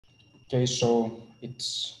Okay, so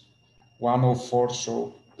it's 1:04,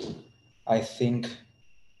 so I think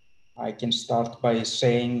I can start by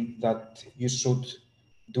saying that you should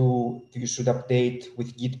update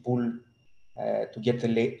with Git pull to get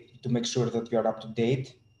to make sure that you are up to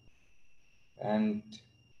date. And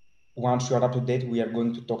once you are up to date, we are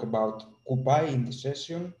going to talk about CuPy in this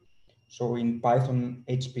session. So in Python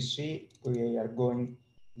HPC, we are going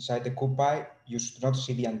inside the CuPy. You should not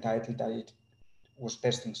see the untitled that it was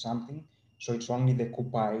testing something. So it's only the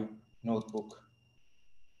CuPy notebook.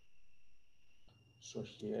 So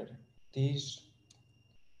here it is.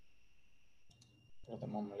 For the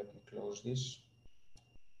moment, let me close this.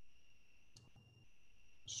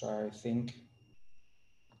 So I think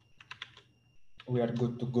we are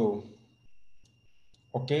good to go.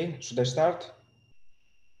 Okay, should I start?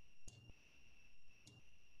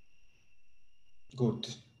 Good.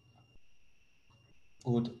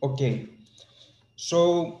 Good. Okay.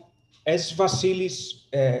 So as Vasilis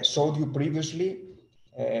showed you previously,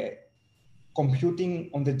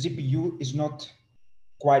 computing on the GPU is not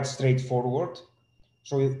quite straightforward.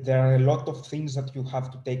 So there are a lot of things that you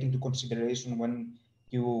have to take into consideration when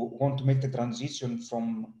you want to make the transition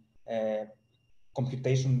from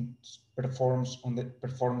computation performed on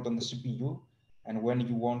the CPU, and when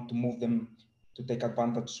you want to move them to take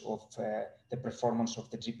advantage of the performance of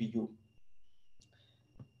the GPU.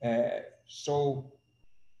 So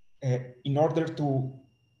in order to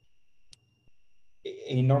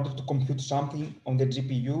compute something on the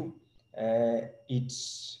GPU,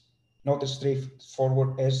 it's not as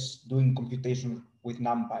straightforward as doing computation with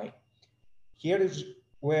NumPy. Here is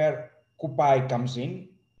where CuPy comes in,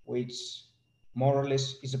 which more or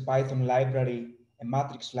less is a Python library, a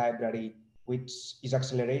matrix library, which is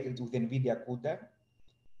accelerated with NVIDIA CUDA.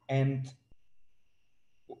 And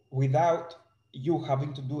without you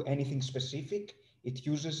having to do anything specific, it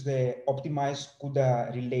uses the optimized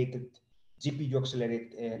CUDA related GPU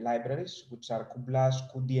accelerated libraries, which are cuBLAS,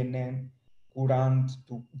 cuDNN, cuRAND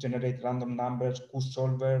to generate random numbers,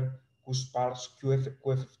 cuSolver, cuSparse,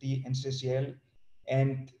 QFFT, and CCL.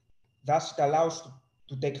 And thus it allows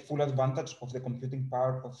to take full advantage of the computing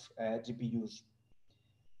power of GPUs.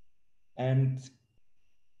 And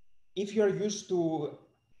if you're used to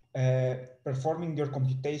performing your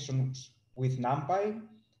computations with NumPy,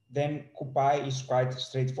 then CuPy is quite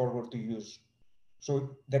straightforward to use.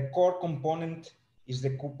 So the core component is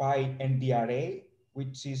the CuPy ND-array,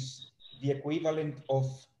 which is the equivalent of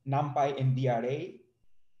NumPy ND-array,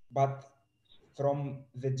 but from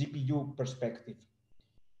the GPU perspective.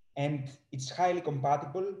 And it's highly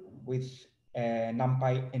compatible with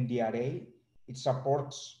NumPy ND-array. It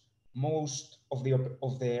supports most of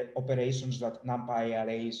the operations that NumPy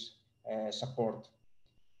arrays support.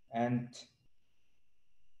 And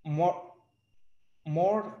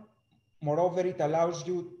moreover, it allows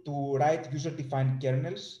you to write user-defined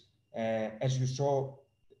kernels, as you saw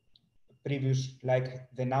previous, like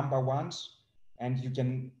the Numba ones, and you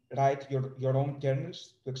can write your own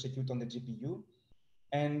kernels to execute on the GPU.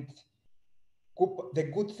 And the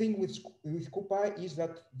good thing with CuPy is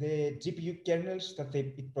that the GPU kernels that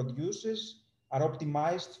it produces are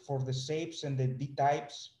optimized for the shapes and the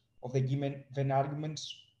D-types of the given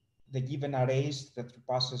arguments, the given arrays that you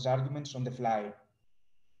pass as arguments on the fly.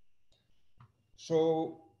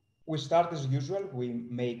 So we start as usual. We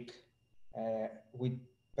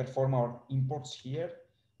perform our imports here.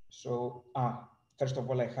 So first of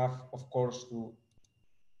all, I have, of course, to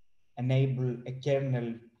enable a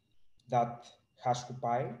kernel that has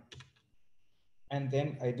CuPy, and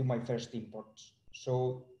then I do my first imports.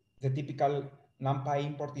 So the typical NumPy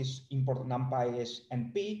import is import NumPy as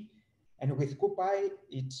NP, and with CuPy,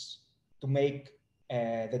 it's to make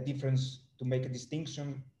the difference, to make a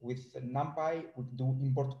distinction with NumPy, we do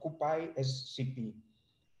import CuPy as CP.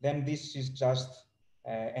 Then this is just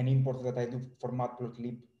an import that I do for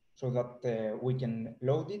matplotlib so that we can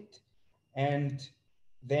load it. And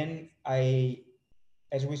then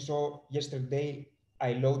as we saw yesterday,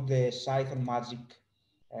 I load the Python magic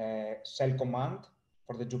shell command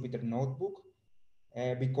for the Jupyter notebook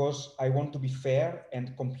because I want to be fair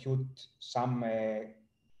and compute some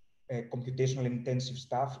computational intensive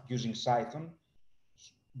stuff using Python,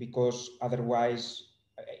 because otherwise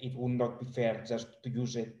it would not be fair just to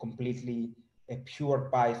use a completely pure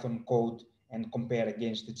Python code and compare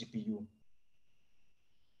against the GPU.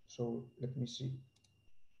 So let me see.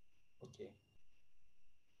 Okay.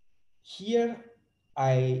 Here,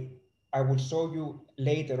 I will show you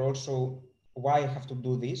later also why I have to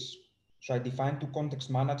do this. So I define two context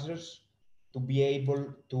managers to be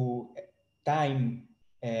able to time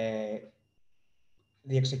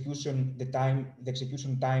the execution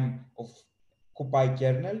time of CuPy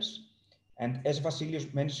kernels. And as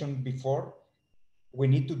Vasilios mentioned before, we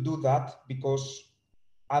need to do that because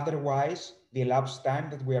otherwise the elapsed time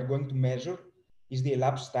that we are going to measure is the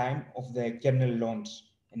elapsed time of the kernel launch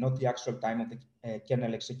and not the actual time of the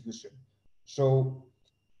kernel execution. So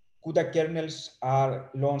CUDA kernels are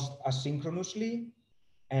launched asynchronously,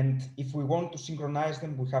 and if we want to synchronize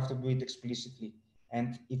them, we have to do it explicitly.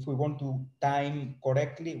 And if we want to time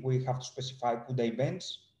correctly, we have to specify CUDA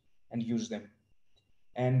events and use them.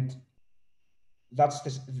 And that's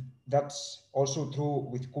also true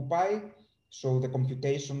with CuPy. So the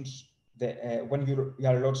computations, when you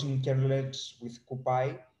are launching kernels with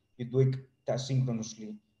CuPy, you do it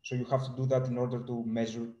asynchronously. So you have to do that in order to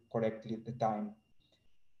measure correctly the time.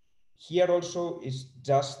 Here also is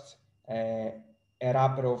just a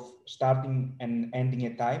wrapper of starting and ending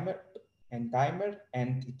a timer,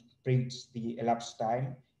 and it prints the elapsed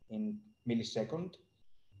time in millisecond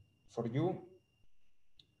for you.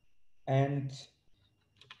 And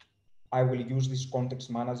I will use these context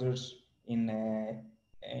managers in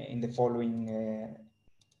the following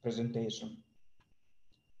presentation.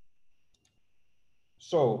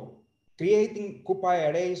 So creating CuPy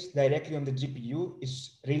arrays directly on the GPU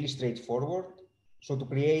is really straightforward. So to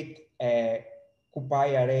create a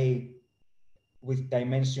CuPy array with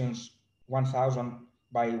dimensions 1000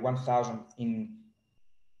 by 1000 in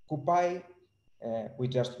CuPy, we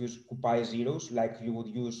just use CuPy zeros like you would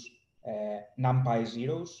use NumPy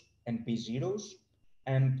zeros and P zeros.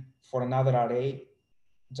 And for another array,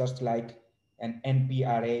 just like an NP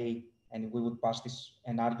array, and we would pass this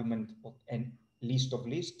an argument of a list of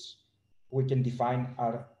lists, we can define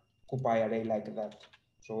our CuPy array like that.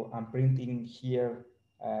 So I'm printing here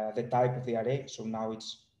the type of the array. So now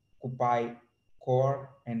it's CuPy core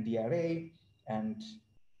and the array, and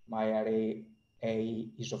my array A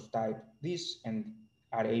is of type this, and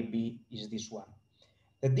array B is this one.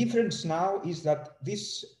 The difference now is that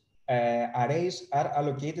these arrays are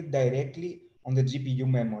allocated directly on the GPU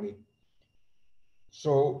memory.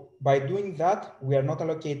 So by doing that, we are not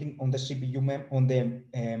allocating on the CPU on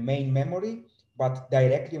the main memory, but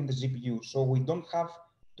directly on the GPU. So we don't have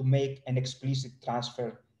to make an explicit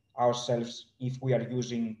transfer ourselves if we are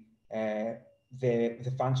using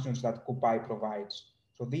the functions that CuPy provides.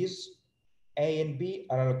 So these A and B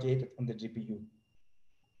are allocated on the GPU.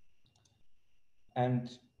 And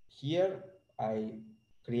here I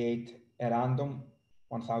create a random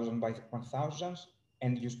 1000 by 1000,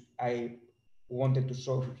 and I wanted to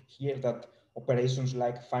show here that operations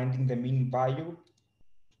like finding the mean value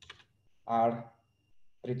are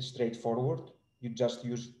pretty straightforward. You just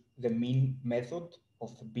use the mean method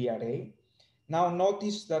of the B array. Now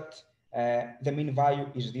notice that the mean value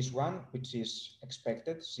is this one, which is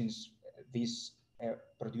expected since this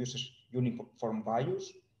produces uniform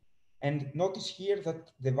values. And notice here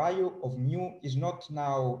that the value of mu is not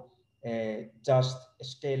now just a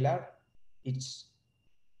scalar, it's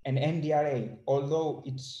an ND array. Although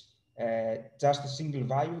it's just a single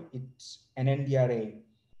value, it's an ND array.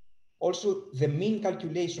 Also, the mean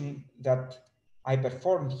calculation that I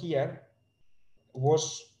performed here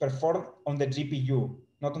was performed on the GPU,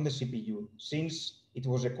 not on the CPU. Since it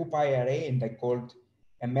was a CuPy array and I called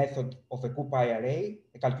a method of a CuPy array,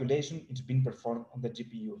 the calculation is being performed on the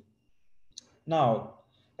GPU. Now,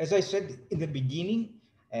 as I said in the beginning,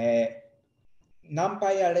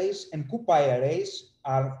 NumPy arrays and CuPy arrays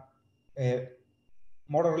are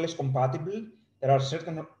more or less compatible. There are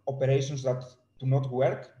certain operations that do not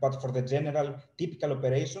work, but for the general typical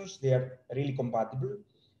operations, they are really compatible.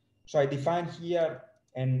 So I define here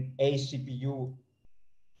an ACPU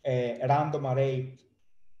random array,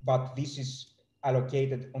 but this is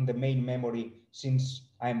allocated on the main memory since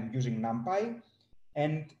I'm using NumPy.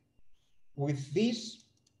 And with this,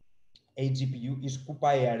 a GPU is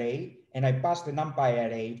CuPy array, and I pass the NumPy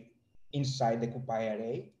array inside the CuPy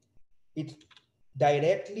array. It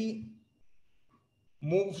directly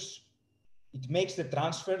moves, it makes the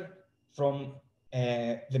transfer from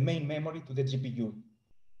the main memory to the GPU.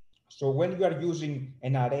 So when you are using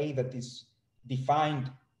an array that is defined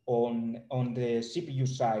on the CPU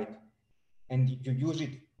side, and you use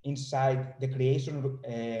it inside the creation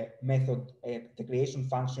method, the creation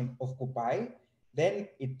function of CuPy, then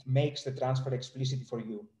it makes the transfer explicit for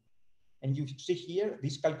you. And you see here,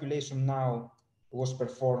 this calculation now was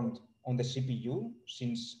performed on the CPU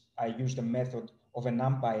since I used the method of a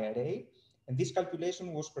NumPy array. And this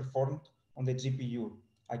calculation was performed on the GPU.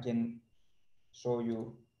 I can show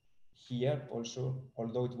you here also,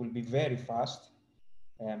 although it will be very fast.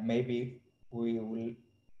 Maybe we will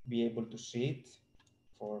be able to see it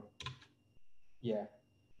for yeah,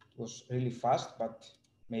 it was really fast, but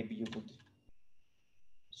maybe you could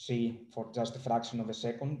see for just a fraction of a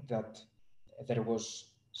second that there was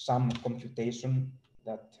some computation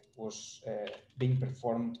that was being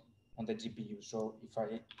performed on the GPU. So if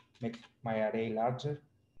I make my array larger,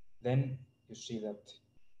 then you see that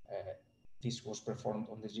this was performed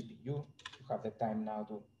on the GPU. You have the time now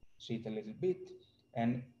to see it a little bit.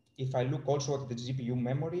 And if I look also at the GPU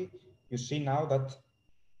memory, you see now that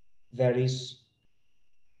there is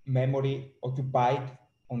memory occupied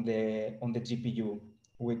on the GPU,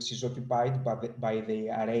 which is occupied by the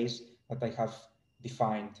arrays that I have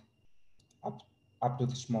defined up to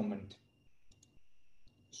this moment.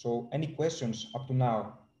 So any questions up to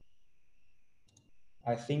now?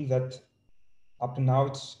 I think that up to now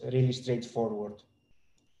it's really straightforward.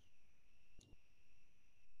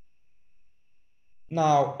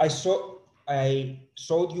 Now I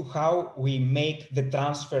showed you how we make the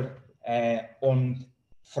transfer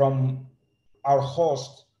from our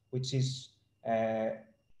host, which is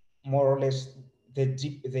more or less the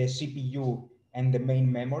CPU and the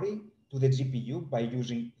main memory, to the GPU by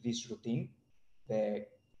using this routine, the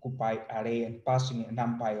CuPy array and passing a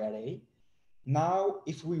NumPy array. Now,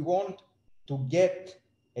 if we want to get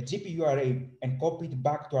a GPU array and copy it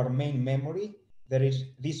back to our main memory, there is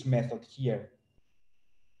this method here,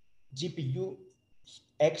 GPU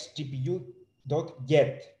x GPU dot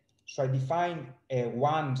get. So I define a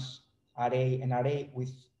ones array, an array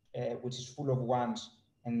with which is full of ones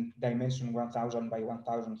and dimension 1000 by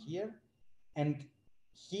 1000 here. And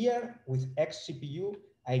here with X CPU,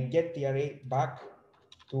 I get the array back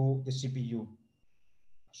to the CPU.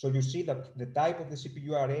 So you see that the type of the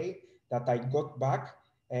CPU array that I got back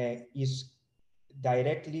is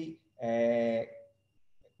directly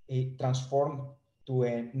transformed to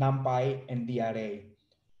a NumPy and the array.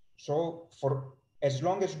 So for as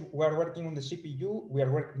long as we are working on the CPU, we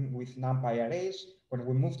are working with NumPy arrays. When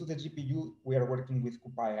we move to the GPU, we are working with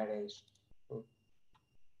CuPy arrays. So,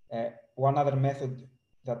 one other method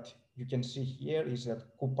that you can see here is that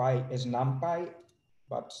CuPy is NumPy,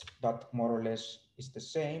 but more or less is the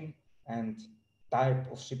same, and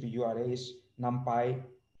type of CPU arrays NumPy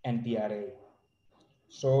and the array.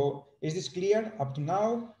 So is this clear up to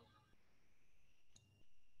now?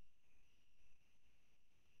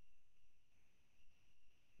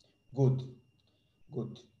 Good,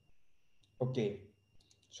 good. Okay,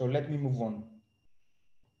 so let me move on.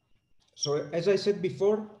 So as I said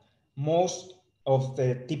before, most of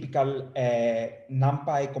the typical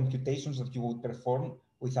NumPy computations that you would perform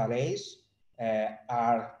with arrays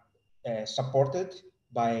are supported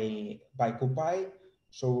by CuPy.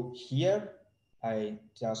 So here I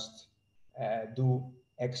just do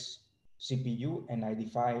X CPU and I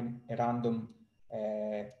define a random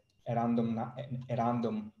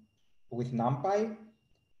with NumPy,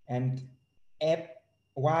 and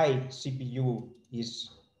Y CPU is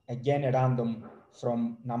again a random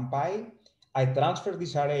from NumPy. I transfer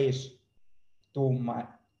these arrays to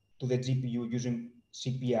the GPU using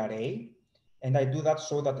CP array, and I do that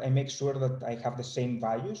so that I make sure that I have the same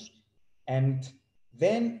values, and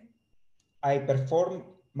then I perform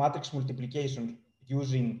matrix multiplication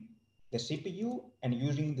using the CPU and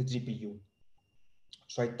using the GPU.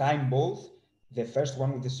 So I time both, the first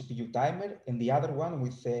one with the CPU timer and the other one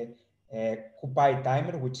with the CuPy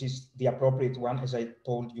timer, which is the appropriate one, as I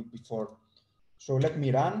told you before. So let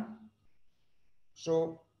me run.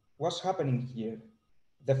 So what's happening here?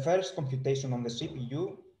 The first computation on the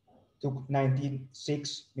CPU took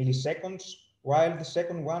 96 milliseconds, while the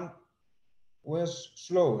second one was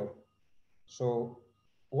slower. So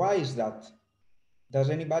why is that? Does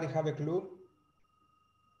anybody have a clue?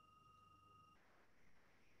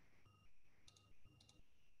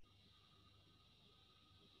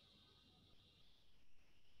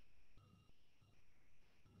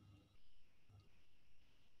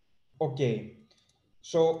 Okay,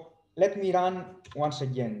 so let me run once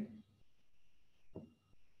again.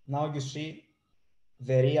 Now you see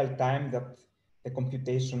the real time that the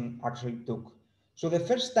computation actually took. So the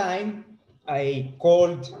first time I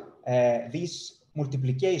called this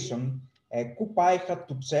multiplication, CuPy had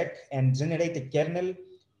to check and generate a kernel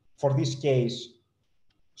for this case.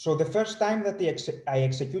 So the first time that I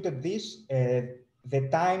executed this, the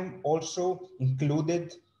time also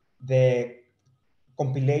included the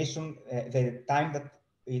compilation, the time that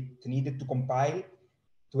it needed to compile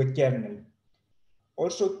to a kernel.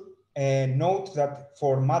 Also, note that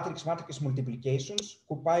for matrix multiplications,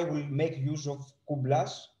 CuPy will make use of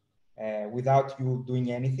cuBLAS without you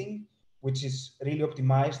doing anything, which is really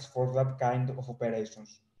optimized for that kind of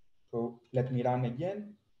operations. So let me run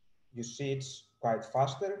again. You see it's quite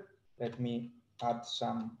faster. Let me add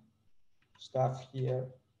some stuff here.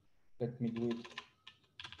 Let me do it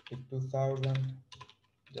with 2000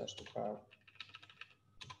 just to have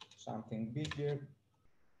something bigger.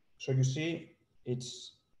 So you see,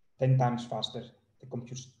 it's 10 times faster, the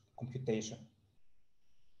computation.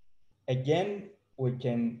 Again, we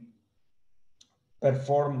can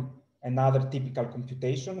perform another typical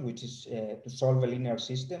computation, which is to solve a linear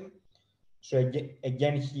system. So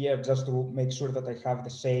again here, just to make sure that I have the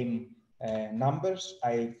same numbers,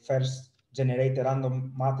 I first generate a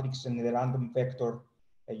random matrix and a random vector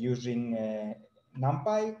using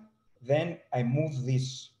NumPy. Then I move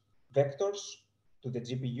these vectors to the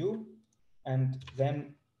GPU, and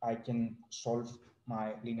then I can solve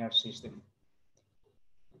my linear system.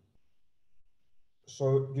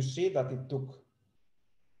 So you see that it took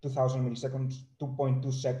 2000 milliseconds,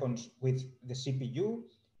 2.2 seconds with the CPU,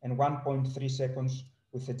 and 1.3 seconds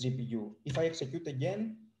with the GPU. If I execute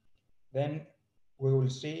again, then we will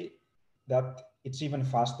see that it's even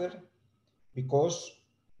faster, because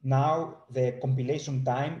now the compilation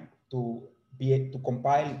time to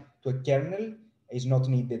compile to a kernel is not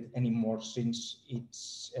needed anymore, since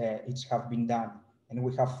it's have been done, and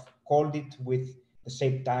we have called it with the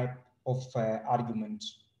same type of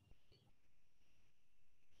arguments.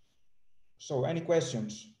 So any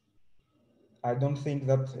questions? I don't think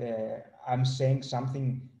that I'm saying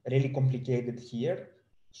something really complicated here.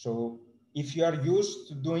 So if you are used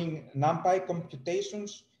to doing NumPy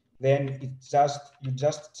computations, then you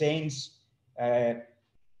just change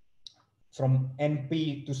from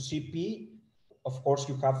NP to CP. Of course,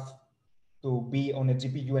 you have to be on a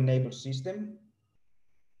GPU-enabled system.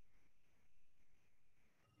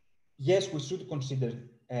 Yes, we should consider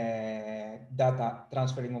data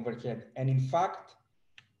transferring overhead. And in fact,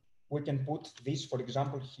 we can put this, for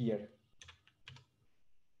example, here.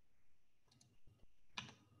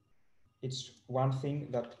 It's one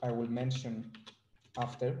thing that I will mention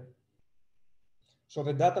after. So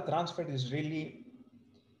the data transfer is really,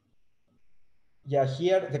 yeah,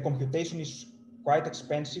 here the computation is quite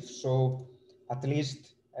expensive. So at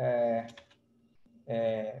least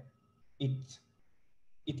it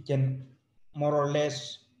can more or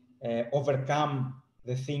less overcome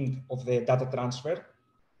the thing of the data transfer.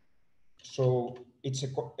 So it's a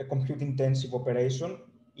compute intensive operation.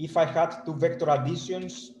 If I had two vector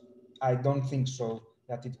additions, I don't think so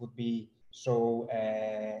that it would be so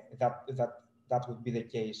that would be the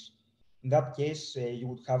case. In that case, you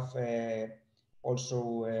would have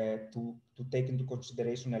also to take into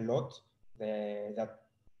consideration a lot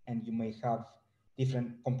and you may have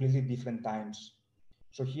completely different times.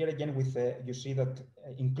 So here again, with you see that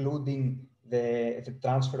including the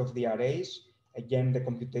transfer of the arrays, again the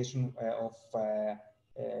computation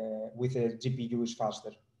with a GPU is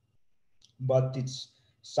faster. But it's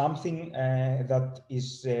something that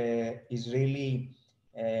is really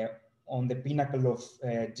on the pinnacle of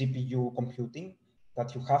GPU computing,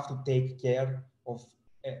 that you have to take care of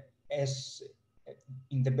as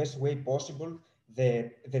in the best way possible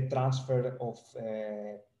the transfer of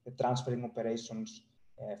the transferring operations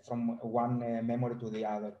from one memory to the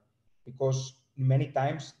other, because many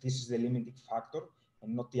times this is the limiting factor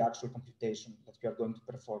and not the actual computation that you are going to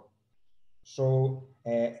perform. So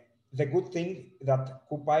the good thing that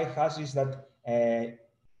CuPy has is that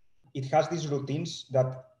it has these routines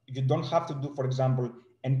that you don't have to do, for example,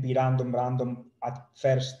 NP random at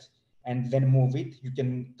first and then move it. You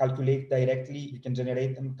can calculate directly, you can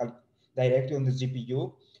generate them directly on the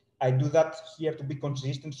GPU. I do that here to be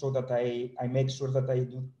consistent so that I make sure that I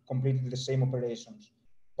do completely the same operations.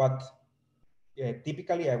 But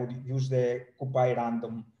typically I would use the CuPy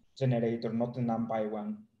random generator, not the NumPy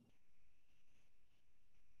one.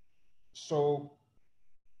 So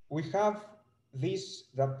we have this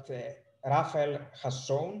that Rafael has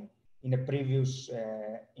shown in a previous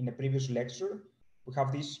lecture. We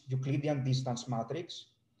have this Euclidean distance matrix,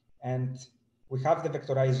 and we have the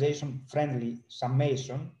vectorization friendly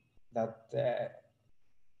summation that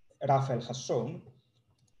Rafael has shown,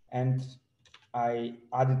 and I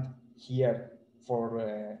added here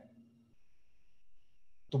for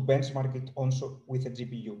to benchmark it also with a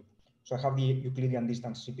GPU. So I have the Euclidean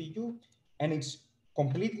distance CPU, and it's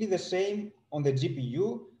completely the same on the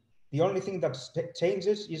GPU. The only thing that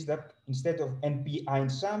changes is that instead of NP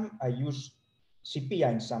einsam, I use CP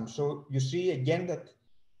einsam. So you see again that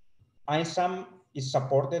einsam is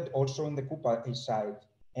supported also on the CuPy side,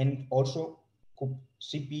 and also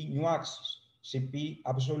CP new axis, CP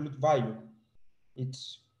absolute value.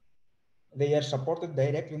 They are supported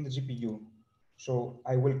directly on the GPU. So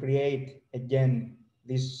I will create again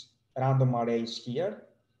these random arrays here,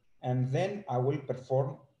 and then I will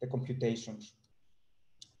perform the computations.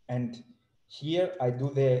 And here I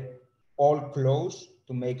do the all close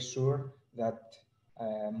to make sure that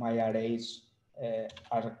my arrays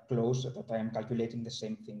are close, that I am calculating the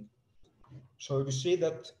same thing. So you see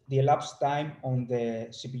that the elapsed time on the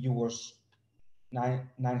CPU was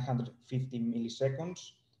 950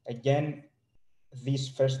 milliseconds. Again, this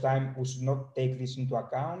first time we should not take this into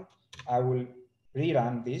account. I will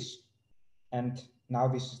rerun this, and now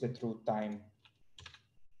this is the true time.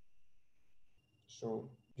 So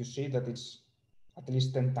you see that it's at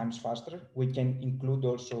least 10 times faster. We can include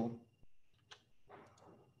also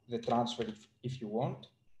the transfer if you want.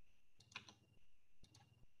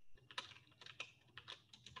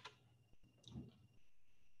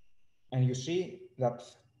 And you see that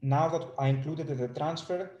now that I included the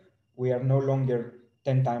transfer, we are no longer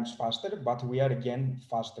 10 times faster, but we are again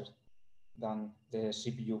faster than the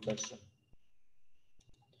CPU version.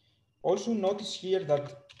 Also notice here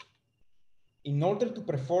that in order to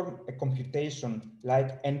perform a computation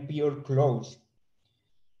like NP or close,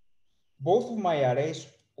 both of my arrays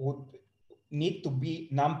would need to be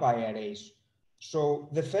NumPy arrays. So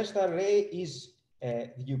the first array is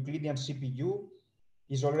the Euclidean CPU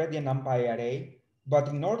is already a NumPy array, but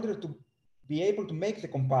in order to be able to make the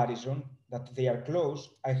comparison that they are close,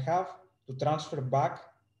 I have to transfer back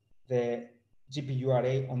the GPU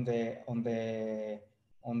array on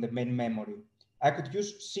the main memory. I could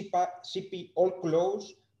use CP all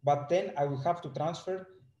close, but then I will have to transfer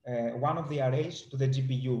one of the arrays to the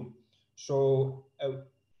GPU. So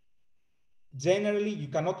generally, you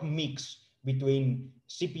cannot mix between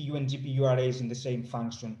CPU and GPU arrays in the same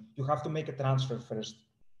function. You have to make a transfer first.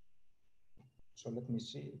 So let me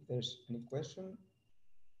see if there's any question.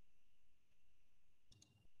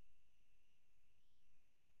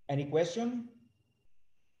 Any question?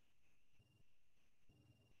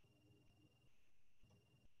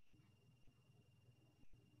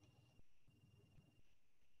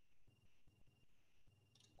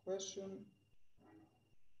 Question?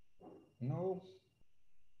 No.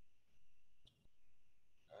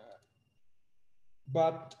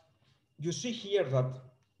 But you see here that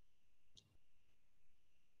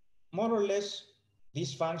more or less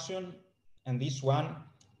this function and this one,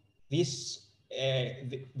 they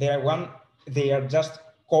are just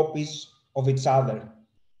copies of each other.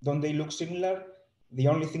 Don't they look similar? The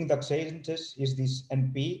only thing that changes is this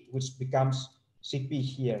NP, which becomes CP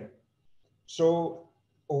here. So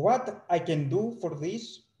what I can do for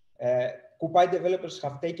this, CuPy developers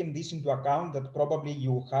have taken this into account, that probably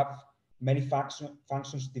you have many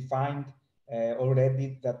functions defined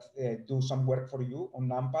already that do some work for you on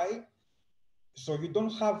NumPy. So you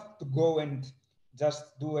don't have to go and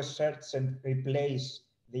just do a search and replace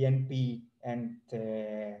the NP and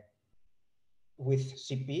with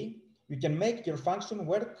CP. You can make your function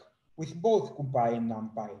work with both CuPy and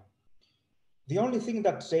NumPy. The only thing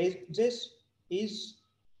that changes is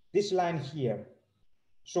this line here.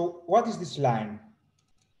 So what is this line?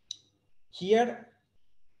 Here,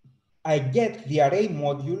 I get the array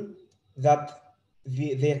module that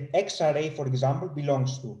the X array, for example,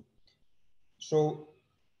 belongs to. So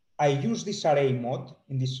I use this array mod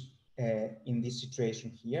in this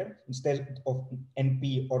situation here instead of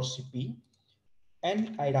NP or CP,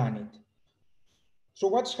 and I run it. So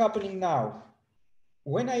what's happening now?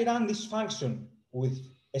 When I run this function with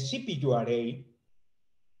a CPU array,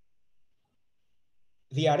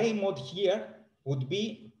 the array mod here would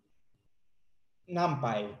be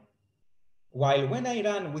NumPy. While when I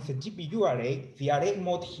run with a GPU array, the array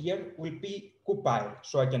mod here will be CuPy.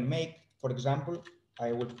 So I can make, for example,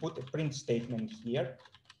 I will put a print statement here,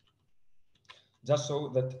 just so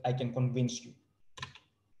that I can convince you.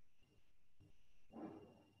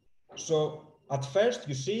 So at first,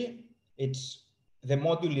 you see, the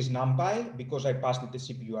module is NumPy because I passed it the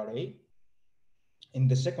CPU array. In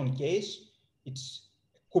the second case, it's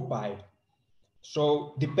CuPy.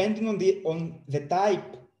 So depending on the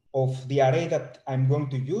type of the array that I'm going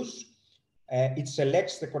to use, it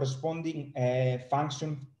selects the corresponding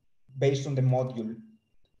function based on the module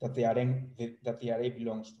that the array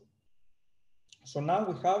belongs to. So now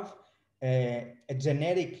we have a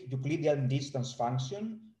generic Euclidean distance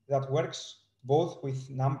function that works both with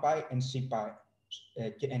NumPy and SciPy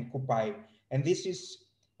and CuPy. And this is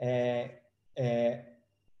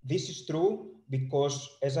true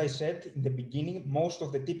because, as I said in the beginning, most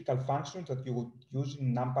of the typical functions that you would use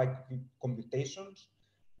in NumPy computations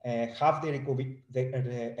have the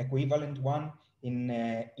equivalent one in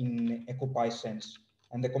a CuPy sense,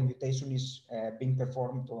 and the computation is being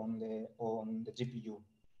performed on the GPU.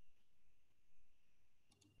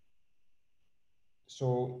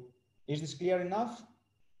 So, is this clear enough?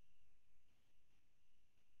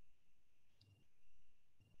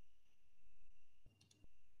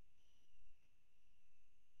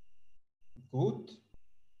 Good.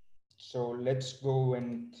 So let's go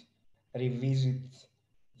and revisit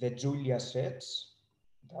the Julia sets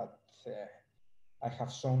that I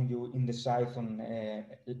have shown you in the Python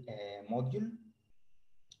module.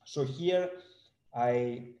 So here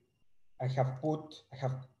I have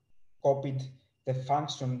copied the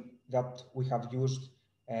function that we have used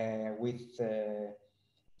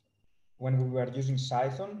when we were using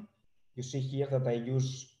Python. You see here that I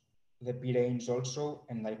use the p-range also,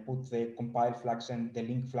 and I put the compile flags and the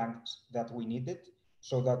link flags that we needed,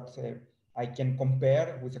 so that I can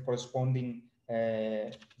compare with the corresponding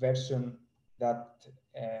version that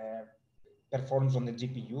performs on the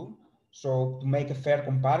GPU. So to make a fair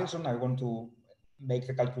comparison, I want to make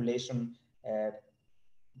the calculation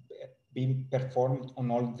be performed on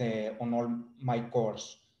all my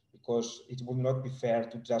cores, because it would not be fair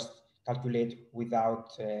to just calculate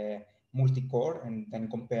without multi-core and then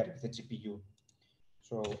compare with the GPU.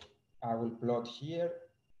 So I will plot here.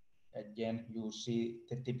 Again, you see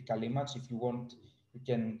the typical image. If you want, you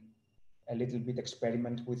can a little bit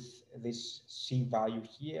experiment with this C value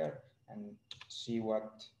here and see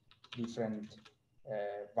what different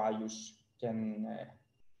values can.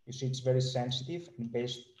 You see, it's very sensitive, and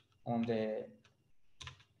based on the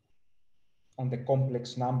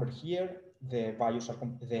complex number here, the values are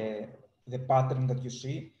the pattern that you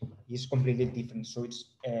see is completely different. So it's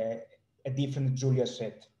a different Julia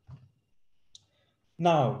set.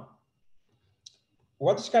 Now,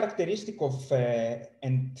 what is characteristic of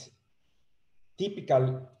and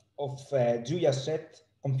typical of Julia set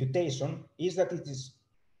computation is that it is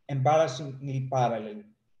embarrassingly parallel.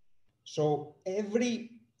 So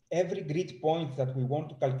every grid point that we want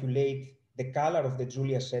to calculate the color of the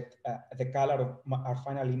Julia set, the color of our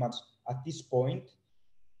final image at this point,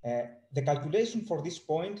 the calculation for this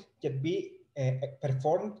point can be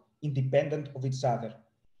performed independent of each other.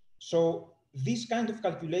 So this kind of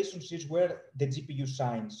calculations is where the GPU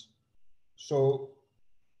shines. So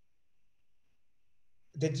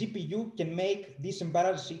the GPU can make this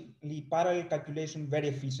embarrassingly parallel calculation very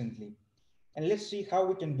efficiently. And let's see how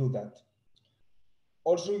we can do that.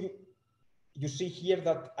 Also, you see here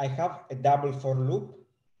that I have a double for loop,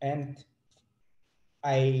 and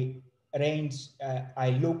I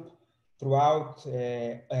loop throughout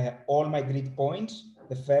all my grid points,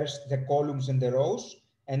 the columns and the rows,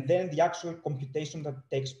 and then the actual computation that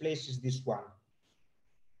takes place is this one.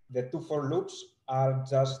 The two for loops are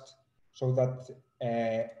just so that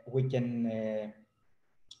we can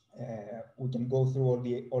go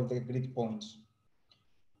through all the grid points.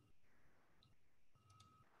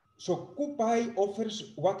 So CuPy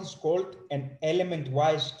offers what is called an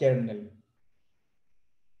element-wise kernel.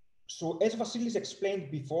 So as Vasilis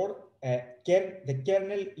explained before, the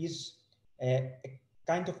kernel is a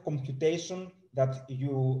kind of computation that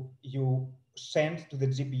you send to the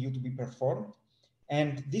GPU to be performed.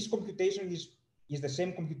 And this computation is the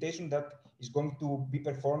same computation that is going to be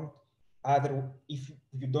performed if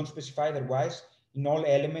you don't specify otherwise in all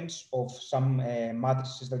elements of some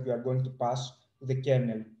matrices that you are going to pass to the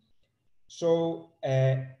kernel. So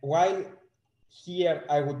while here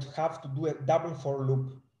I would have to do a double for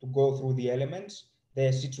loop to go through the elements,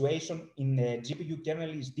 the situation in the GPU kernel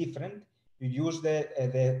is different. You use the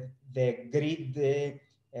grid,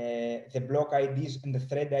 the block IDs and the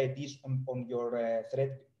thread IDs on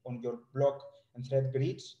your block and thread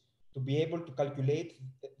grids to be able to calculate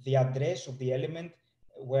the address of the element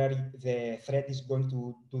where the thread is going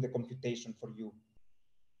to do the computation for you.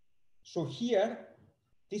 So here,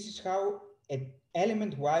 this is how an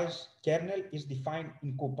element-wise kernel is defined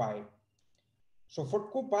in CuPy. So for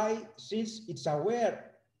CuPy, since it's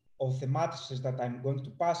aware of the matrices that I'm going to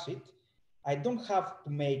pass it, I don't have to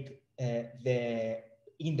make the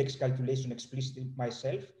index calculation explicitly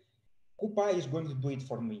myself. CuPy is going to do it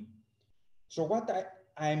for me. So what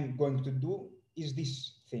I'm going to do is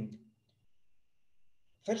this thing.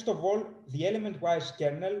 First of all, the element-wise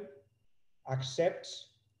kernel accepts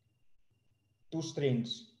two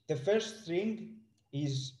strings. The first string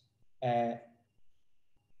is the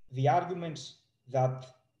arguments that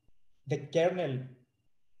the kernel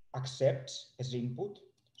accepts as input.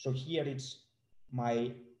 So here it's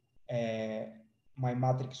my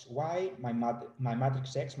matrix Y, my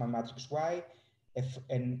matrix X, my matrix Y, a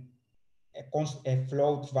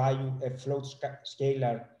float value, a float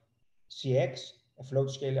scalar Cx, a float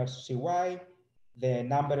scalar Cy, the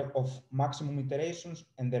number of maximum iterations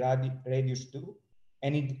and the radius 2,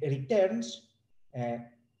 and it returns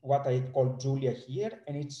what I call Julia here,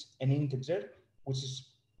 and it's an integer, which is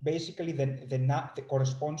basically the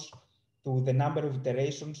corresponds to the number of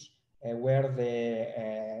iterations where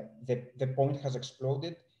the point has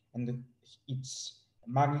exploded, and its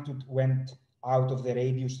magnitude went out of the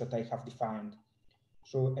radius that I have defined.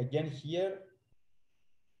 So again here,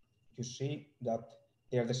 you see that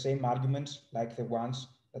they are the same arguments like the ones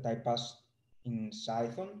that I passed in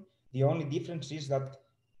SciPython. The only difference is that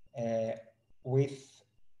with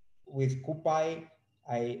CuPy,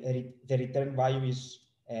 the return value is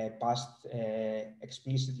passed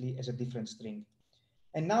explicitly as a different string.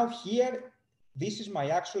 And now here, this is my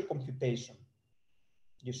actual computation.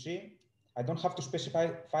 You see, I don't have to specify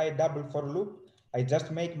a double for loop. I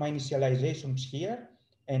just make my initializations here,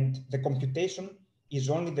 and the computation is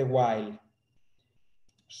only the while.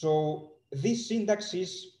 So this syntax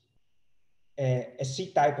is a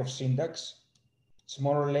C type of syntax. It's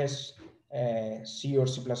more or less C or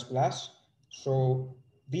C++. So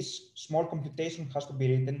this small computation has to be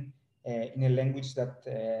written in a language that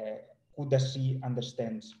CUDA-C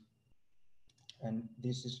understands. And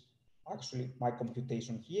this is actually my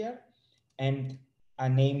computation here. And I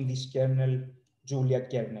name this kernel Julia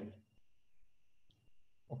kernel.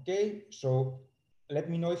 Okay, so let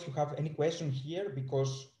me know if you have any question here,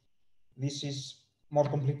 because this is more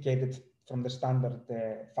complicated from the standard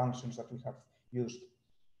functions that we have used.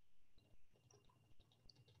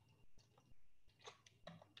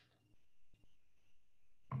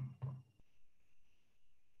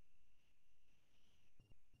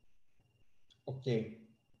 Okay,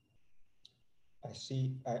 I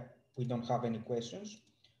see we don't have any questions.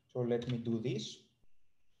 So let me do this.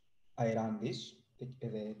 I run this,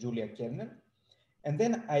 the Julia kernel, and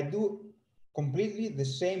then I do completely the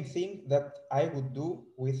same thing that I would do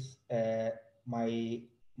with my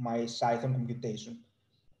SciPython computation.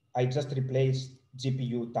 I just replaced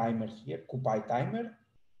GPU timer here, CuPy timer,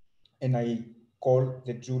 and I call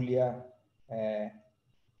the Julia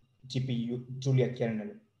GPU Julia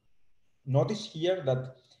kernel. Notice here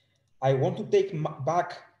that I want to take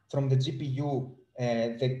back from the GPU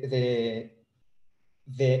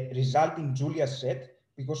the resulting Julia set,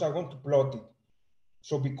 because I want to plot it.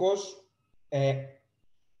 So because the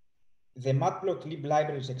matplotlib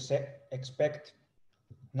libraries expect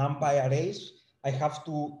NumPy arrays, I have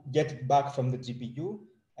to get it back from the GPU,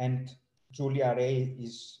 and Julia array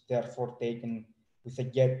is therefore taken with a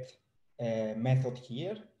get method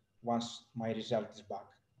here once my result is back.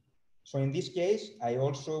 So in this case, I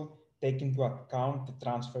also take into account the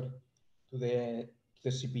transfer to the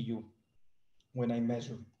CPU when I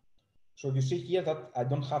measure. So you see here that I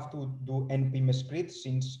don't have to do npm script,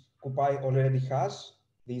 since CuPy already has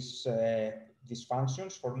these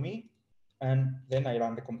functions for me, and then I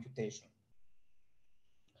run the computation.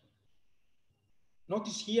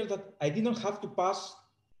 Notice here that I didn't have to pass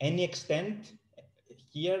any extent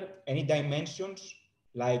here, any dimensions,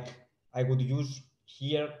 like I would use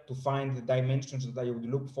here to find the dimensions that I would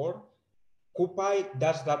look for. CuPy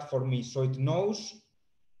does that for me. So it knows,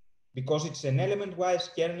 because it's an element-wise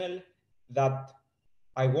kernel, that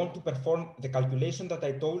I want to perform the calculation that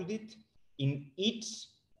I told it in each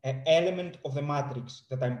element of the matrix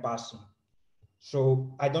that I'm passing.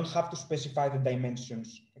 So I don't have to specify the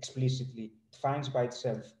dimensions explicitly. It finds by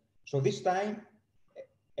itself. So this time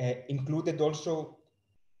included also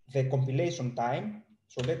the compilation time.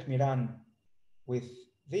 So let me run with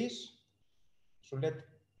this. So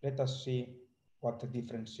let us see what the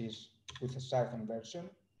difference is with the SciPython version.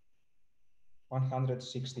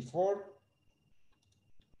 164.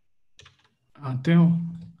 Theo,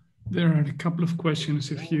 there are a couple of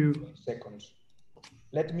questions. If you seconds,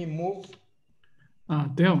 let me move.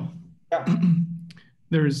 Theo, yeah.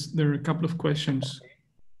 there are a couple of questions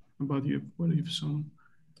about what you've shown.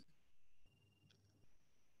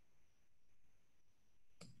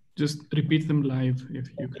 Just repeat them live if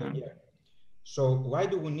you can. Yeah. So why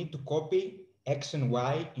do we need to copy x and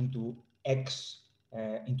y into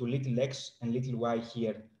into little x and little y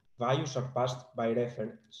here? Values are passed by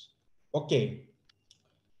reference. Okay.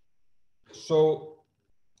 So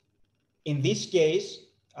in this case,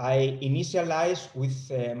 I initialize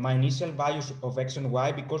with my initial values of x and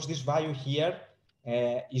y, because this value here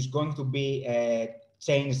is going to be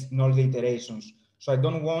changed in all the iterations. So I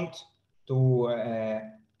don't want to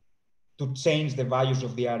change the values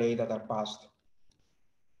of the array that are passed.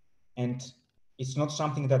 And it's not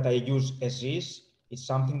something that I use as is, it's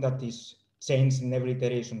something that is changed in every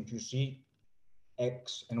iteration. You see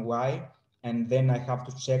x and y, and then I have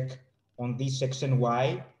to check on this x and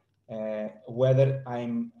y whether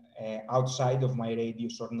I'm outside of my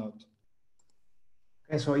radius or not.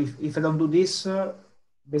 Okay, so if I don't do this,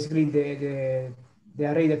 basically the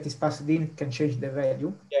array that is passed in can change the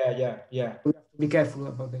value. Yeah. We have to be careful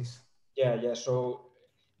about this. Yeah. So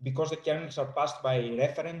because the kernels are passed by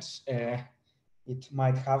reference, it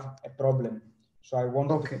might have a problem. So I want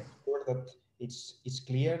to Okay. make sure that it's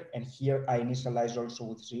clear, and here I initialize also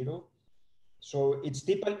with 0. So it's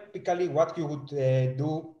typically what you would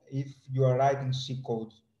do if you are writing C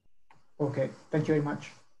code. Okay, thank you very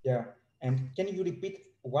much. Yeah, and can you repeat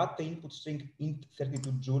what the input string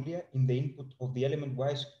int32 Julia in the input of the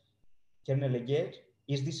element-wise kernel again?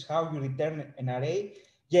 Is this how you return an array?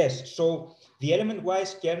 Yes, so the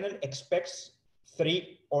element-wise kernel expects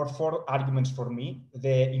 3 or 4 arguments for me.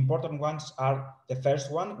 The important ones are the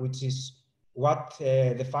first one, which is what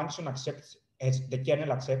the function accepts as the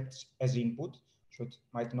kernel accepts as input. So it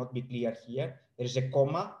might not be clear here. There is a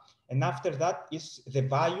comma, and after that is the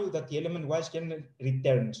value that the element-wise kernel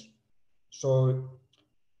returns. So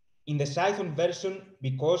in the Python version,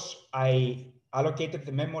 because I allocated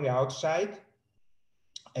the memory outside,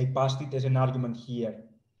 I passed it as an argument here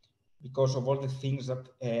because of all the things that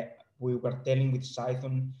we were telling with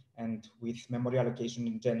Python and with memory allocation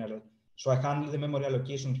in general. So I handle the memory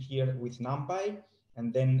allocation here with NumPy,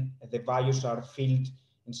 and then the values are filled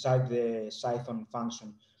inside the Python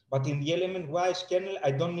function. But in the element-wise kernel,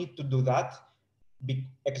 I don't need to do that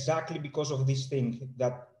exactly because of this thing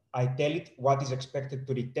that I tell it what is expected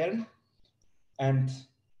to return, and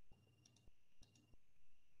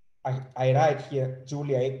I write here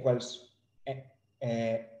Julia equals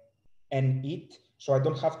n it, so I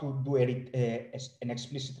don't have to do an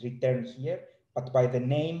explicit return here, but by the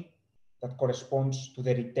name that corresponds to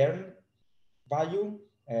the return value,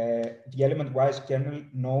 the element-wise kernel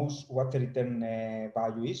knows what the return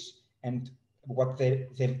value is and what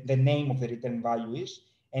the name of the return value is,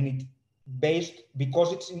 and it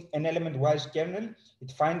because it's in an element-wise kernel,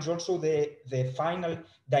 it finds also the final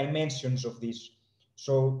dimensions of this.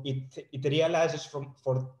 So it realizes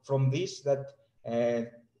from this that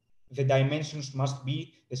the dimensions must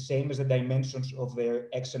be the same as the dimensions of the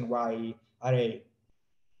X and Y array.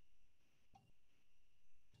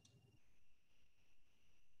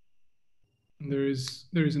 There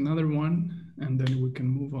is another one, and then we can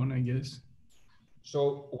move on, I guess.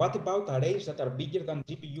 So what about arrays that are bigger than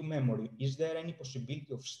GPU memory? Is there any possibility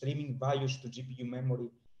of streaming values to GPU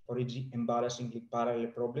memory for embarrassingly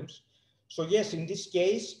parallel problems? So yes, in this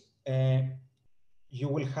case, you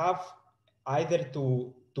will have either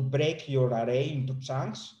to break your array into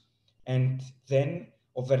chunks and then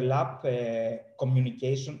overlap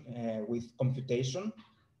communication with computation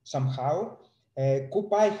somehow.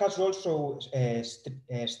 CuPy has also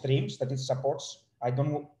streams that it supports. I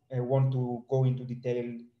don't want to go into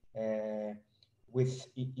detail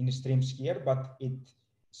in streams here, but it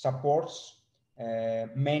supports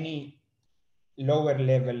many lower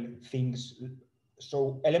level things.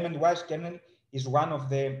 So element-wise kernel is one of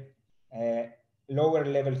the lower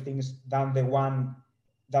level things than the ones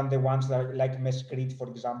that are like mescreed, for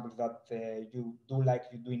example, that you do like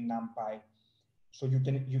you do in NumPy. So you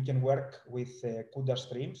can work with CUDA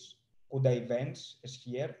streams, CUDA events is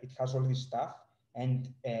here. It has all this stuff,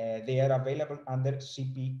 and they are available under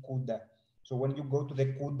CP CUDA. So when you go to the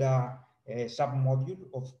CUDA submodule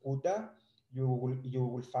of CUDA, you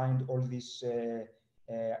will find all this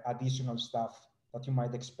additional stuff that you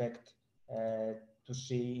might expect to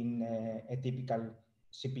see in a typical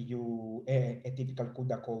CPU, a typical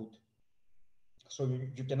CUDA code. So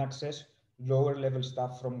you can access lower level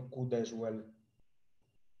stuff from CUDA as well.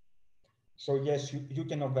 So yes, you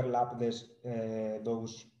can overlap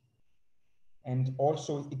those. And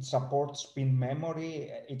also it supports pin memory,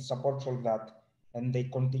 it supports all that, and they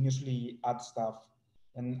continuously add stuff.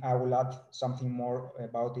 And I will add something more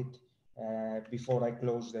about it before I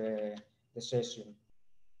close the session.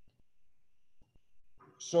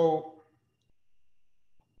 So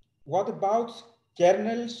what about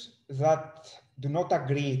kernels that do not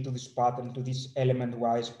agree to this pattern, to this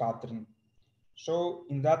element-wise pattern? So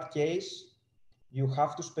in that case, you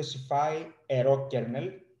have to specify a rock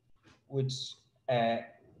kernel, which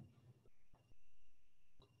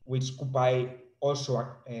CuPy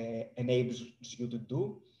also enables you to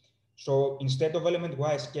do. So instead of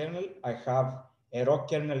element-wise kernel, I have a rock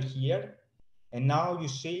kernel here. And now you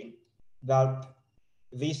see that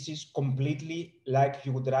this is completely like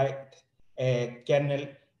you would write a kernel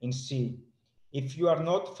in C. If you are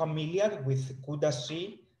not familiar with CUDA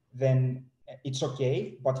C, then it's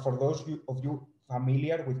okay. But for those of you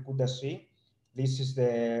familiar with CUDA C, this is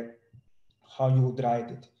how you would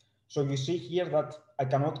write it. So you see here that I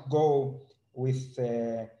cannot go with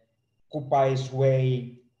CuPy's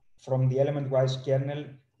way from the element-wise kernel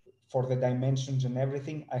for the dimensions and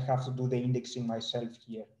everything. I have to do the indexing myself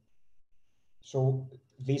here. So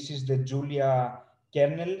this is the Julia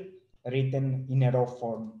kernel written in a raw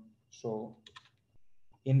form. So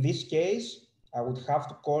in this case, I would have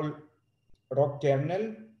to call rock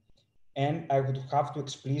kernel, and I would have to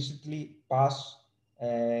explicitly pass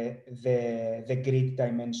the grid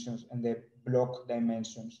dimensions and the block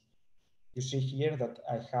dimensions. You see here that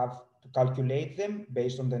I have to calculate them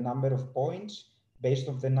based on the number of points, based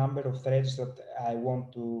on the number of threads that I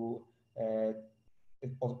want to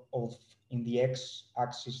in the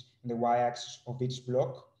x-axis and the y-axis of each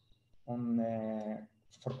block on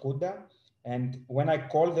for CUDA. And when I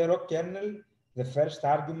call the rock kernel, the first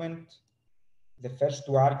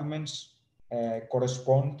two arguments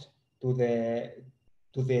correspond to the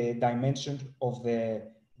dimension of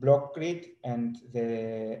the block grid and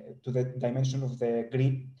to the dimension of the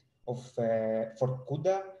grid of for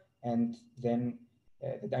CUDA, and then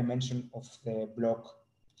the dimension of the block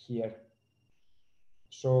here.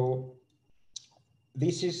 So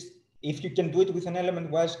this is, if you can do it with an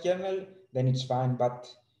element-wise kernel, then it's fine, but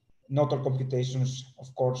not all computations,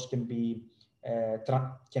 of course, can be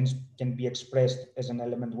expressed as an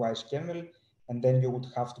element-wise kernel, and then you would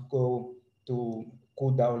have to go to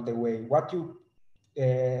CUDA all the way. What you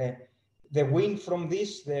the win from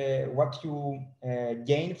this, what you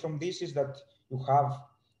gain from this is that you have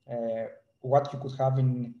what you could have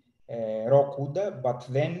in raw CUDA, but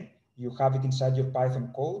then you have it inside your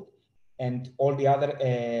Python code, and all the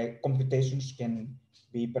other computations can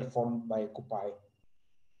be performed by CuPy.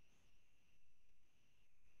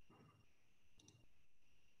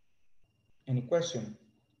 Any question?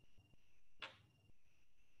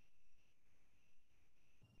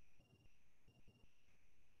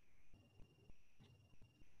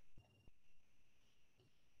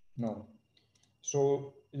 No.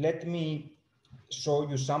 So let me show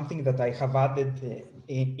you something that I have added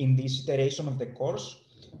in this iteration of the course.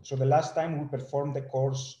 So the last time we performed the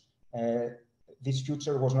course, this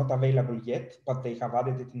feature was not available yet, but they have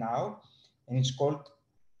added it now, and it's called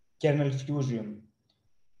kernel fusion.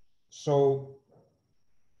 So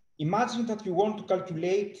imagine that you want to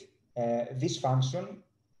calculate this function,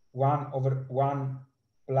 1/1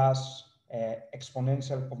 plus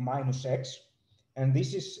exponential of minus x, and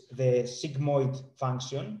this is the sigmoid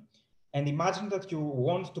function. And imagine that you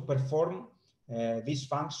want to perform this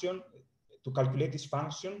function, to calculate this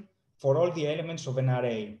function for all the elements of an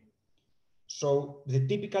array. So the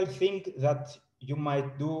typical thing that you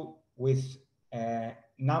might do with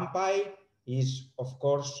NumPy is, of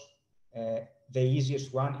course, the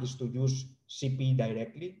easiest one is to use CP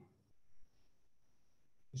directly.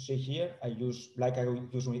 You see here, I use, like I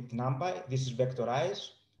use with NumPy, this is vectorize,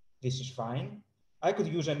 this is fine. I could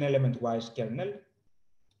use an element-wise kernel,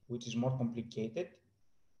 which is more complicated.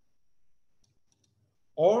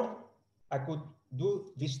 Or I could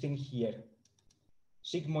do this thing here,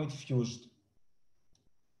 sigmoid fused,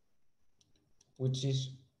 which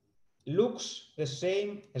looks the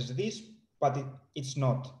same as this, but it's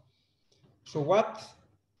not. So what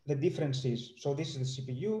the difference is? So this is the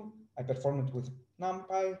CPU. I performed it with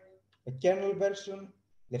NumPy, the kernel version,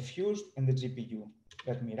 the fused, and the GPU.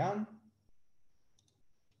 Let me run.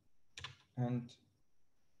 And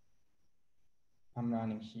I'm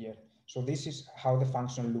running here. So this is how the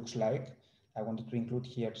function looks like. I wanted to include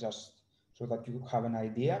here just so that you have an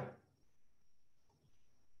idea.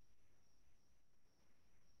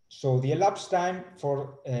 So the elapsed time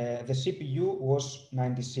for the CPU was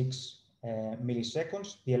 96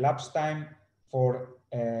 milliseconds. The elapsed time for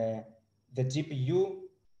the GPU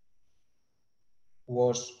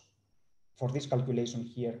was, for this calculation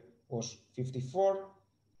here, was 54.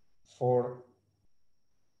 For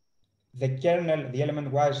the kernel, the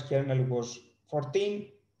element-wise kernel was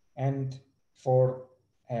 14, and for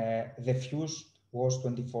the fused was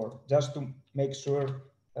 24. Just to make sure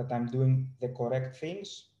that I'm doing the correct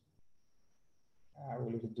things, I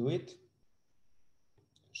will do it.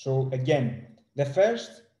 So again, the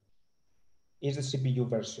first is the CPU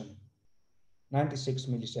version, 96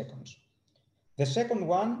 milliseconds. The second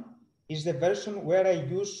one is the version where I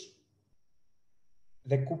use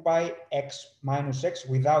the CuPy x minus x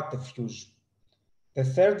without the fuse. The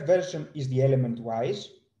third version is the element-wise,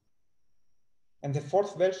 and the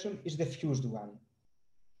fourth version is the fused one.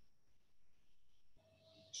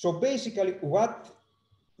 So basically, what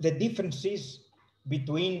the difference is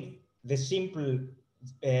between the simple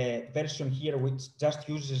version here, which just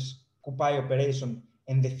uses CuPy operation,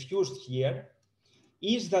 and the fused here,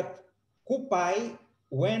 is that CuPy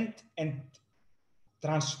went and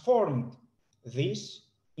transformed this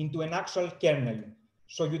into an actual kernel.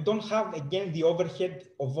 So you don't have, again, the overhead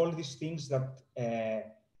of all these things that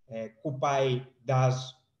CuPy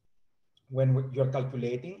does when you're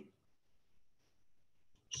calculating.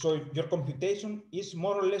 So your computation is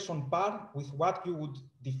more or less on par with what you would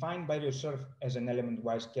define by yourself as an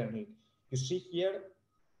element-wise kernel. You see here,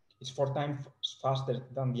 it's 4 times faster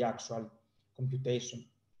than the actual computation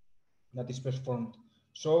that is performed.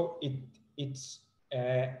 So it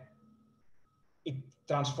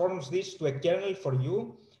transforms this to a kernel for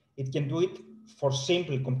you. It can do it for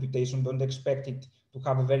simple computation. Don't expect it to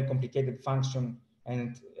have a very complicated function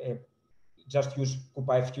and just use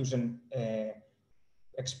CuPy-Fusion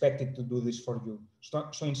expected to do this for you.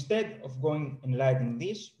 So instead of going and writing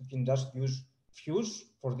this, you can just use Fuse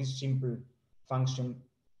for this simple function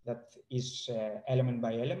that is element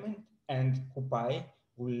by element, and CuPy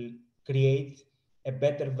will create a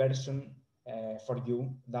better version for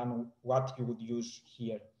you than what you would use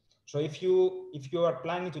here. So if you are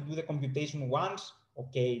planning to do the computation once,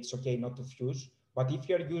 okay, it's okay not to Fuse. But if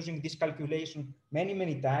you are using this calculation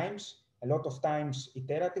many times, a lot of times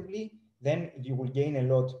iteratively, then you will gain a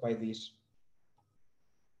lot by this.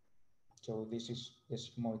 So this is the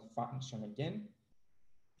sigmoid function again.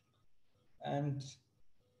 And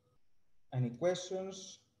any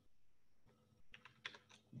questions?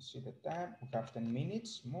 Let me see the time. We have 10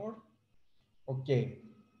 minutes more. Okay.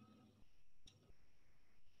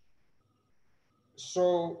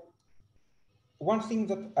 So one thing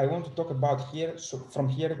that I want to talk about here, so from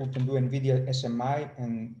here we can do NVIDIA SMI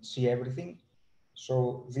and see everything.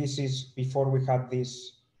 So this is before we had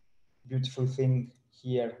this beautiful thing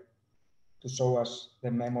here to show us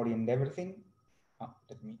the memory and everything.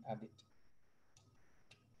 Let me add it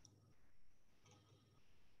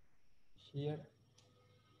here.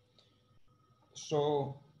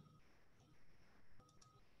 So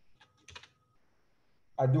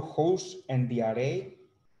I do host and the array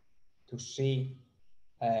to see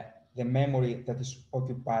the memory that is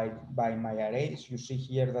occupied by my arrays. You see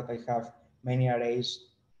here that I have many arrays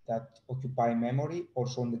that occupy memory,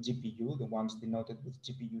 also on the GPU, the ones denoted with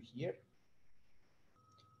GPU here.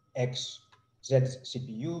 X, Z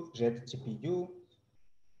CPU, Z GPU.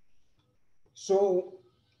 So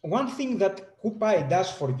one thing that CuPy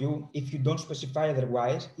does for you, if you don't specify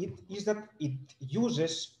otherwise, is that it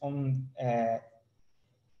uses on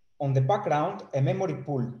the background a memory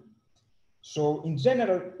pool. So in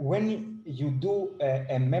general, when you do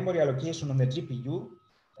a memory allocation on the GPU,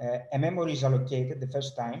 a memory is allocated the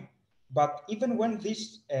first time. But even when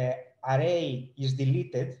this array is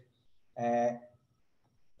deleted,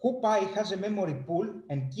 CuPy has a memory pool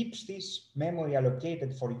and keeps this memory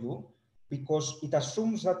allocated for you, because it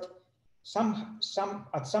assumes that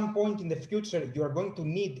at some point in the future, you are going to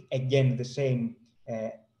need again the same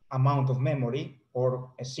amount of memory or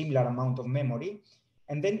a similar amount of memory.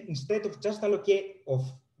 And then instead of just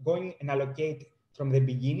going and allocate from the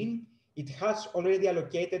beginning, it has already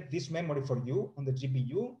allocated this memory for you on the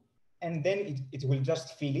GPU, and then it will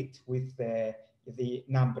just fill it with the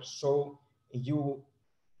numbers. So you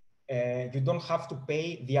don't have to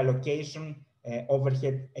pay the allocation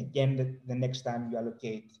overhead again the next time you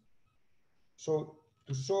allocate. So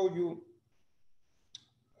to show you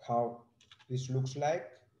how this looks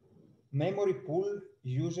like, memory pool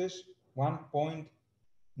uses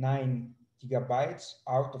 1.9 gigabytes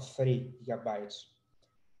out of 3 gigabytes.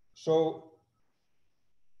 So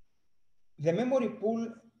the memory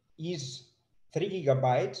pool is 3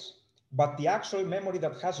 gigabytes, but the actual memory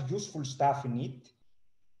that has useful stuff in it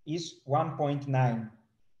is 1.9.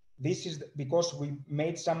 This is because we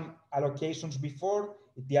made some allocations before.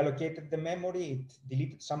 It deallocated the memory, it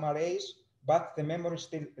deleted some arrays, but the memory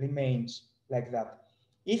still remains like that.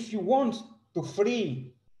 If you want to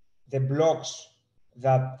free the blocks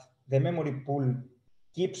that the memory pool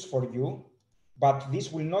keeps for you, but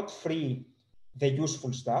this will not free the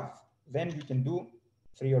useful stuff, then you can do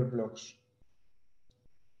free all blocks.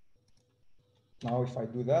 Now, if I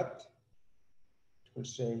do that, it will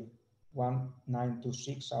say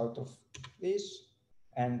 1926 out of this,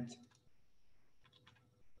 and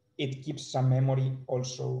it keeps some memory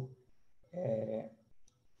also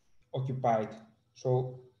occupied.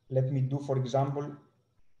 So let me do, for example,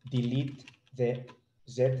 delete the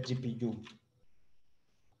Z GPU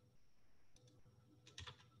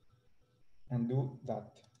and do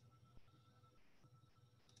that.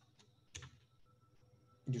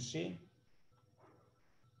 You see,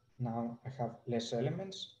 now I have less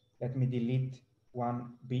elements. Let me delete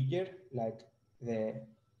one bigger, like the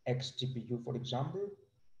X GPU, for example.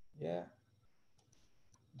 Yeah,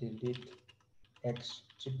 delete X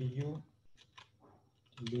GPU,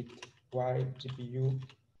 delete Y GPU,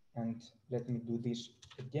 and let me do this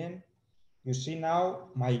again. You see now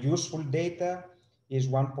my useful data is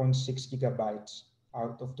 1.6 gigabytes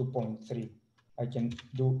out of 2.3. I can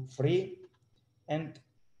do free, and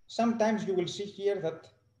sometimes you will see here that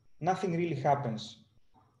nothing really happens.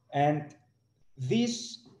 And this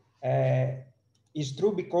is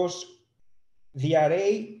true because the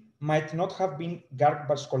array might not have been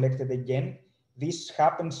garbage collected again. This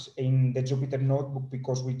happens in the Jupyter notebook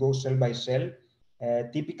because we go cell by cell.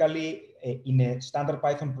 Typically, in a standard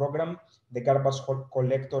Python program, the garbage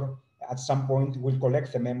collector at some point will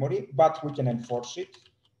collect the memory, but we can enforce it.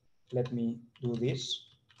 Let me do this.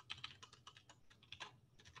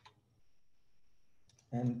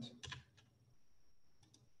 And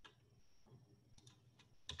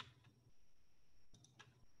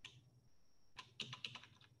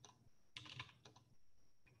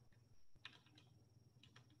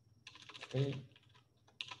okay.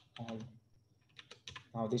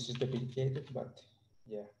 Now this is duplicated, but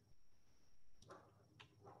yeah.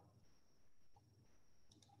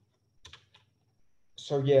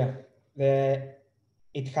 So yeah,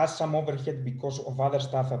 it has some overhead because of other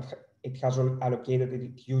stuff that it has allocated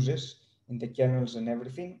it uses in the kernels and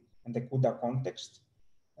everything, and the CUDA context,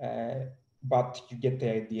 but you get the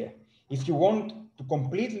idea. If you want to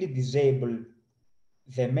completely disable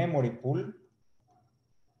the memory pool,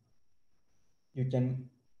 you can,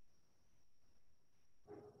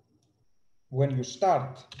 when you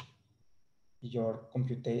start your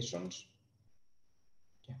computations,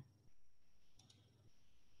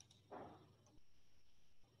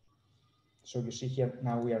 so you see here,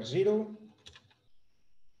 now we are 0.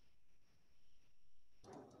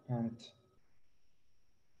 And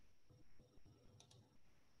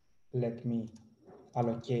let me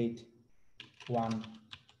allocate 1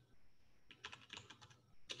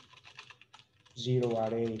 0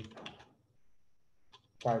 array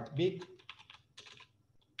quite big.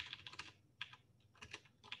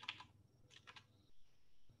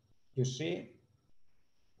 You see,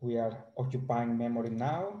 we are occupying memory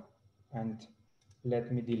now, and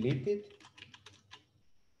let me delete it.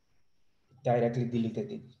 Directly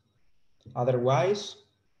deleted it. Otherwise,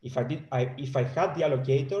 if I had the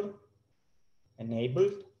allocator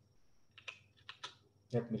enabled,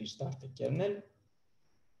 let me restart the kernel.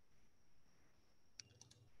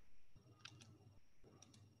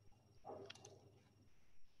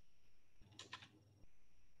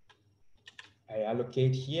 I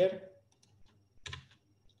allocate here.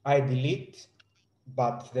 I delete,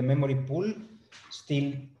 but the memory pool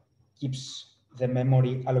still keeps the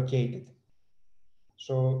memory allocated.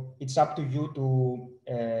 So it's up to you to,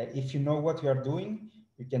 if you know what you are doing,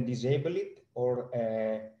 you can disable it, or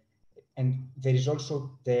and there is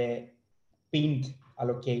also the pinned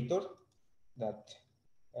allocator that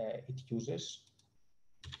it uses.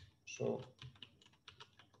 So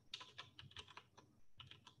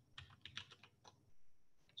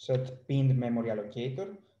set pinned memory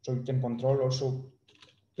allocator, so you can control also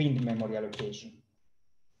pinned memory allocation.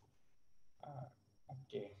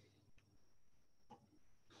 Okay.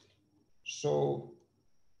 So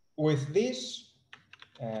with this,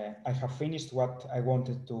 I have finished what I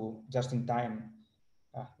wanted to just in time.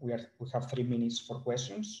 We have 3 minutes for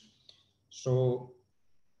questions. So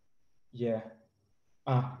yeah,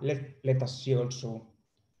 let us see also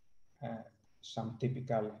some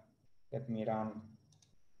typical. Let me run.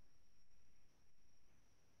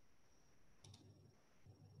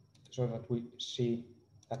 So that we see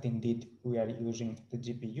that indeed we are using the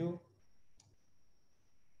GPU.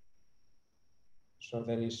 So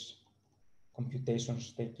there is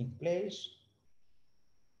computations taking place.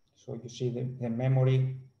 So you see the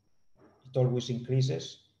memory, it always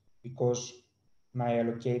increases because my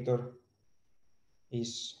allocator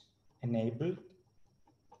is enabled.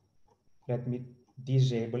 Let me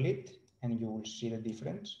disable it and you will see the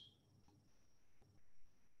difference.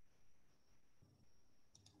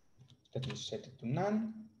 Let me set it to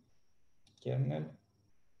none, kernel,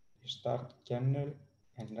 start kernel,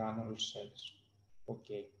 and run all cells.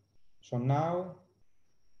 Okay, so now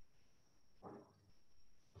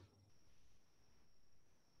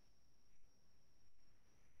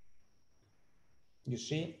you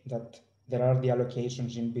see that there are the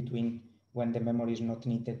allocations in between when the memory is not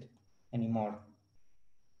needed anymore.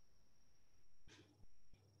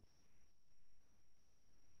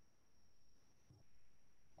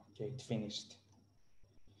 Okay, it finished.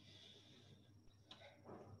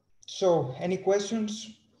 So, any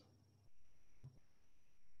questions?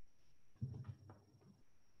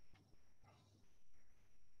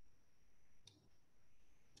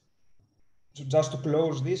 So just to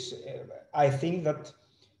close this, I think that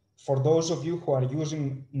for those of you who are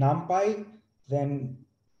using NumPy, then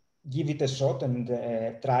give it a shot and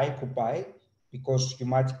try CuPy, because you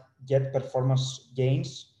might get performance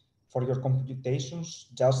gains for your computations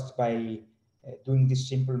just by doing this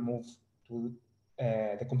simple move to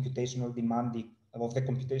the computational demanding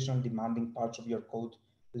parts of your code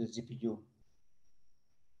to the GPU.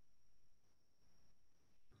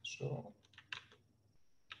 So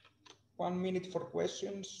 1 minute for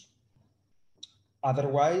questions.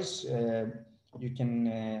 Otherwise, you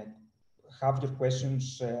can have your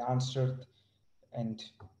questions answered and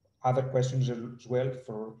other questions as well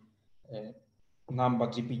for Numba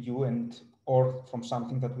GPU and or from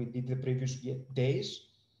something that we did the previous days.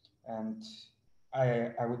 And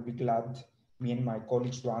I would be glad, me and my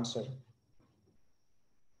colleagues, to answer.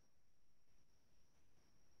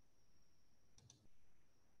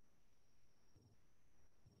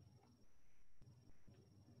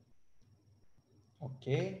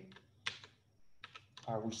 Okay,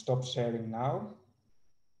 I will stop sharing now.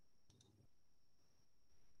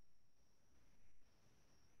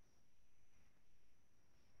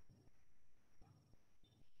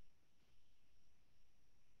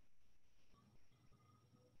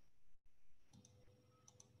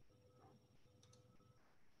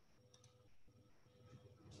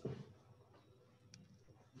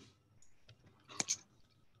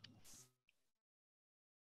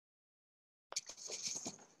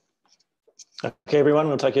 Okay, everyone,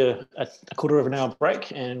 we'll take a quarter of an hour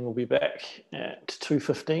break and we'll be back at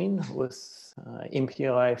 2:15 with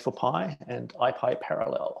MPI for Pi and IPy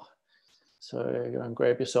parallel. So go and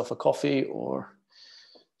grab yourself a coffee or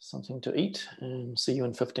something to eat and see you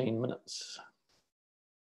in 15 minutes.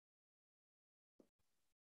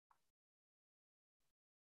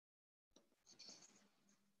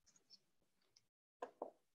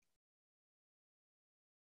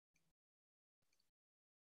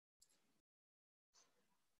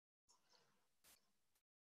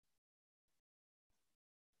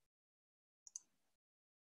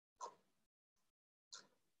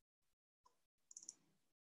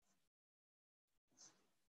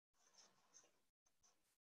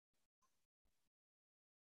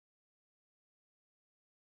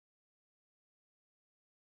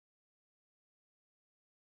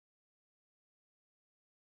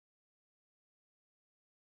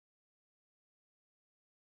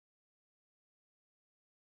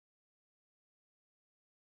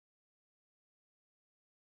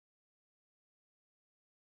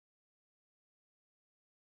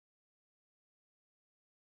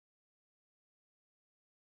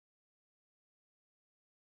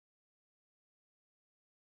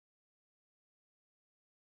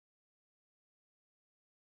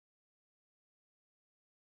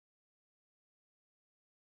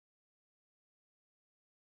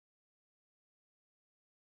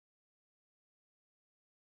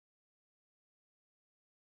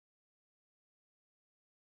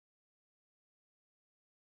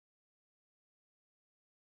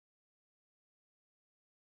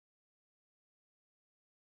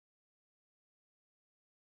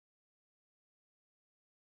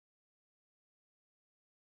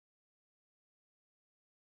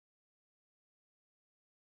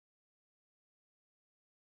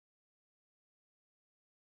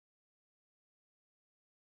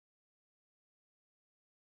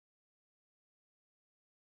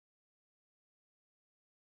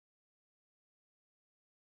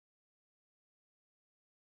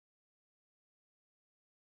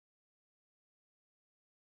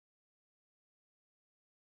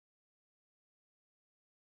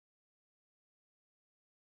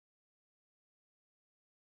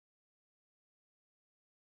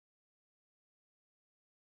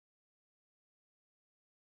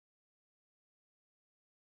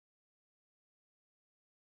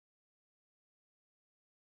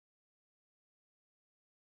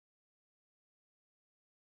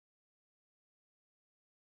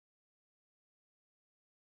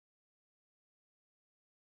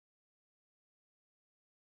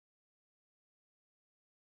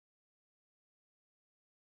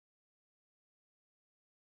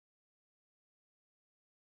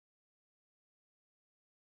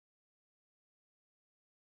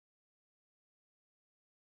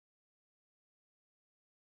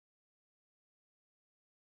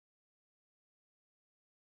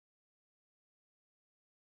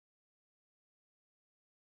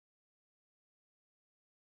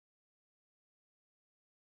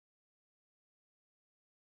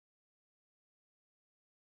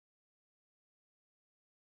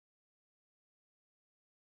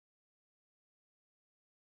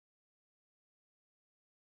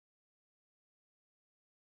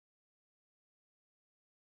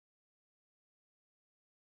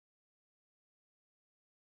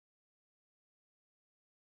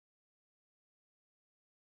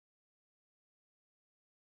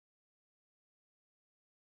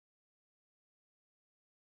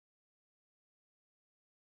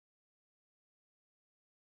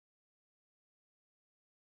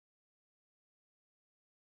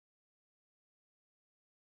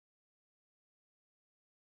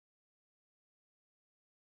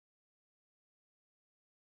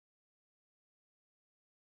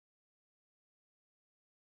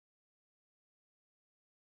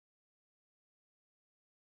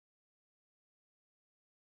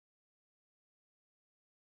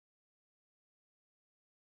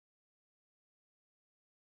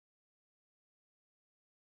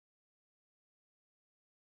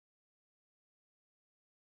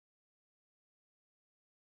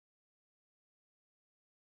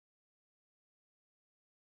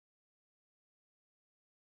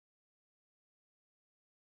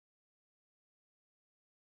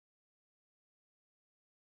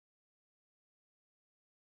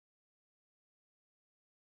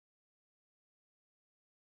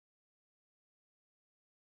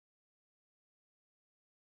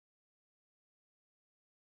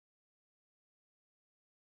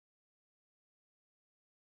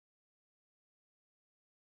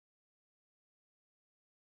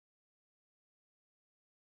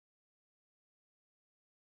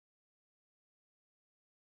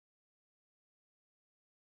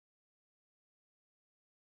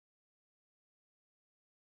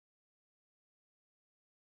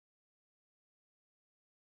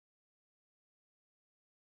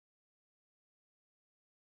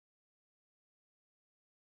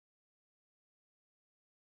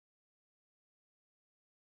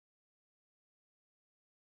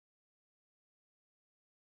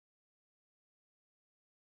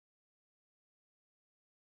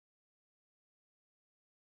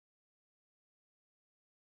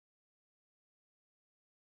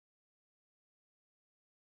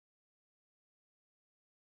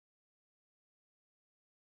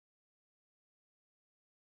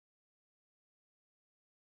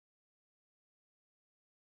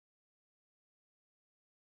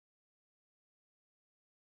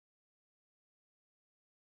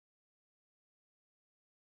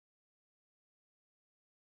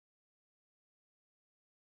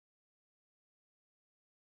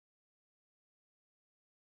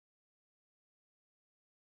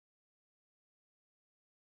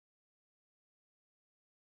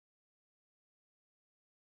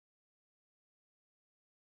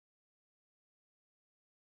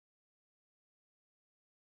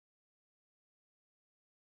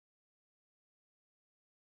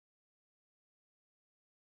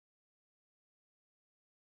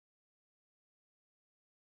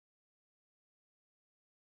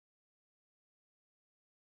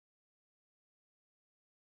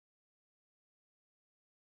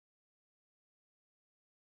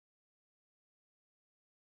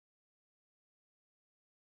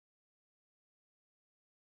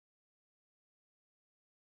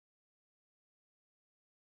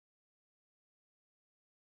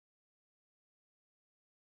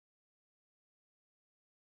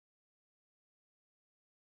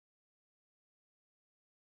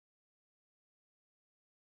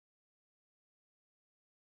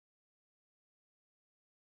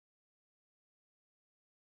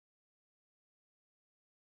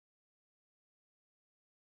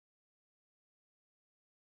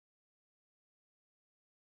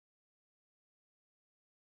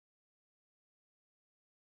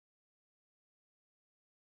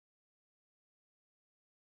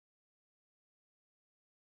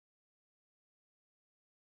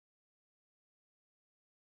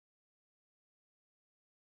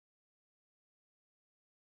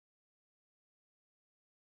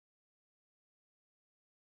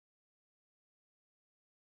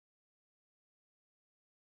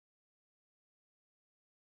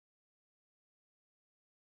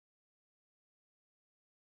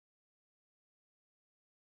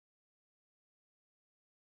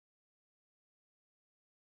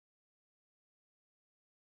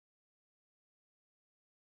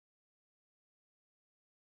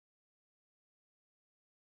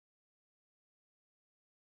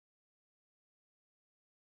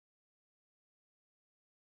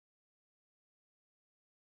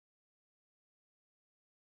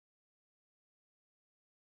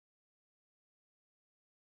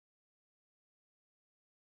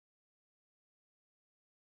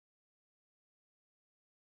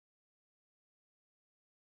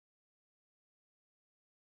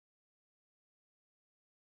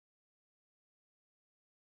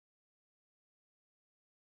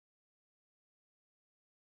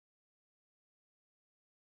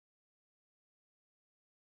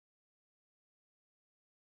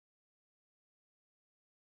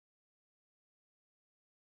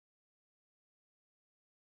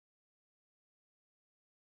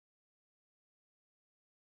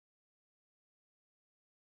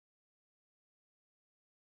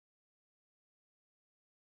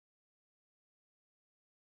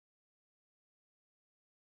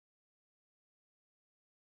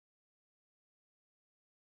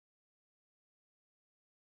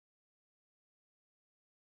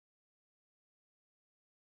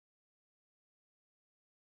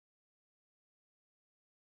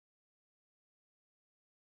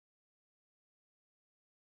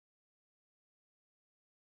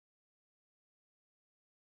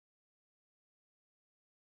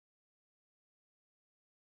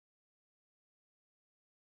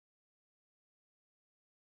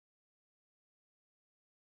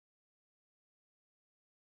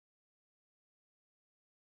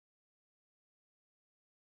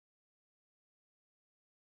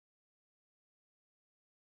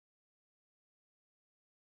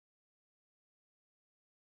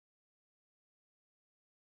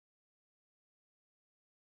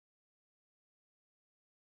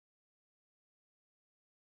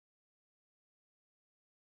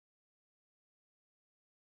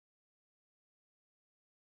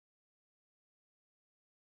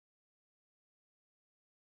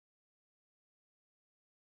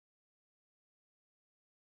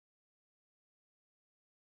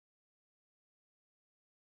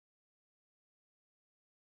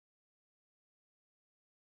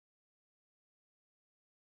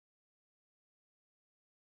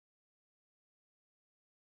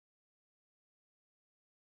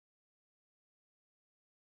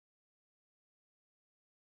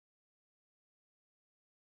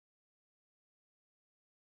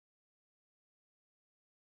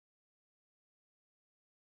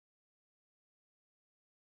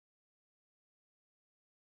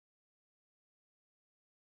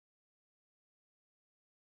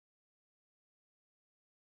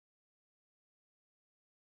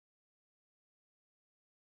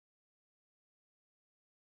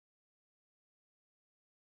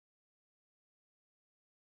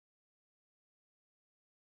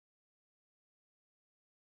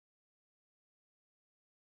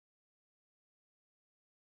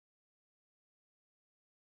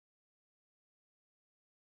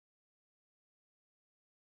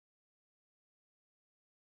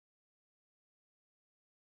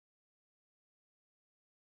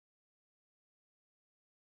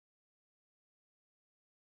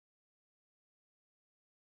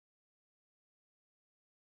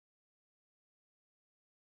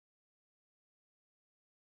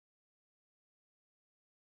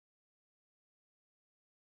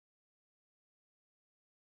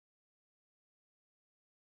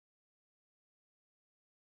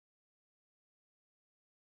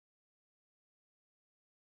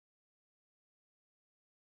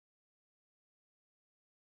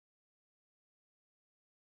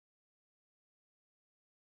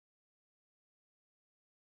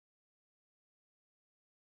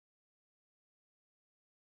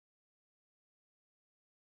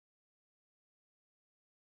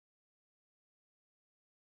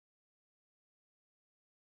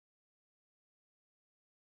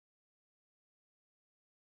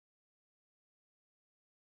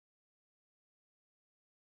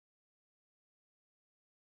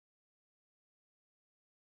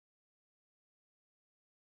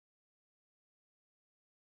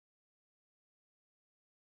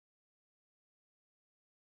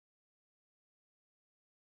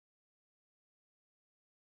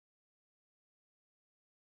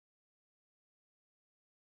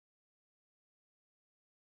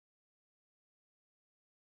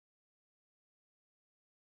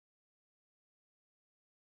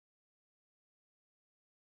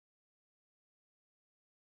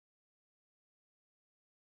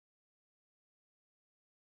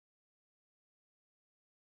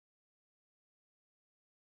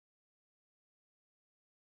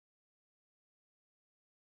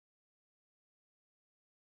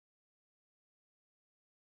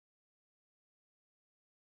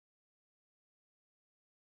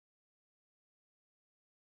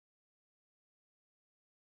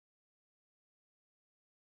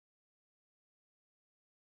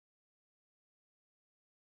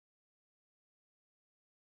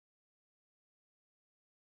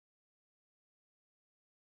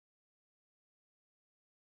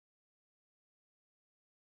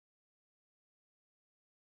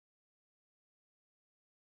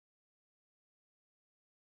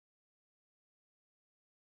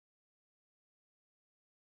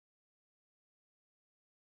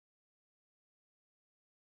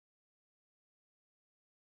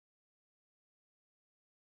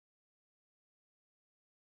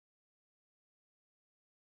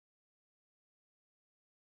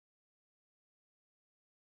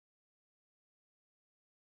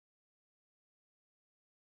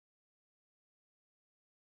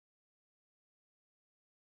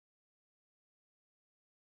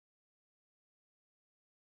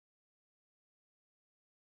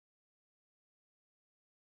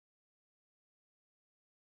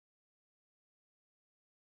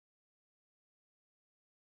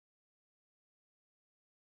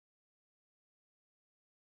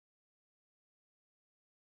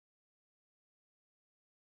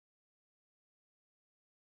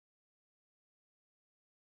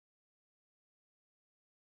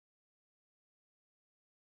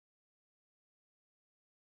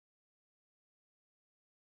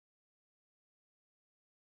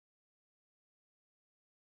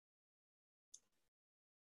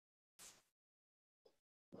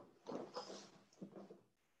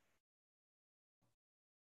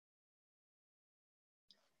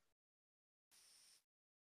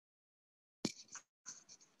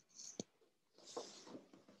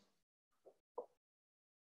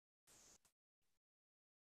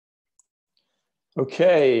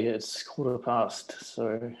 Okay, it's 1:15,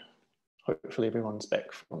 so hopefully everyone's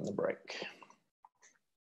back from the break.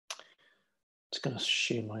 Just going to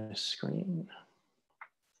share my screen.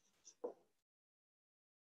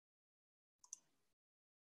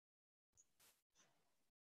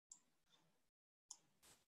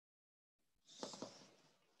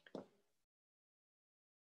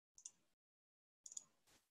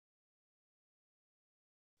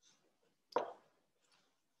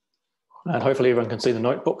 And hopefully everyone can see the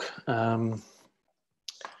notebook.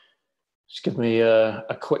 Just give me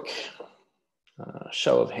a quick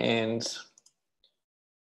show of hands.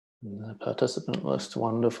 The participant list,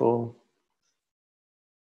 wonderful.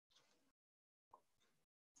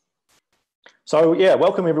 So yeah,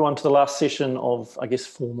 welcome everyone to the last session of, I guess,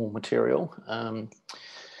 formal material.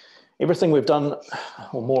 Everything we've done,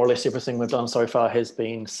 or more or less everything we've done so far has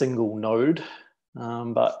been single node,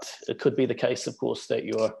 but it could be the case, of course, that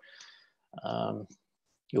your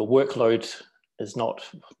workload is not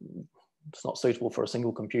suitable for a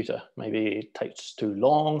single computer. Maybe it takes too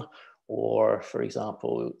long, or for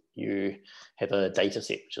example, you have a data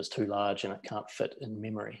set which is too large and it can't fit in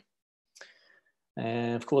memory.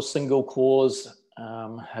 And of course, single cores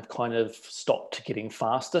have kind of stopped getting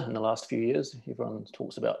faster in the last few years. Everyone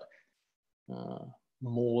talks about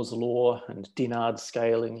Moore's law and Dennard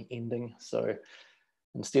scaling ending. So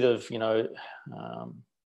instead of,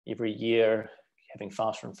 every year having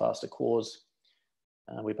faster and faster cores,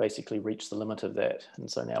 we basically reached the limit of that. And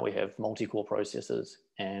so now we have multi-core processors,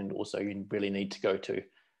 and also you really need to go to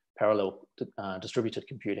parallel distributed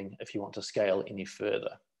computing if you want to scale any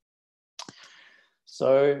further.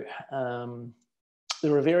 So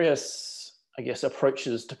there are various, I guess,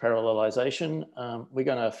 approaches to parallelization. We're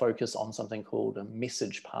going to focus on something called a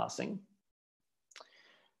message passing.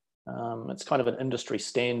 It's kind of an industry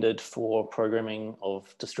standard for programming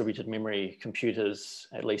of distributed memory computers,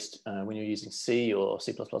 at least when you're using C or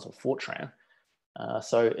C++ or Fortran.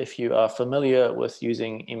 So if you are familiar with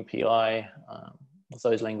using MPI with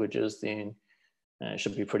those languages, then it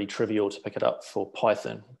should be pretty trivial to pick it up for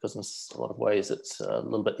Python, because in a lot of ways it's a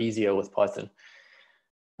little bit easier with Python.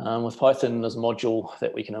 With Python, there's a module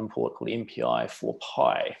that we can import called MPI for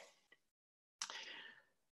Pi.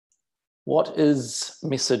 What is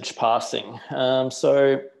message passing?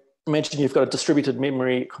 So imagine you've got a distributed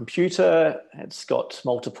memory computer. It's got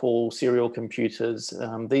multiple serial computers.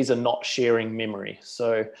 These are not sharing memory.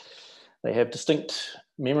 So they have distinct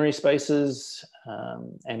memory spaces.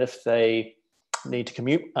 And if they need to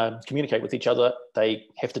communicate with each other, they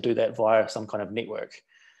have to do that via some kind of network.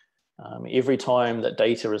 Every time that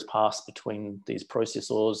data is passed between these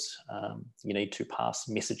processors, you need to pass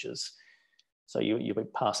messages. So you'll be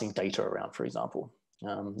passing data around, for example.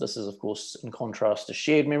 This is, of course, in contrast to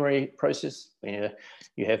shared memory process, where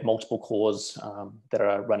you have multiple cores that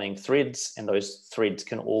are running threads, and those threads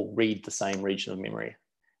can all read the same region of memory.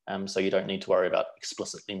 So you don't need to worry about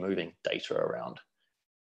explicitly moving data around.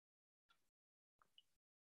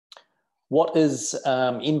 What is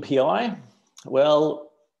MPI?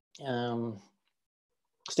 Well,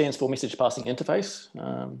 stands for Message Passing Interface.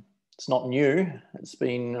 It's not new. It's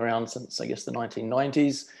been around since, I guess, the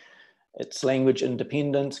 1990s. It's language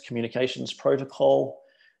independent communications protocol,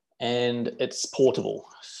 and it's portable.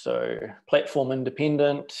 So platform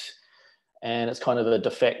independent, and it's kind of a de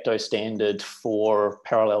facto standard for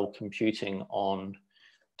parallel computing on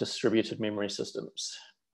distributed memory systems.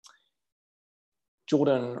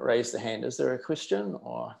 Jordan raised the hand. Is there a question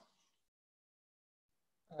or?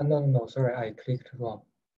 No, sorry, I clicked wrong.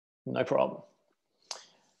 No problem.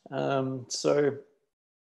 So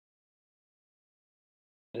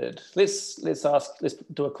let's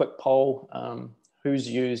do a quick poll. Who's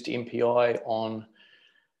used MPI on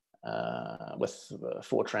with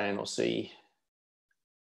Fortran or C?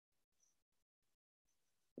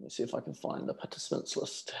 Let me see if I can find the participants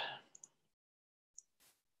list.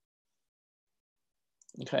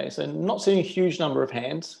 Okay, so not seeing a huge number of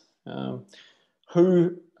hands.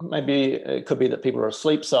 Who, maybe it could be that people are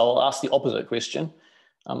asleep, so I'll ask the opposite question.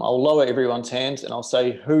 I'll lower everyone's hands and I'll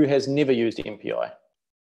say, who has never used MPI?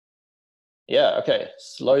 Yeah, okay,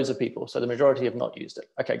 it's loads of people. So the majority have not used it.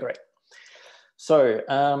 Okay, great. So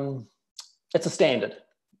it's a standard.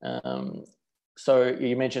 So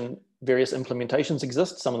you mentioned various implementations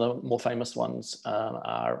exist. Some of the more famous ones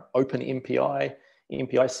are OpenMPI,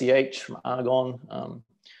 MPI-CH from Argonne,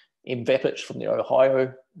 MVAPICH from the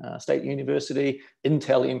Ohio State University,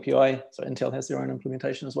 Intel MPI. So Intel has their own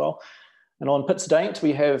implementation as well. And on PITSDaint,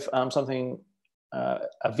 we have something,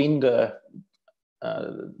 a vendor,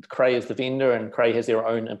 Cray is the vendor, and Cray has their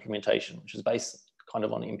own implementation, which is based kind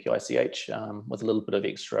of on MPI-CH with a little bit of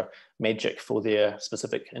extra magic for their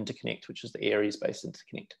specific interconnect, which is the Aries-based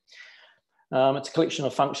interconnect. It's a collection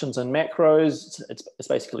of functions and macros. It's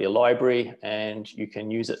basically a library, and you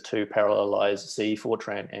can use it to parallelize C,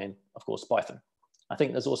 Fortran, and of course Python. I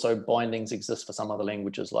think there's also bindings exist for some other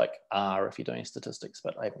languages like R if you're doing statistics,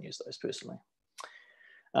 but I haven't used those personally.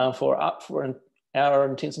 For our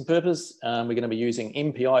intents and purpose, we're going to be using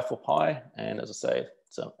MPI for Pi, and as I say,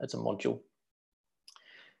 it's a module.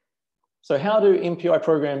 So how do MPI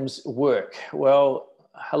programs work? Well,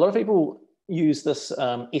 a lot of people use this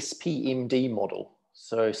SPMD model.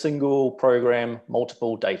 So single program,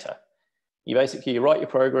 multiple data. You basically write your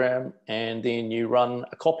program and then you run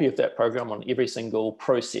a copy of that program on every single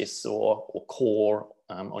process or core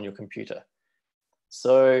on your computer.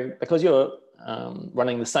 So because you're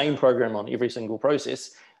running the same program on every single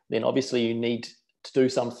process, then obviously you need to do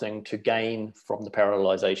something to gain from the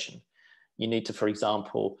parallelization. You need to, for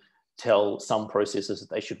example, tell some processes that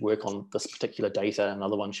they should work on this particular data,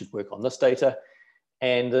 another one should work on this data,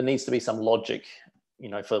 and there needs to be some logic, you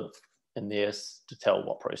know, in there to tell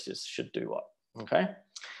what process should do what. Okay,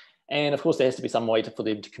 and of course there has to be some way for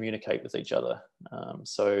them to communicate with each other.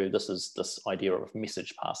 So this is this idea of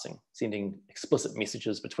message passing, sending explicit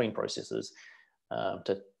messages between processes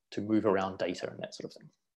to move around data and that sort of thing.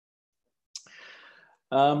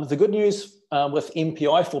 The good news with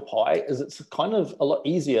MPI for Pi is it's kind of a lot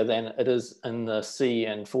easier than it is in the C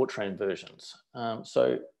and Fortran versions.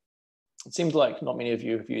 So it seems like not many of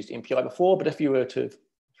you have used MPI before, but if you were to,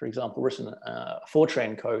 for example, written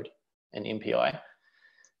Fortran code in MPI,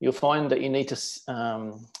 you'll find that you need to,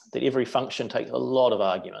 that every function takes a lot of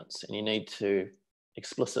arguments, and you need to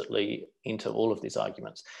explicitly enter all of these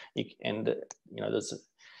arguments.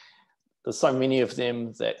 There's so many of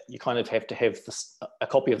them that you kind of have to have a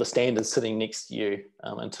copy of the standard sitting next to you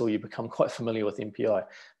until you become quite familiar with MPI,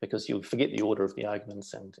 because you'll forget the order of the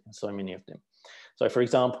arguments and so many of them. So for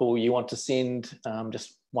example, you want to send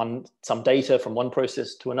just some data from one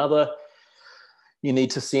process to another. You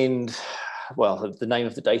need to send, well, the name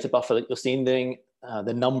of the data buffer that you're sending,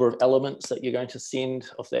 the number of elements that you're going to send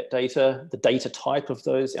of that data, the data type of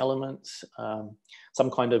those elements, some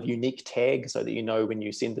kind of unique tag so that you know when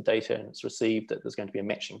you send the data and it's received that there's going to be a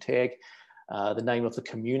matching tag, the name of the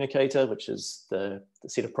communicator, which is the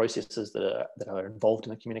set of processes that are involved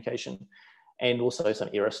in the communication, and also some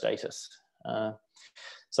error status.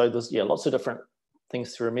 So there's lots of different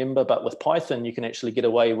things to remember, but with Python you can actually get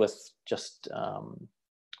away with just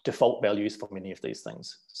default values for many of these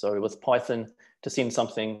things. So with Python, to send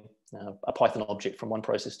something, a Python object from one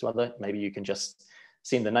process to another, maybe you can just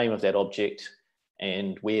send the name of that object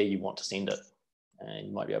and where you want to send it. And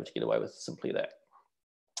you might be able to get away with simply that.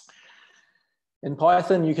 In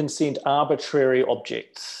Python, you can send arbitrary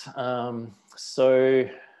objects. So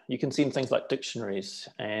you can send things like dictionaries,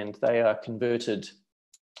 and they are converted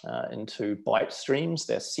into byte streams.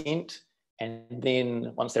 They're sent, and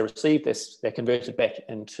then once they're received, they're converted back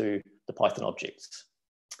into the Python objects.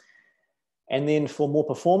 And then for more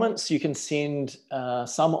performance, you can send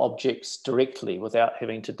some objects directly without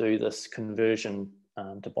having to do this conversion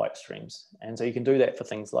to byte streams. And so you can do that for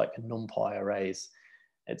things like NumPy arrays.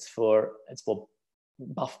 It's for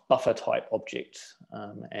buffer type objects,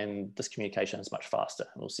 and this communication is much faster.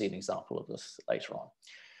 And we'll see an example of this later on.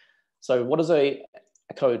 So what does a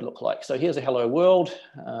code look like? So here's a hello world.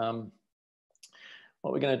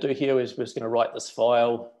 What we're going to do here is we're just going to write this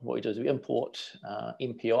file. What we do is we import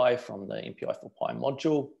MPI from the MPI for Pi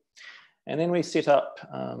module, and then we set up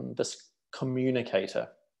this communicator.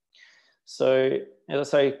 So as I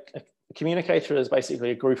say, a communicator is basically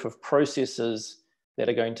a group of processes that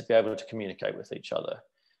are going to be able to communicate with each other.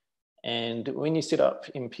 And when you set up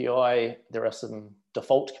MPI, there are some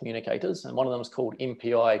default communicators, and one of them is called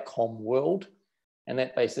MPI com world. And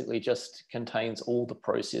that basically just contains all the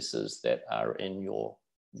processes that are in your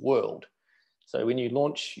world. So when you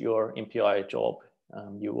launch your MPI job,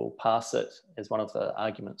 you will pass it as one of the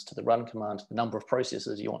arguments to the run command, the number of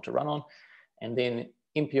processes you want to run on. And then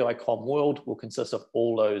MPI com world will consist of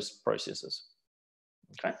all those processes.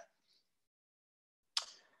 Okay.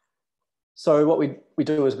 So what we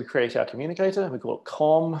do is we create our communicator, we call it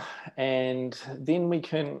com, and then we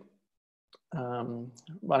can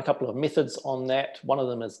run a couple of methods on that. One of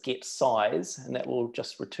them is get size, and that will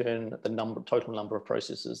just return the total number of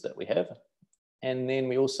processes that we have. And then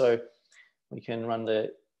we can run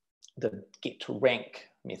the get to rank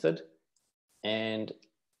method, and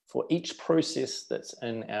for each process that's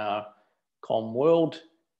in our com world,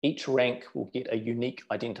 each rank will get a unique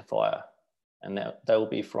identifier, and they will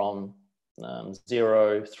be from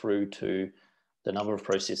 0 through to the number of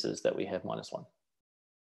processes that we have -1.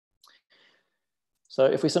 So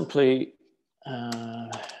if we simply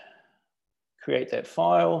create that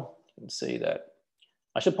file, you can see that.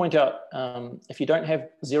 I should point out, if you don't have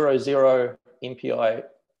 00 MPI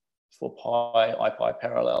for Pi, IPy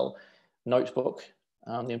parallel notebook,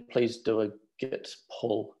 then please do a git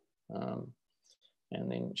pull, and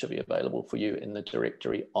then it should be available for you in the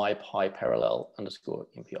directory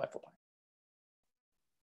IPyParallel_MPI for Pi.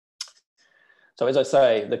 So as I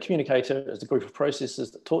say, the communicator is a group of processes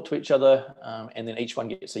that talk to each other, and then each one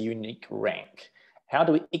gets a unique rank. How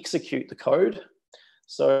do we execute the code?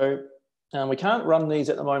 So we can't run these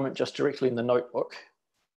at the moment just directly in the notebook.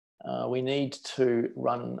 We need to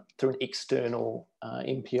run through an external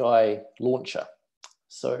MPI launcher.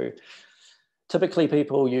 So typically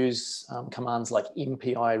people use commands like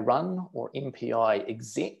MPI run or MPI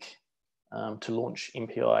exec to launch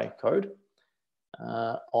MPI code.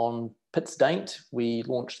 On Python, we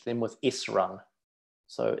launched them with srun.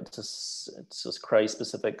 So it's this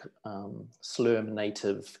Cray-specific Slurm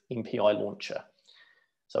native MPI launcher.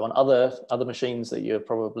 So on other machines that you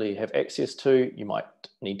probably have access to, you might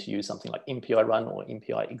need to use something like MPI run or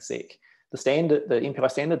MPI exec. The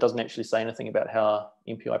MPI standard doesn't actually say anything about how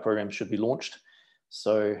MPI programs should be launched.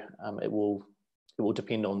 So it will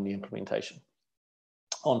depend on the implementation.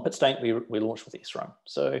 On Python, we launched with srun.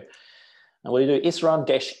 So we do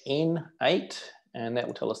srun-n8, and that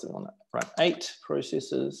will tell us that we want to run 8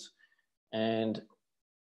 processes, and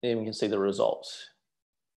then we can see the results.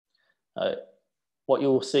 What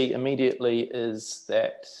you'll see immediately is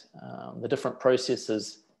that the different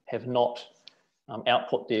processes have not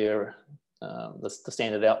output their the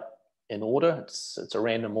standard out in order. It's a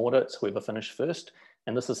random order. It's whoever finished first,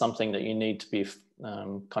 and this is something that you need to be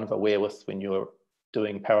kind of aware with when you're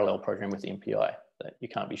doing parallel programming with MPI. That you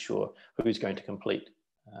can't be sure who's going to complete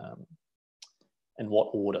in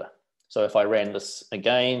what order. So if I ran this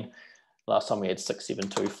again, last time we had 6, 7,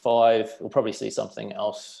 2, 5. We'll probably see something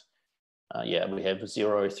else. Yeah, we have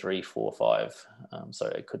 0, 3, 4, 5. So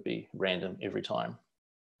it could be random every time.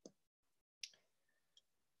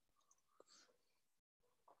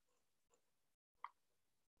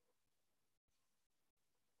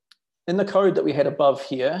 In the code that we had above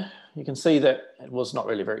here, you can see that it was not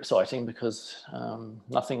really very exciting because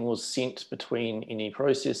nothing was sent between any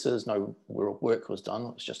processes, no work was done,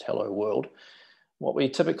 it was just hello world. What we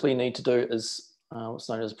typically need to do is what's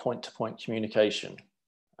known as point-to-point communication,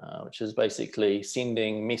 which is basically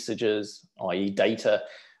sending messages, i.e. data,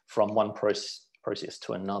 from one process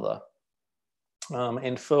to another.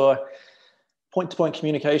 And for point-to-point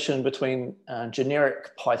communication between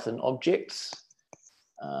generic Python objects,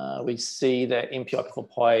 we see that MPI for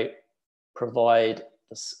Pi provide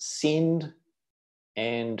this send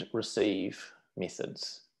and receive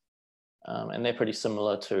methods. And they're pretty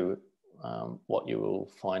similar to what you will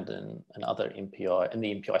find in other MPI, in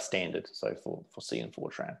the MPI standard, so for C and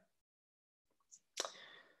Fortran.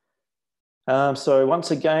 So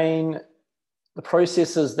once again, the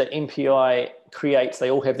processes that MPI creates,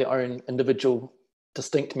 they all have their own individual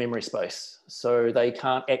distinct memory space. So they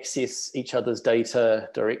can't access each other's data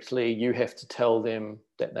directly. You have to tell them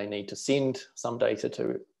that they need to send some data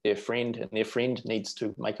to their friend, and their friend needs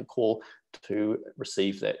to make a call to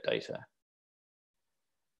receive that data.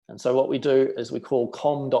 And so what we do is we call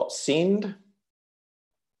com.send,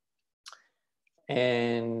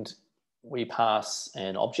 and we pass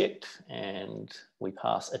an object, and we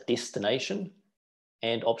pass a destination,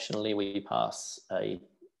 and optionally we pass a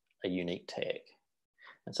unique tag.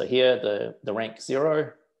 And so here the rank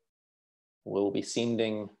 0 will be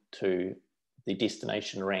sending to the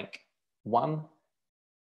destination rank 1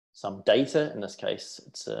 some data. In this case,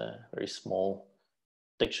 it's a very small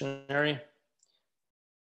dictionary.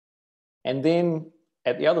 And then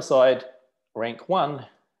at the other side, rank 1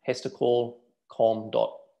 has to call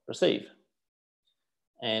com.receive.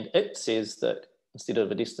 And it says that instead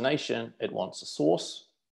of a destination, it wants a source.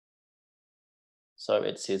 So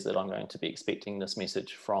it says that I'm going to be expecting this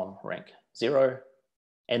message from rank 0,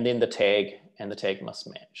 and then the tag, and the tag must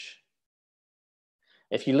match.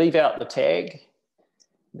 If you leave out the tag,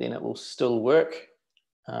 then it will still work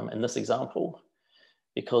in this example,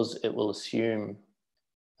 because it will assume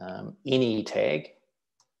any tag.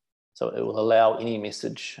 So it will allow any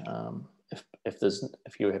message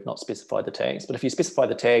if you have not specified the tags. But if you specify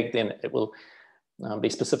the tag, then it will be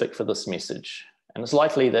specific for this message. And it's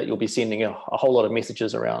likely that you'll be sending a whole lot of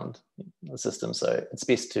messages around the system. So it's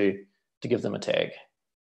best to give them a tag.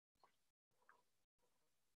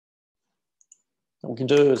 What we can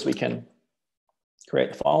do is we can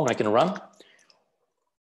create the file and I can run.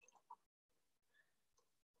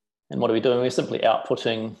 And what are we doing? We're simply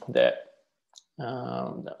outputting that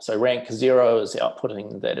So rank 0 is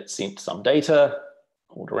outputting that it sent some data,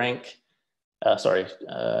 called rank.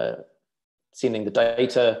 Sending the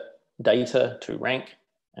data to rank,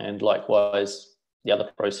 and likewise the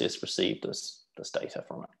other process received this data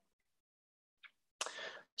from it.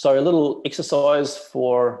 So a little exercise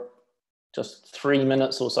for just 3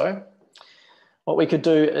 minutes or so. What we could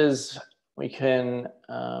do is we can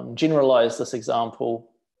generalize this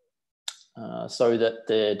example so that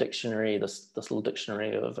the dictionary, this little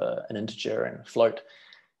dictionary of an integer and a float,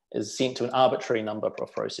 is sent to an arbitrary number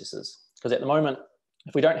of processes. Because at the moment,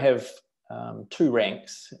 if we don't have 2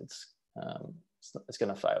 ranks, it's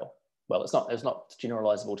going to fail. Well, it's not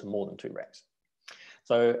generalizable to more than 2 ranks.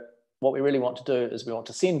 So what we really want to do is we want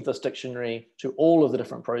to send this dictionary to all of the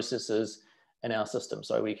different processes in our system.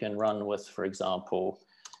 So we can run with, for example,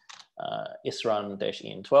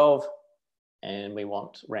 srun-n12, and we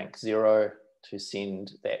want rank 0 to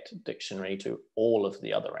send that dictionary to all of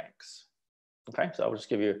the other ranks. Okay, so I'll just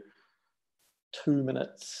give you 2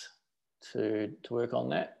 minutes to work on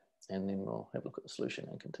that, and then we'll have a look at the solution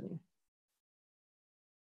and continue.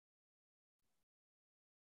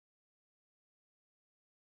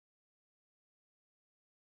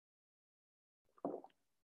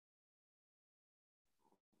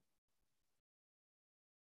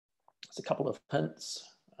 There's a couple of hints.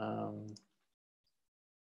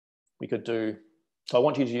 We could do, so I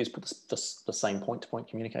want you to use the same point-to-point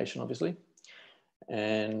communication, obviously.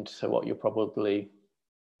 And so what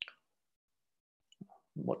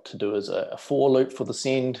to do is a for loop for the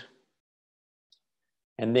send.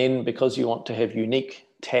 And then because you want to have unique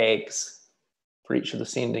tags for each of the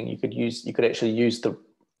sending, you could actually use the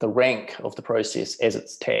rank of the process as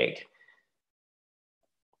its tag,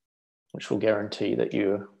 which will guarantee that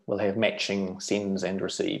you will have matching sends and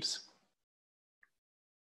receives.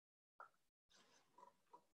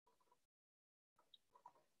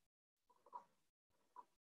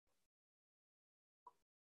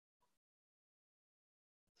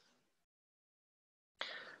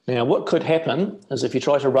 Now, what could happen is if you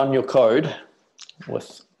try to run your code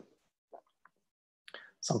with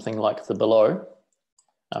something like the below,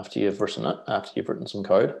 after you've written some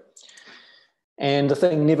code, and the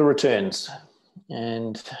thing never returns.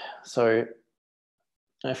 And so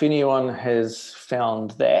if anyone has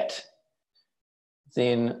found that,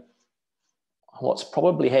 then what's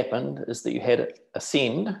probably happened is that you had a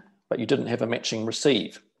send, but you didn't have a matching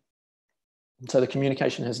receive. So the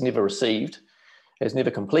communication has never received, has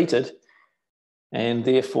never completed, and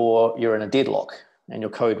therefore you're in a deadlock and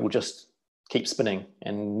your code will just keep spinning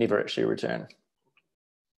and never actually return.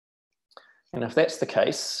 And if that's the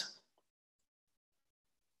case,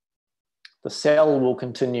 the cell will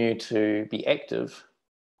continue to be active,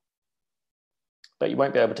 but you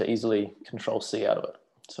won't be able to easily control C out of it.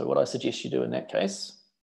 So what I suggest you do in that case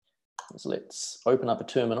is let's open up a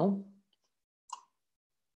terminal.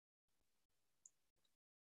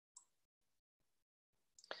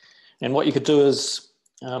 And what you could do is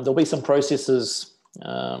there'll be some processes,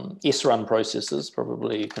 srun processes,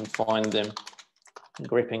 probably you can find them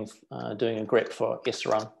grepping, doing a grep for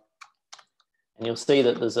srun. And you'll see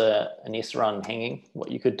that there's an srun hanging. What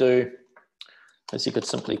you could do is you could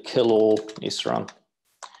simply kill all srun,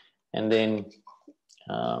 and then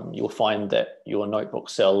you'll find that your notebook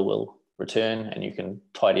cell will return and you can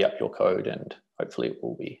tidy up your code and hopefully it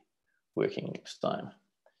will be working next time.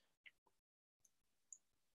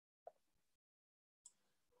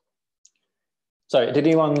 So did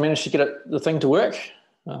anyone manage to get the thing to work?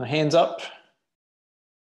 Hands up.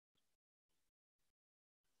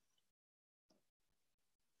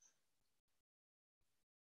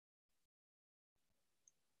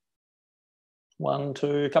 One,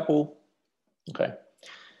 two, couple. Okay.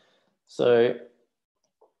 So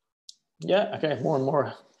yeah, okay, more and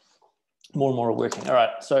more are working. All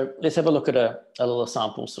right, so let's have a look at a little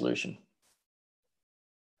sample solution.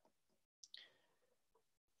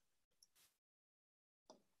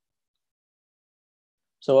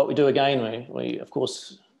 So what we do again, we of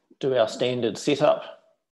course do our standard setup.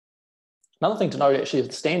 Another thing to note actually is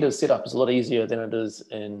the standard setup is a lot easier than it is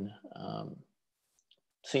in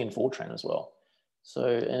C and Fortran as well. So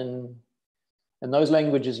in those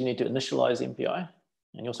languages, you need to initialize MPI,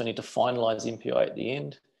 and you also need to finalize MPI at the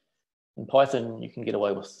end. In Python, you can get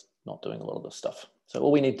away with not doing a lot of this stuff. So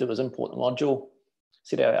all we need to do is import the module,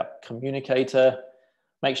 set out our communicator,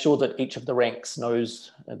 make sure that each of the ranks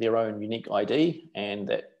knows their own unique ID and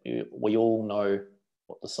that we all know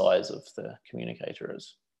what the size of the communicator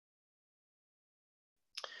is.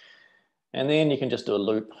 And then you can just do a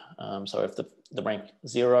loop. So if the rank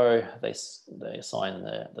 0, they assign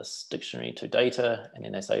this dictionary to data, and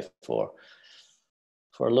then they say for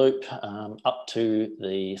for a loop up to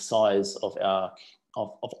the size of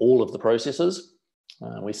all of the processes.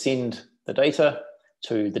 We send the data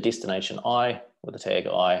to the destination I with the tag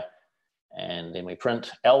I, and then we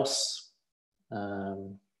print else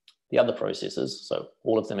the other processes, so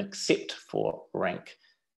all of them except for rank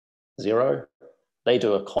 0, they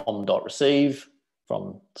do a com.receive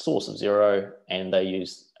from source of 0, and they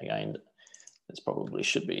use, again, this probably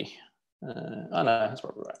should be, oh no, that's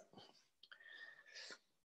probably right.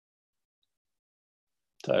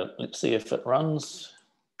 So let's see if it runs.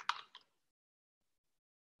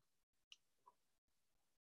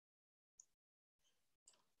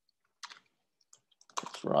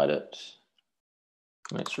 Let's write it.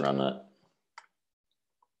 Let's run it.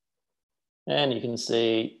 And you can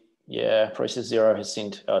see, yeah, process 0 has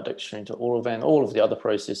sent our dictionary to all of the other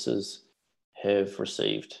processes have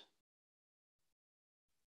received.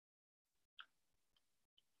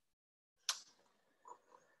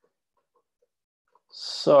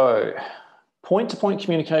 So point-to-point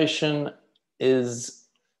communication is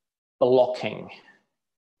blocking.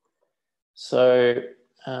 So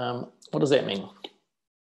what does that mean?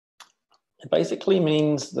 It basically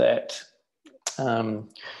means that when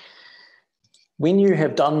you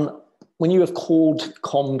have called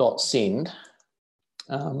com.send,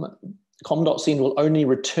 com.send will only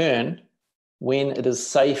return when it is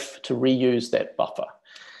safe to reuse that buffer.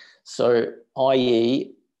 So,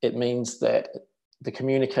 i.e., it means that the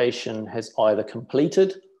communication has either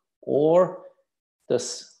completed or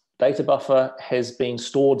this data buffer has been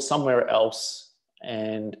stored somewhere else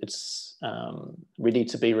and it's ready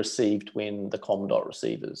to be received when the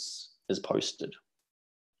com.receive is posted.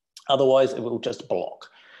 Otherwise, it will just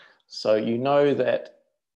block. So you know that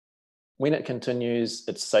when it continues,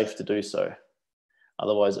 it's safe to do so.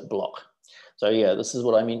 Otherwise, it block. So yeah, this is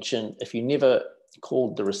what I mentioned. If you never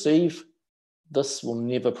called the receive, this will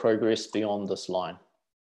never progress beyond this line.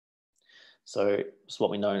 So this is what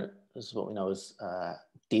we know. This is what we know as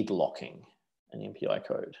deadlocking in MPI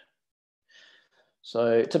code.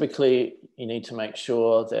 So typically, you need to make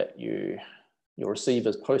sure that your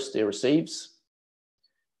receivers post their receives.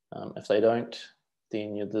 If they don't,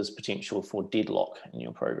 then there's potential for deadlock in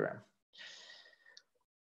your program.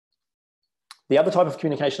 The other type of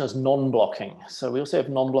communication is non-blocking. So we also have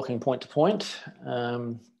non-blocking point-to-point.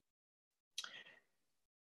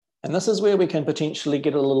 And this is where we can potentially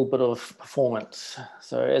get a little bit of performance.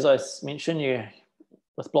 So as I mentioned,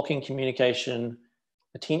 with blocking communication,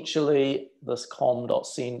 potentially this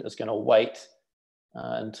com.send is going to wait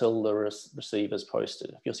until the receive is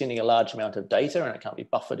posted. If you're sending a large amount of data and it can't be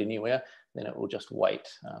buffered anywhere, then it will just wait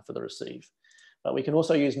for the receive. But we can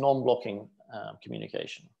also use non-blocking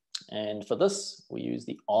communication. And for this, we use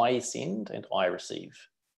the I send and I receive.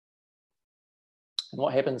 And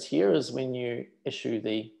what happens here is when you issue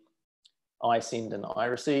the I send and I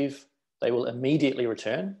receive, they will immediately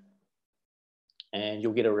return and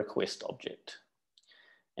you'll get a request object.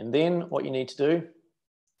 And then what you need to do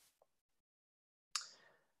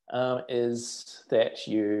is that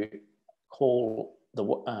you call the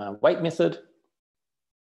wait method,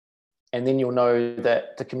 and then you'll know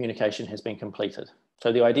that the communication has been completed.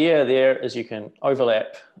 So the idea there is you can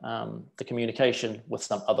overlap the communication with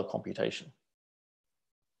some other computation.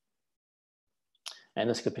 And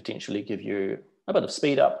this could potentially give you a bit of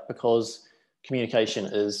speed up because communication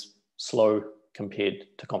is slow compared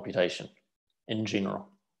to computation in general.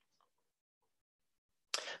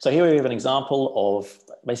 So here we have an example of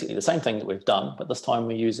basically the same thing that we've done, but this time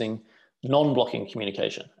we're using non-blocking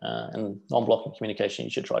communication. And non-blocking communication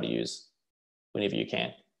you should try to use whenever you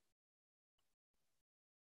can.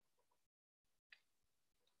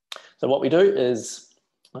 So what we do is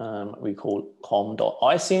we call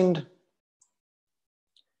com.isend.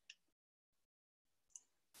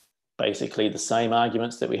 Basically the same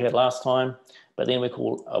arguments that we had last time, but then we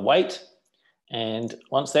call a wait. And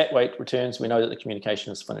once that wait returns, we know that the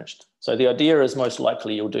communication is finished. So the idea is most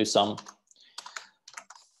likely you'll do some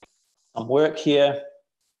work here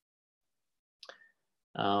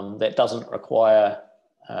that doesn't require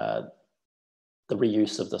the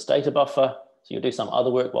reuse of this data buffer. So you'll do some other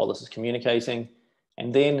work while this is communicating,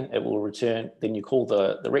 and then it will return. Then you call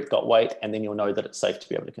the rec.wait, and then you'll know that it's safe to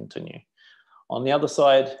be able to continue. On the other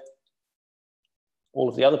side, all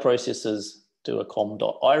of the other processes do a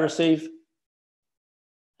com.iReceive,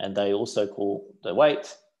 and they also call the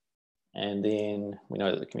wait, and then we know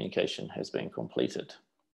that the communication has been completed.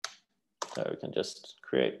 So we can just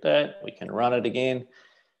create that. We can run it again.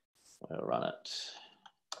 We'll run it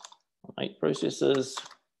on 8 processes.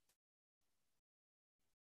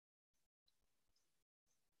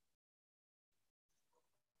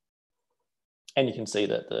 And you can see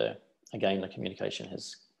that again, the communication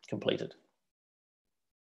has completed.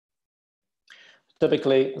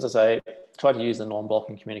 Typically, as I say, try to use the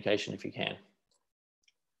non-blocking communication if you can.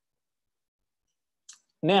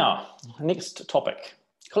 Now, next topic,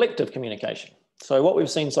 collective communication. So what we've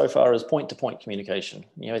seen so far is point-to-point communication.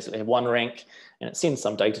 You basically have one rank and it sends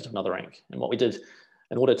some data to another rank. And what we did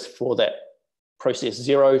in order for that process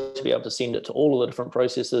 0 to be able to send it to all of the different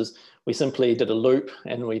processes, we simply did a loop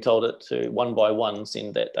and we told it to one by one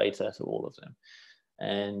send that data to all of them.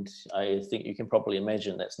 And I think you can probably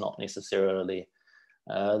imagine that's not necessarily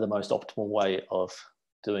the most optimal way of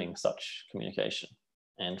doing such communication.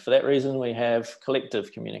 And for that reason, we have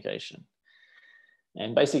collective communication.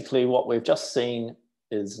 And basically what we've just seen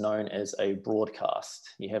is known as a broadcast.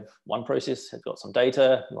 You have one process has got some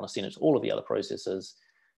data, you want to send it to all of the other processes.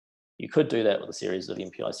 You could do that with a series of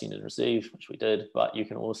MPI send and receive, which we did, but you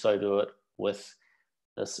can also do it with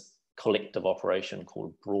this collective operation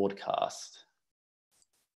called broadcast.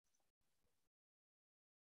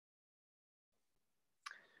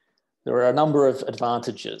 There are a number of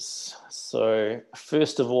advantages. So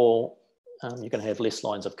first of all, you're going to have less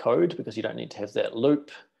lines of code because you don't need to have that loop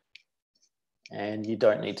and you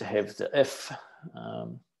don't need to have the if.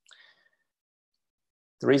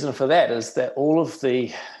 The reason for that is that all of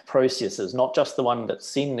the processes, not just the one that's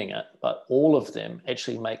sending it, but all of them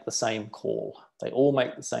actually make the same call. They all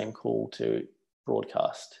make the same call to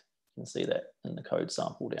broadcast. You can see that in the code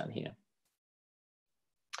sample down here.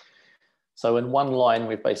 So in one line,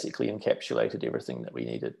 we've basically encapsulated everything that we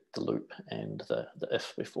needed, the loop and the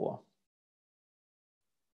if before.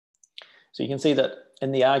 So you can see that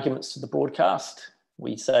in the arguments to the broadcast,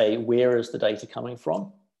 we say, where is the data coming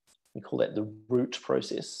from? We call that the root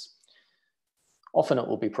process. Often it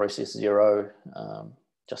will be process 0,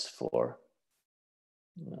 just for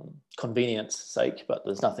convenience sake, but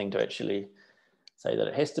there's nothing to actually say that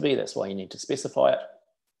it has to be. That's why you need to specify it.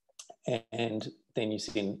 And then you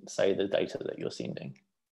say the data that you're sending.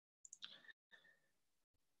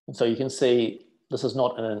 And so you can see this is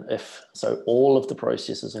not an if. So all of the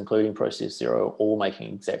processes, including process 0, are all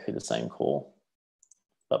making exactly the same call.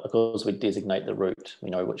 But because we designate the root, we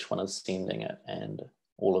know which one is sending it, and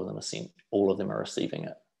all of them are receiving it.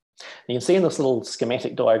 And you can see in this little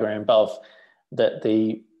schematic diagram above that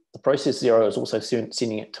the process 0 is also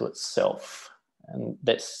sending it to itself. And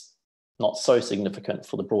that's not so significant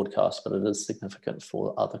for the broadcast, but it is significant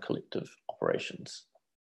for other collective operations.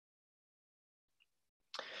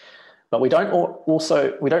 But we don't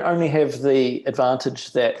only have the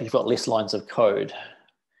advantage that you've got less lines of code.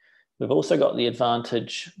 We've also got the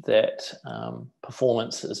advantage that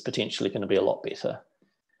performance is potentially going to be a lot better.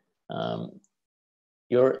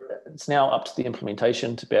 It's now up to the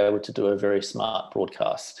implementation to be able to do a very smart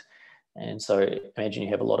broadcast. And so imagine you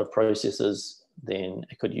have a lot of processes, then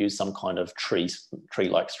it could use some kind of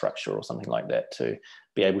tree-like structure or something like that to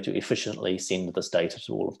be able to efficiently send this data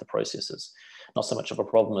to all of the processes. Not so much of a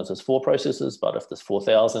problem as there's 4 processes, but if there's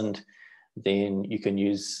 4,000, then you can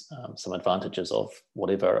use some advantages of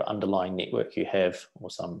whatever underlying network you have or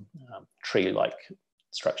some tree-like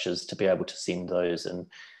structures to be able to send those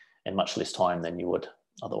in much less time than you would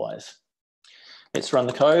otherwise. Let's run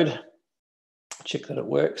the code, check that it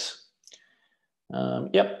works.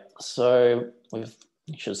 Yep, so you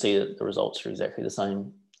should see that the results are exactly the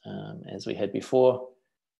same as we had before.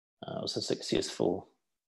 It was a successful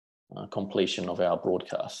completion of our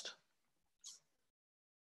broadcast.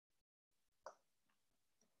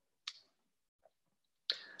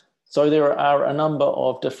 So there are a number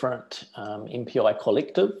of different MPI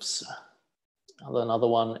collectives. Another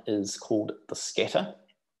one is called the scatter.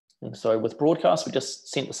 And so with broadcast, we just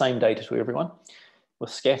sent the same data to everyone. With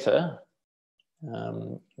scatter,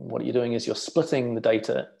 what you're doing is you're splitting the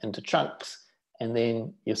data into chunks, and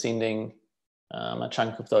then you're sending a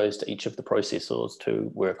chunk of those to each of the processors to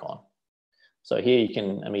work on. So here you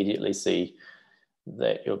can immediately see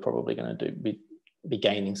that you're probably going to be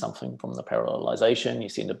gaining something from the parallelization. You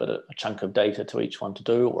send a chunk of data to each one to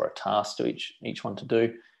do, or a task to each one to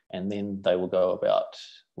do, and then they will go about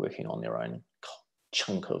working on their own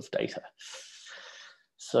chunk of data.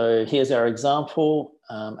 So here's our example.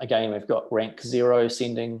 Again, we've got rank 0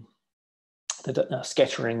 sending,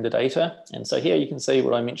 scattering the data. And so here you can see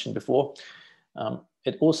what I mentioned before.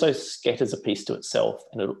 It also scatters a piece to itself,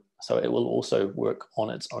 and so it will also work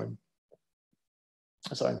on its own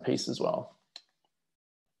piece as well.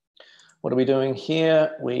 What are we doing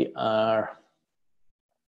here? We are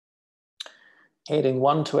adding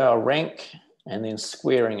 1 to our rank and then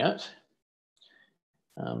squaring it.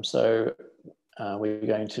 So we're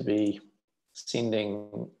going to be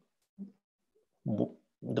sending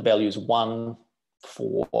the values 1,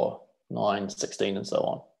 4, 9, 16, and so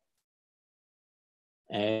on.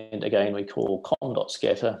 And again, we call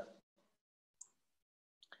com.scatter.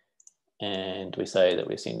 And we say that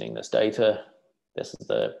we're sending this data. This is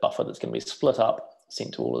the buffer that's going to be split up,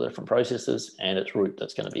 sent to all the different processes, and it's root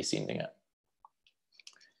that's going to be sending it.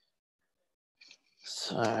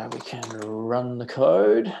 So we can run the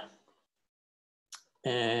code.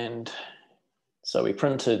 And so we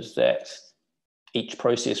printed that each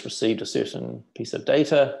process received a certain piece of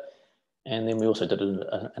data. And then we also did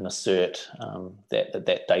an assert that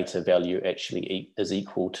that data value actually is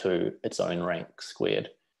equal to its own rank squared.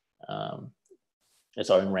 Its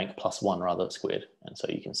own rank plus 1 rather squared. And so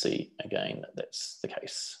you can see again that that's the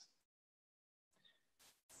case.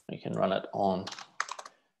 We can run it on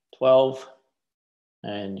 12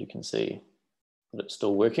 and you can see that it's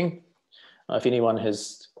still working. If anyone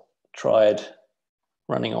has tried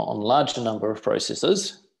running on a larger number of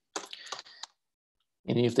processes,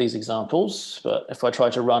 any of these examples, but if I try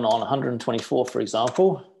to run on 124, for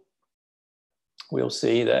example, we'll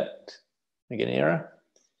see that we get an error.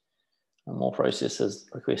 More processes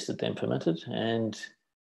requested than permitted, and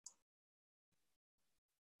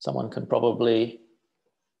someone can probably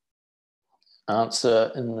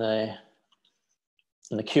answer in the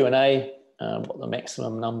Q&A what the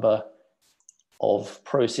maximum number of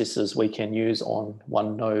processes we can use on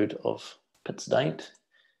one node of PyTon.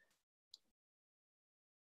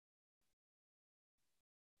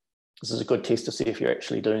 This is a good test to see if you're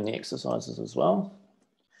actually doing the exercises as well.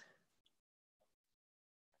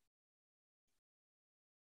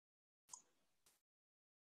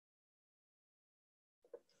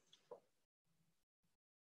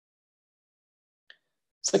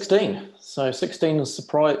 So 16 is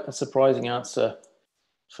a surprising answer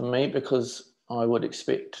for me because I would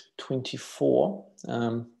expect 24,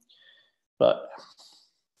 but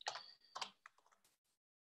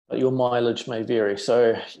your mileage may vary.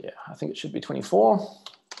 So yeah, I think it should be 24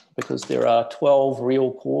 because there are 12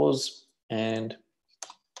 real cores and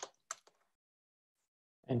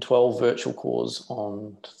 12 virtual cores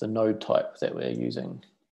on the node type that we're using.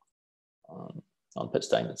 On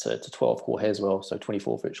PyTon, it's a 12-core Haswell, so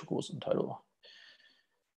 24 virtual cores in total.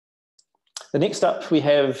 The next up, we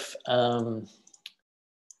have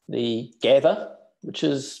the gather, which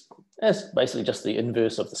is basically just the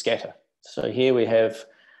inverse of the scatter. So here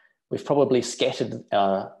we've probably scattered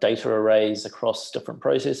our data arrays across different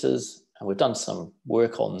processes, and we've done some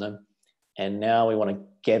work on them, and now we want to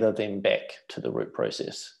gather them back to the root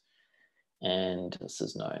process. And this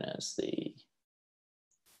is known as the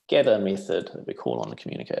gather method that we call on the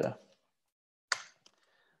communicator.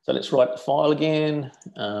 So let's write the file again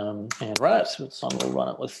and run it. This time we'll run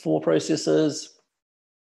it with 4 processes.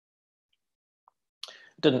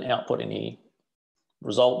 Didn't output any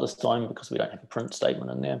result this time because we don't have a print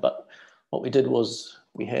statement in there, but what we did was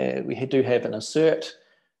we do have an assert,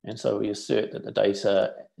 and so we assert that the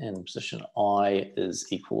data in position I is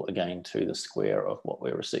equal again to the square of what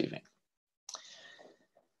we're receiving.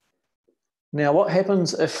 Now, what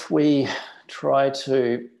happens if we try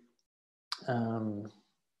to,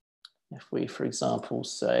 if we, for example,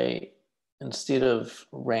 say, instead of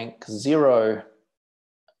rank 0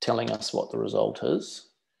 telling us what the result is,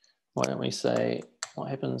 why don't we say, what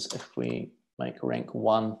happens if we make rank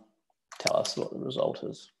 1 tell us what the result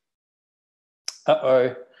is?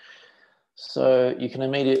 Uh-oh. So you can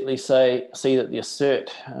immediately see that the assert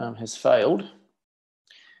has failed.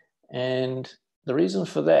 And the reason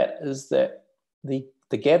for that is that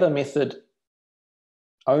the gather method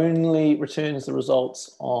only returns the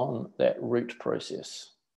results on that root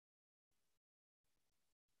process,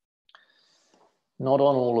 not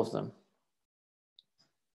on all of them.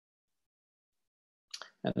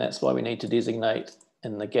 And that's why we need to designate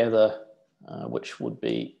in the gather, which would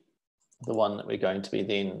be the one that we're going to be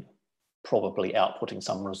then probably outputting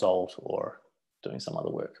some result or doing some other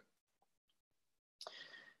work.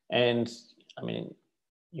 And I mean,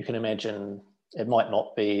 you can imagine it might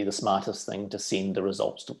not be the smartest thing to send the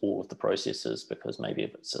results to all of the processes, because maybe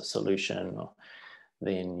if it's a solution,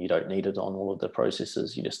 then you don't need it on all of the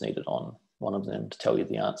processes. You just need it on one of them to tell you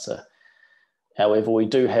the answer. However, we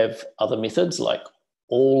do have other methods like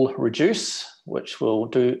all reduce, which will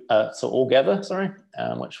do, all gather, sorry,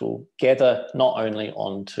 which will gather not only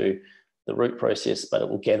onto the root process, but it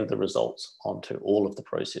will gather the results onto all of the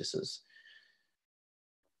processes.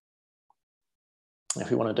 If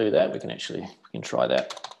we want to do that, we can try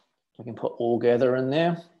that. We can put all gather in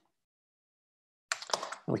there.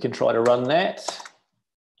 And we can try to run that,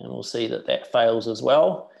 and we'll see that that fails as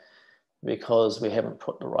well because we haven't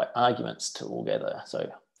put the right arguments to all gather. So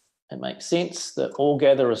it makes sense that all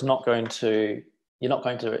gather is not going to, you're not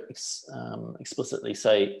going to explicitly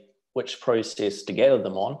say which process to gather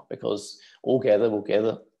them on, because all gather will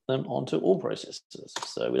gather them onto all processes.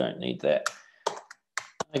 So we don't need that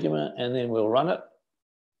argument, and then we'll run it.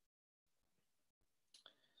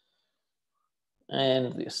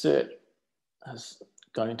 And the assert is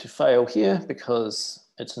going to fail here because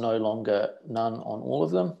it's no longer none on all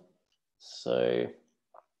of them. So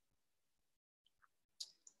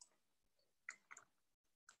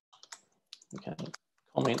we can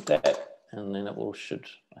comment that, and then it will should,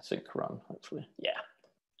 I think, run, hopefully. Yeah.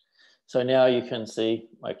 So now you can see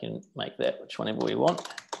I can make that whichever we want,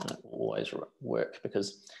 and it will always work,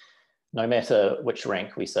 because no matter which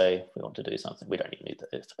rank we say we want to do something, we don't even need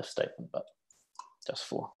the if statement, but just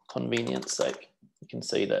for convenience sake, you can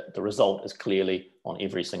see that the result is clearly on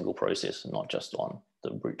every single process, not just on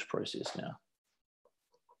the root process now.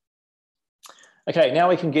 Okay, now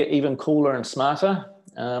we can get even cooler and smarter.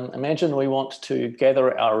 Imagine we want to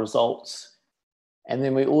gather our results, and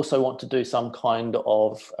then we also want to do some kind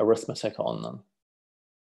of arithmetic on them.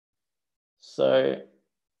 So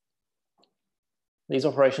these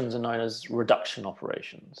operations are known as reduction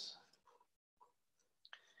operations.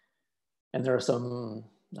 And there are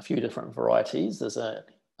a few different varieties. There's a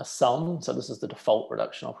sum, so this is the default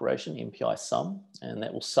reduction operation, MPI sum, and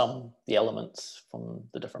that will sum the elements from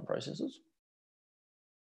the different processes.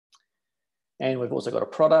 And we've also got a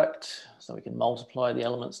product, so we can multiply the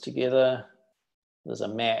elements together. There's a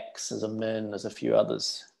max, there's a min, there's a few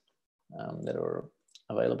others that are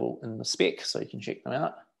available in the spec, so you can check them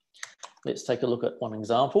out. Let's take a look at one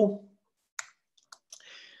example.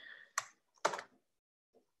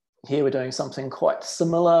 Here we're doing something quite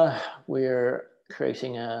similar. We're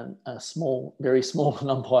creating a small, very small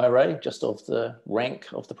NumPy array just of the rank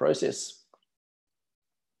of the process.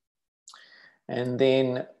 And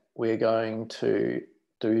then we're going to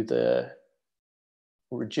do the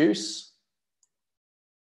reduce,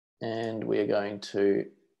 and we're going to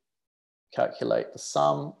calculate the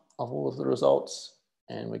sum of all of the results,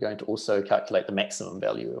 and we're going to also calculate the maximum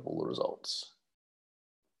value of all the results.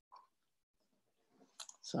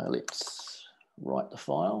 So let's write the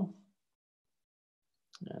file,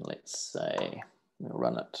 and let's say we'll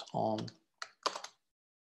run it on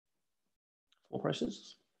 4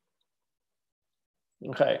 processes.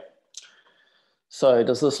 Okay, so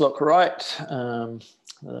does this look right? The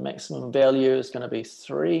maximum value is going to be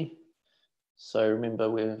 3. So remember,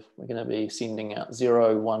 we're going to be sending out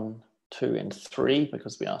 0, 1, 2, and 3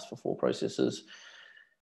 because we asked for 4 processes.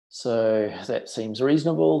 So that seems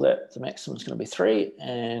reasonable that the maximum is going to be 3,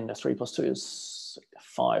 and 3 plus 2 is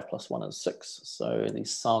 5 plus 1 is 6. So the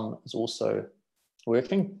sum is also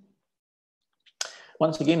working.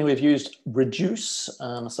 Once again, we've used reduce.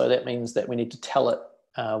 So that means that we need to tell it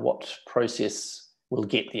what process will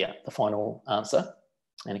get the final answer.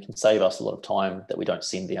 And it can save us a lot of time that we don't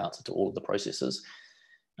send the answer to all of the processes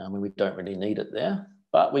when we don't really need it there.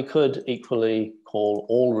 But we could equally call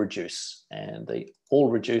all reduce, and the all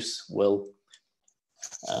reduce will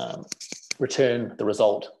return the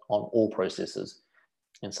result on all processes.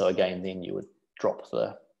 And so again, then you would drop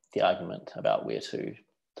the argument about where to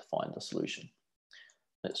find the solution.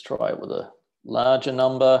 Let's try it with a larger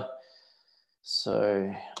number.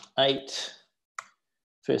 So 8.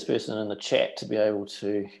 First person in the chat to be able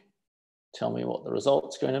to tell me what the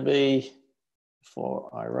result's going to be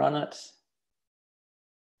before I run it.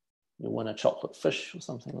 You'll win a chocolate fish or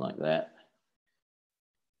something like that.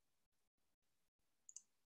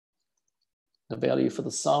 The value for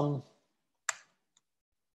the sum.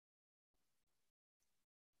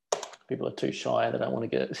 People are too shy, they don't want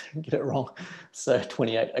to get it wrong. So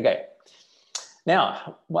 28, okay.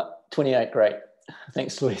 Now, what 28, great.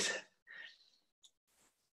 Thanks, Louise.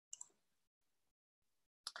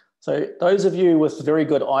 So those of you with very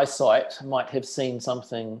good eyesight might have seen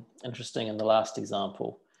something interesting in the last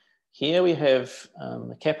example. Here we have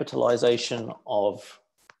the capitalization of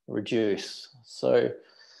reduce. So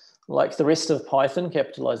like the rest of Python,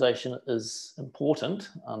 capitalization is important,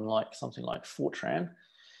 unlike something like Fortran.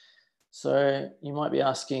 So you might be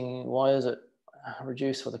asking, why is it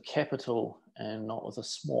reduce with a capital and not with a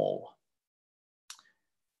small?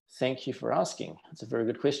 Thank you for asking. It's a very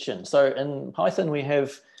good question. So in Python, we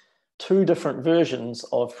have 2 different versions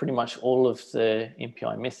of pretty much all of the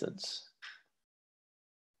MPI methods.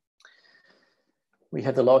 We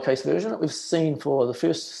have the lowercase version that we've seen for the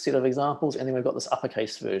first set of examples, and then we've got this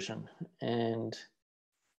uppercase version. And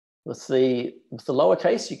with the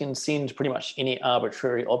lowercase, you can send pretty much any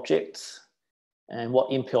arbitrary object. And what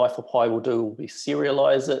MPI for Pi will do will be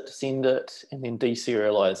serialize it, send it, and then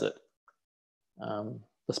deserialize it.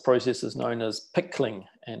 This process is known as pickling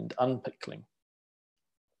and unpickling.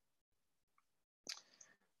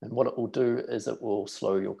 And what it will do is it will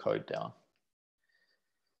slow your code down.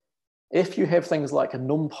 If you have things like a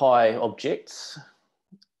NumPy objects,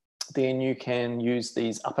 then you can use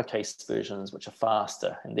these uppercase versions, which are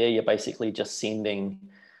faster. And there you're basically just sending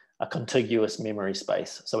a contiguous memory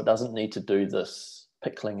space. So it doesn't need to do this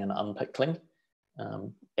pickling and unpickling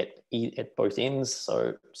at both ends.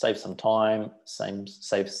 So saves some time,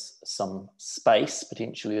 saves some space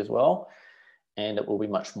potentially as well, and it will be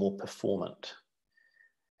much more performant.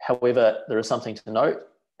 However, there is something to note,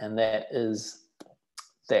 and that is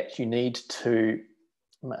that you need to,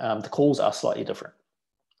 the calls are slightly different.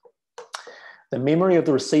 The memory of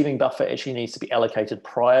the receiving buffer actually needs to be allocated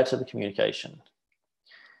prior to the communication.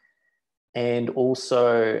 And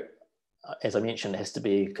also, as I mentioned, it has to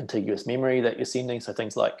be contiguous memory that you're sending. So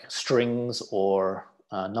things like strings or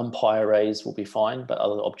NumPy arrays will be fine, but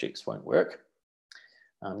other objects won't work.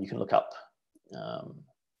 You can look up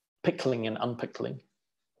pickling and unpickling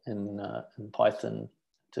in Python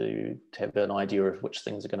to have an idea of which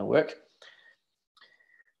things are going to work.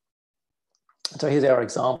 So here's our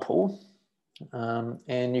example.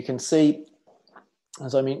 And you can see,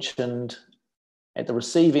 as I mentioned, at the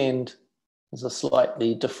receive end, there's a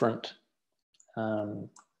slightly different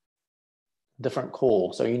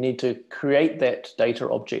call. So you need to create that data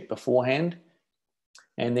object beforehand.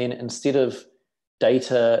 And then instead of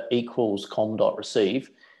data equals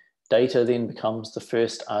com.receive, data then becomes the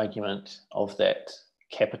first argument of that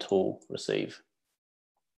capital receive.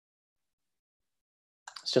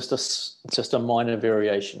 It's just a minor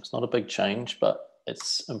variation. It's not a big change, but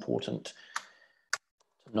it's important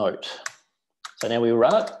to note. So now we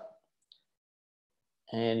run it,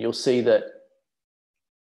 and you'll see that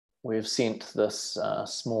we've sent this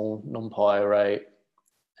small NumPy array,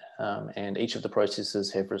 and each of the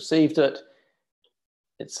processes have received it.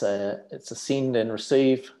 It's a send and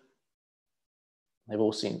receive. They've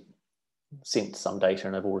all sent some data,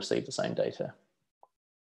 and they've all received the same data.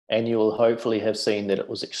 And you will hopefully have seen that it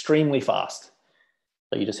was extremely fast.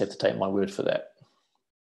 So you just have to take my word for that.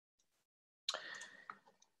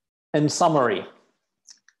 In summary,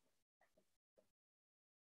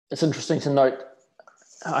 it's interesting to note,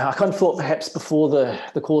 I kind of thought perhaps before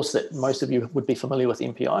the course that most of you would be familiar with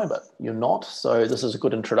MPI, but you're not. So this is a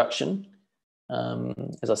good introduction.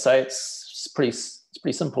 As I say, it's pretty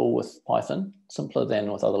simple with Python, simpler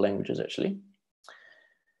than with other languages actually.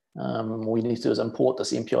 What we need to do is import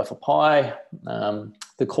this MPI for Pi.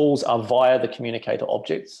 The calls are via the communicator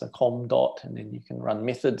object, so com dot, and then you can run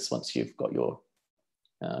methods once you've got your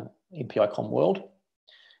MPI com world.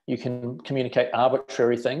 You can communicate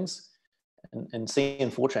arbitrary things. In C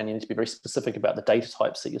and Fortran, you need to be very specific about the data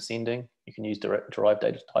types that you're sending. You can use derived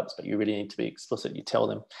data types, but you really need to be explicit. You tell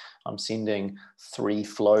them, I'm sending 3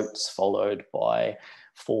 floats followed by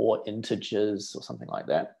 4 integers or something like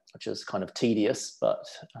that, which is kind of tedious, but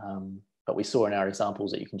we saw in our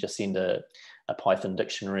examples that you can just send a Python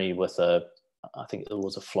dictionary with I think it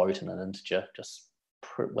was a float and an integer, just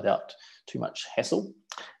without too much hassle.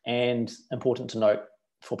 And important to note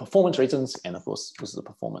for performance reasons, and of course, this is a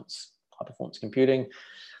high performance computing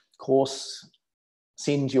course,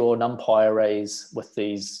 send your NumPy arrays with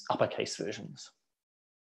these uppercase versions.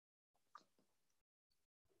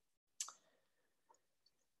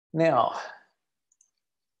 Now,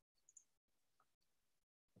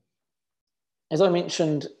 as I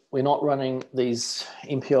mentioned, we're not running these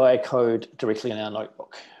MPI code directly in our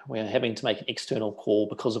notebook. We're having to make an external call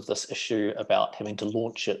because of this issue about having to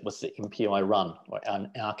launch it with the MPI run, or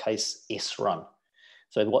in our case, srun.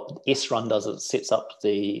 So what srun does is it sets up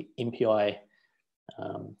the MPI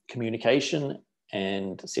communication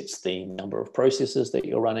and sets the number of processes that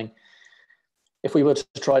you're running. If we were to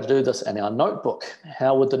try to do this in our notebook,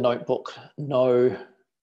 how would the notebook know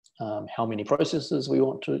how many processes we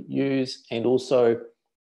want to use? And also,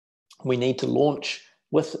 we need to launch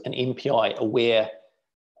with an MPI aware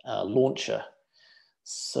launcher.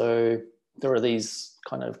 So there are these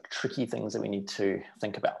kind of tricky things that we need to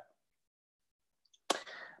think about.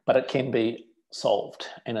 But it can be solved,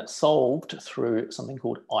 and it's solved through something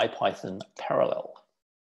called IPython parallel.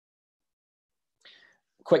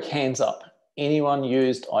 Quick hands up. Anyone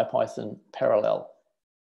used IPython parallel?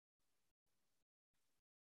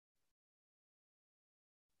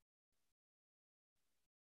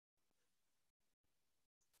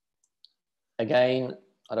 Again,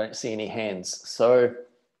 I don't see any hands. So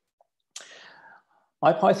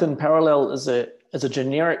IPython parallel is a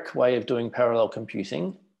generic way of doing parallel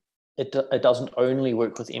computing. It doesn't only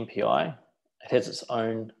work with MPI. It has its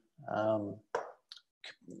own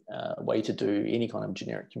way to do any kind of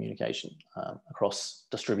generic communication across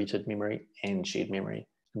distributed memory and shared memory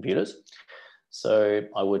computers. So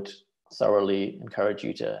I would thoroughly encourage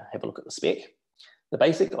you to have a look at the spec. The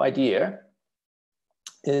basic idea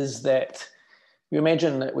is that you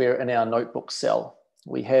imagine that we're in our notebook cell.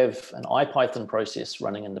 We have an IPython process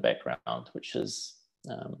running in the background, which is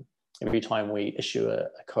every time we issue a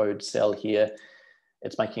code cell here,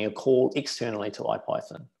 it's making a call externally to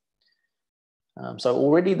IPython. So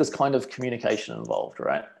already there's kind of communication involved,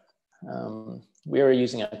 right? We're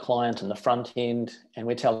using a client in the front end, and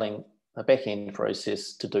we're telling the back end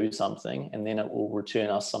process to do something, and then it will return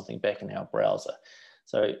us something back in our browser.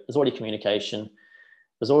 So there's already communication.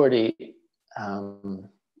 There's already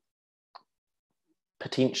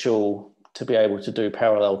potential to be able to do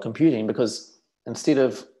parallel computing, because instead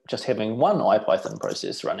of just having one IPython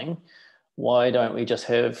process running, why don't we just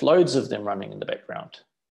have loads of them running in the background?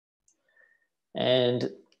 And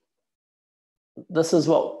this is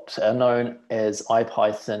what are known as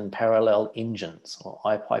IPython parallel engines, or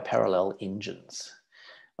IPyparallel engines.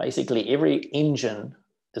 Basically, every engine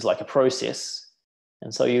is like a process.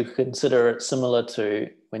 And so you consider it similar to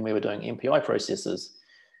when we were doing MPI processes.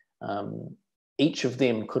 Each of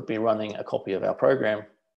them could be running a copy of our program.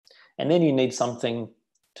 And then you need something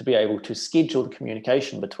to be able to schedule the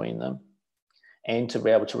communication between them and to be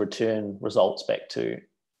able to return results back to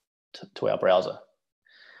our browser.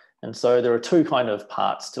 And so there are two kind of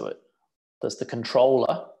parts to it. There's the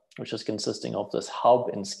controller, which is consisting of this hub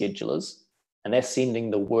and schedulers, and they're sending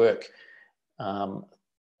the work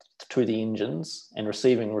to the engines and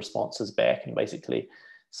receiving responses back, and basically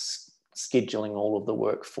scheduling all of the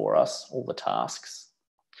work for us, all the tasks.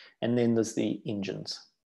 And then there's the engines.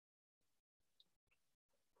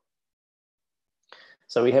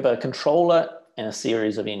 So we have a controller and a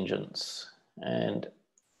series of engines. And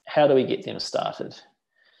how do we get them started?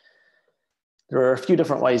 There are a few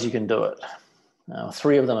different ways you can do it.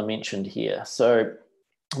 Three of them are mentioned here. So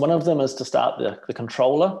one of them is to start the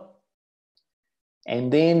controller,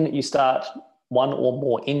 and then you start one or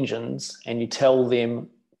more engines and you tell them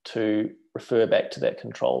to refer back to that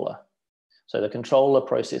controller. So the controller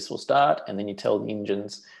process will start, and then you tell the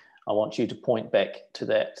engines, I want you to point back to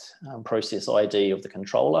that process ID of the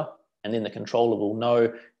controller, and then the controller will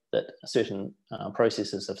know that certain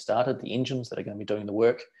processes have started, the engines that are going to be doing the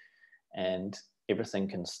work, and everything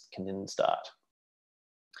can then start.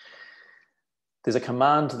 There's a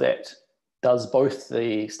command that does both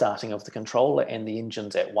the starting of the controller and the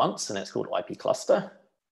engines at once, and that's called IPcluster.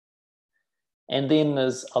 And then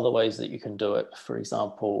there's other ways that you can do it. For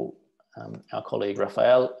example, our colleague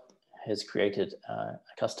Rafael has created a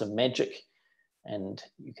custom magic, and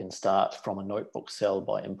you can start from a notebook cell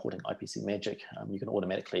by importing IPC magic. You can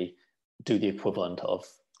automatically do the equivalent of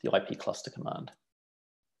the IPcluster command.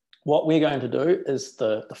 What we're going to do is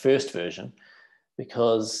the first version,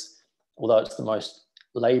 because although it's the most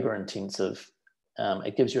labor intensive,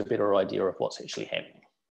 it gives you a better idea of what's actually happening,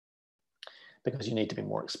 because you need to be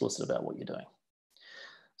more explicit about what you're doing.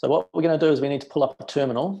 So what we're going to do is we need to pull up a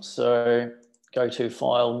terminal. So go to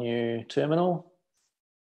File, New Terminal,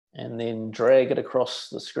 and then drag it across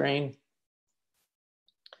the screen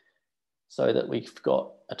so that we've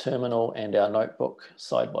got a terminal and our notebook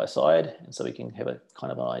side by side, and so we can have a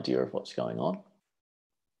kind of an idea of what's going on.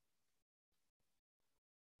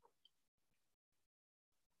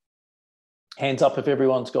 Hands up if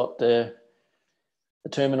everyone's got the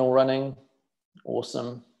terminal running.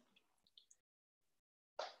 Awesome.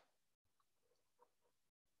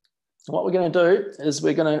 What we're going to do is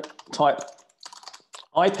we're going to type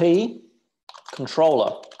IP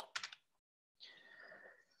controller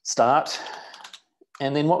start,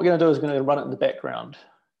 and then what we're going to do is we're going to run it in the background,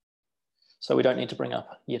 so we don't need to bring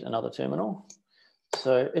up yet another terminal.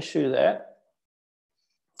 So issue that.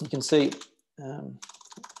 You can see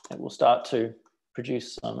it will start to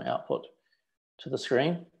produce some output to the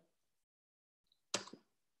screen,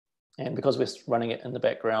 and because we're running it in the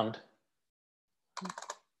background,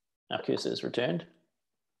 our cursor is returned.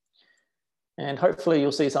 And hopefully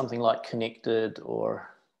you'll see something like connected, or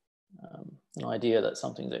an idea that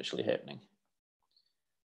something's actually happening.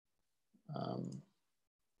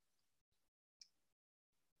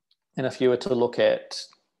 And if you were to look at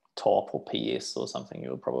top or PS or something,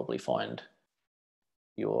 you'll probably find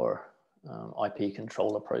your IP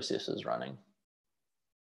controller processes running.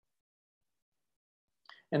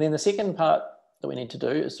 And then the second part that we need to do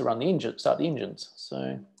is to run the engine, start the engines.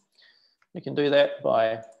 So we can do that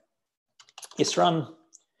by srun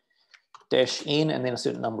 -n and then a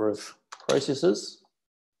certain number of processes.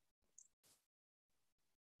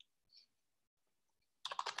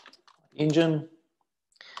 Engine,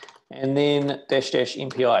 And then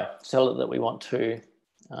 --MPI, tell it that we want to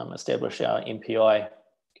establish our MPI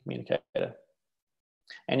communicator.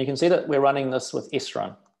 And you can see that we're running this with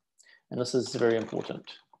srun. And this is very important.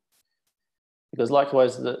 Because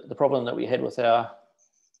likewise, the problem that we had with our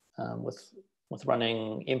with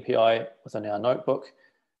running MPI within our notebook,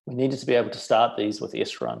 we needed to be able to start these with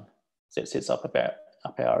srun. So it sets up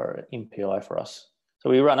our MPI for us. So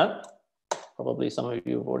we run it. Probably some of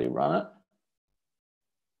you have already run it.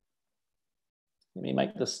 Let me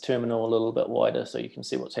make this terminal a little bit wider so you can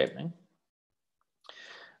see what's happening.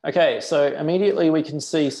 Okay, so immediately we can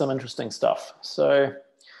see some interesting stuff. So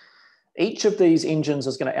each of these engines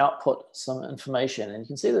is going to output some information, and you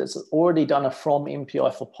can see that it's already done a from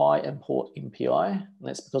MPI for Pi import MPI, and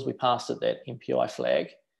that's because we passed it that MPI flag,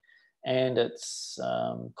 and it's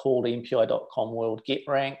called MPI.com world get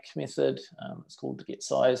rank method. It's called the get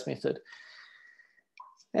size method.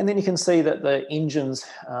 And then you can see that the engines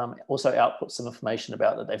also output some information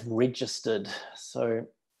about that they've registered. So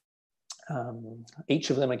each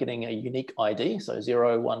of them are getting a unique ID. So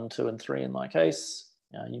 0, 1, 2, and 3 in my case.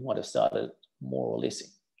 You might have started more or less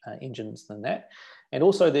engines than that. And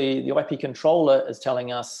also the IP controller is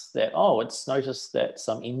telling us that, oh, it's noticed that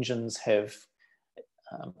some engines have,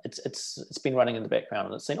 it's been running in the background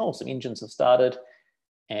and it's saying, oh, some engines have started,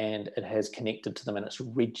 and it has connected to them and it's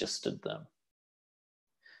registered them.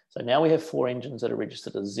 So now we have 4 engines that are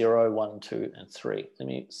registered as 0, 1, 2, and 3. Let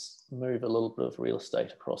me move a little bit of real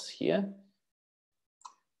estate across here.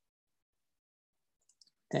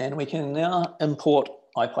 And we can now import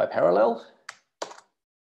IPyParallel.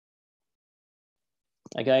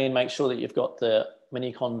 Again, make sure that you've got the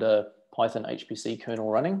Miniconda Python HPC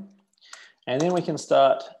kernel running. And then we can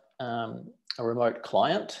start a remote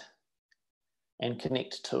client and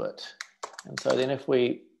connect to it. And so then if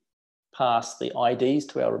we pass the IDs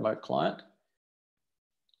to our remote client,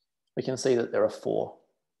 we can see that there are 4,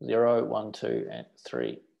 0, 1, 2, and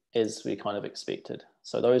 3, as we kind of expected.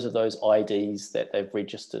 So those are those IDs that they've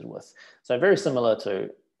registered with. So very similar to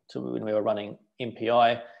when we were running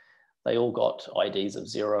MPI, they all got IDs of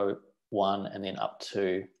 0, 1, and then up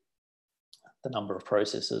to the number of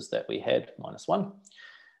processes that we had, -1.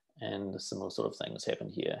 And a similar sort of thing has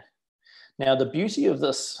happened here. Now, the beauty of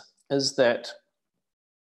this is that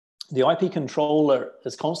the IP controller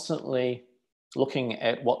is constantly looking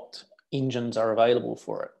at what engines are available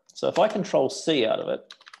for it. So if I control C out of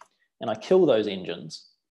it and I kill those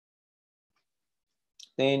engines,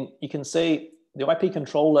 then you can see the IP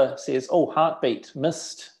controller says, oh, heartbeat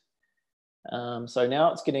missed. So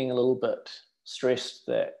now it's getting a little bit stressed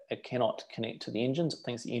that it cannot connect to the engines. It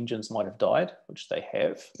thinks the engines might have died, which they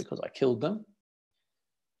have because I killed them.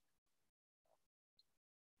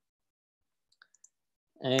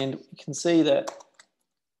 And you can see that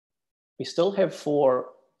we still have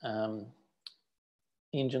 4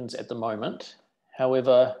 engines at the moment.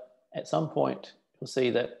 However, at some point, you'll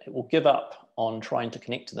see that it will give up on trying to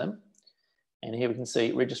connect to them. And here we can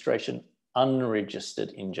see registration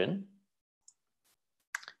unregistered engine.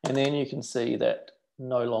 And then you can see that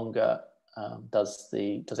no longer does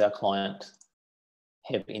our client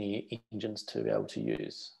have any engines to be able to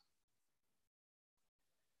use.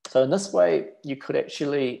 So in this way, you could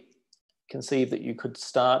actually conceive that you could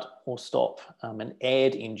start or stop and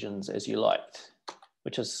add engines as you liked,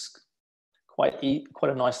 which is quite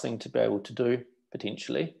a nice thing to be able to do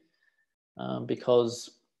potentially,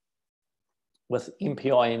 because with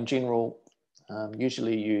MPI in general,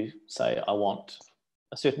 usually you say, I want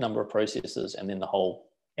a certain number of processes, and then the whole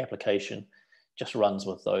application just runs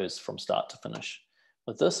with those from start to finish.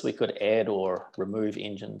 With this, we could add or remove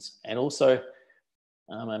engines. And also,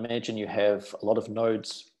 imagine you have a lot of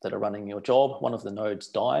nodes that are running your job. One of the nodes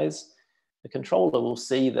dies. The controller will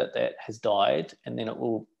see that that has died, and then it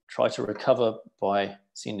will try to recover by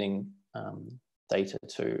sending data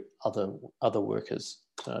to other workers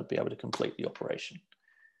to be able to complete the operation.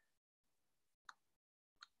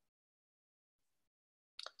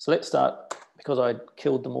 So let's start, because I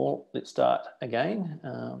killed them all, let's start again.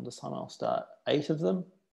 This time I'll start 8 of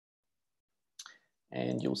them.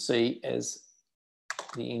 And you'll see as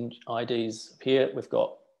the IDs appear, we've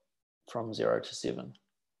got from 0 to 7.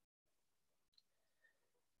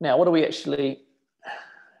 Now, how do we actually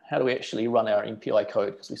run our MPI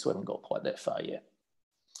code? Because we still haven't got quite that far yet.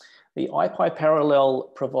 The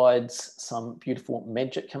IPyParallel provides some beautiful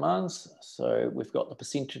magic commands. So we've got the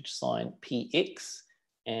 %sign px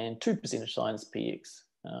and 2 %signs px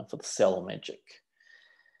for the cell magic.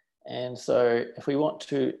 And so if we want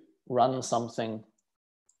to run something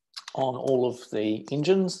on all of the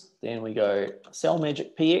engines, then we go cell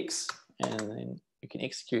magic px, and then you can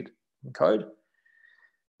execute code.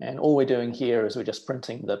 And all we're doing here is we're just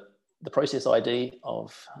printing the process ID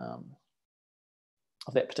of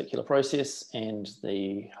that particular process and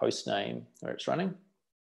the host name where it's running.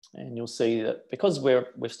 And you'll see that because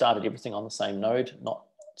we've started everything on the same node,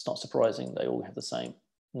 it's not surprising they all have the same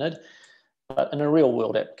NID. But in a real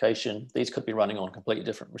world application, these could be running on completely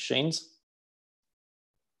different machines.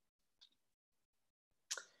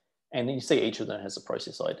 And then you see each of them has a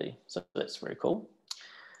process ID. So that's very cool.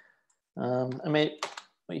 I mean,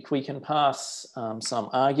 we can pass some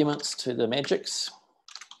arguments to the magics.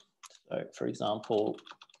 So for example,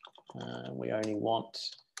 we only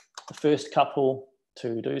want the first couple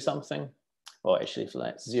to do something. Well, actually for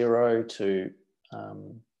that 0 to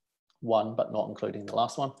 1, but not including the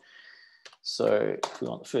last one. So if we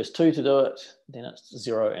want the first 2 to do it, then it's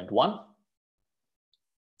 0 and 1.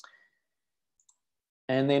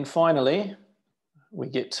 And then finally, we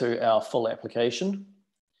get to our full application.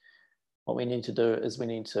 What we need to do is we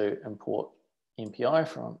need to import MPI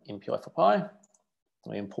from MPI for Pi.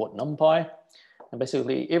 We import NumPy. And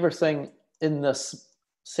basically everything in this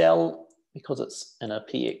cell, because it's in a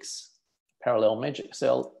PX parallel magic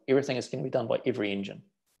cell, everything is going to be done by every engine.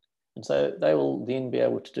 And so they will then be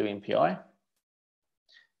able to do MPI.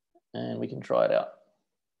 And we can try it out.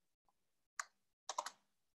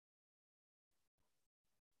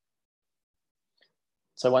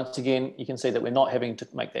 So once again, you can see that we're not having to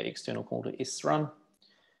make that external call to srun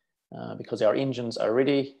because our engines are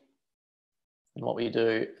ready. And what we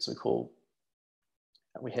do is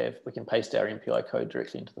we can paste our MPI code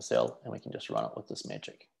directly into the cell and we can just run it with this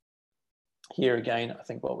magic. Here again, I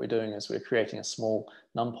think what we're doing is we're creating a small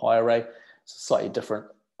NumPy array. It's slightly different.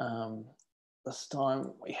 This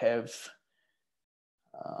time we have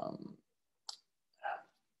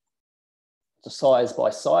the size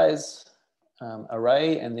by size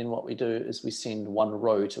array, and then what we do is we send one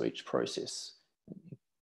row to each process.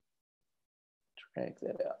 Drag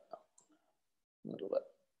that out a little bit.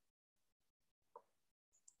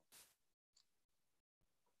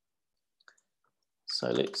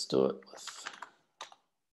 So let's do it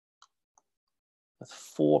with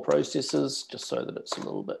 4 processes, just so that it's a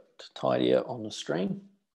little bit tidier on the screen.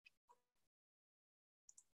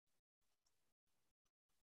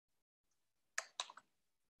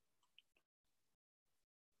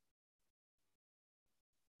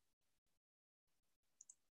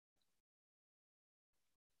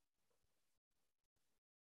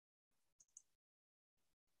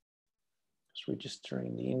 Just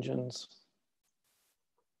registering the engines.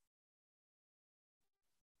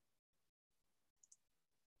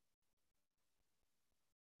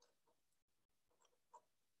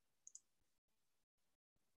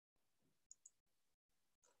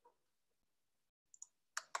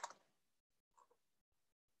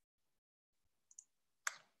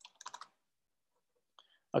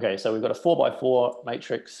 Okay, so we've got a 4x4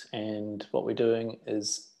 matrix, and what we're doing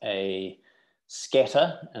is a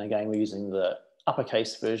scatter. And again, we're using the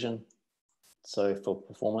uppercase version, so for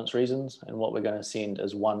performance reasons. And what we're going to send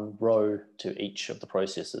is one row to each of the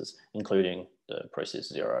processes, including the process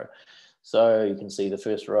 0. So you can see the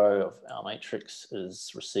first row of our matrix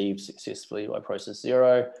is received successfully by process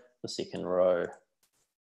 0, the second row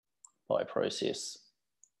by process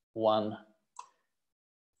 1,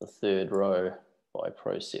 the third row by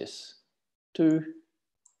process 2,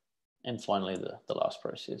 and finally the last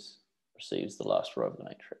process receives the last row of the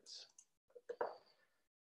matrix.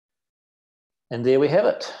 And there we have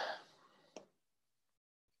it.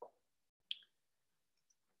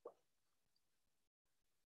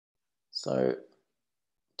 So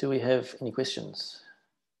do we have any questions?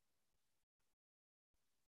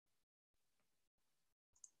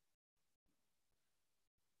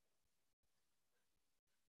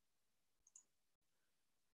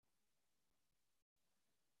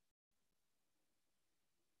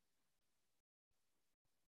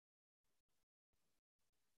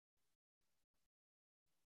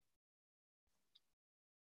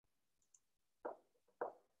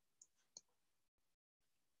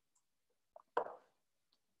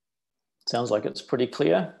 Sounds like it's pretty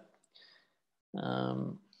clear.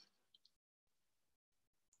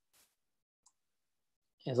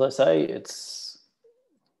 As I say, it's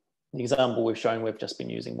the example we've shown. We've just been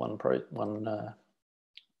using one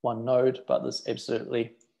node, but there's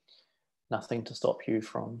absolutely nothing to stop you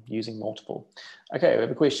from using multiple. Okay, we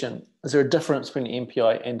have a question. Is there a difference between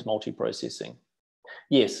MPI and multiprocessing?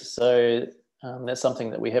 Yes, so that's something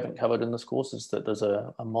that we haven't covered in this course, is that there's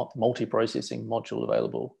a multiprocessing module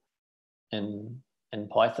available in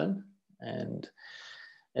Python, and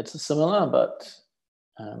it's similar, but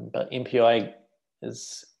MPI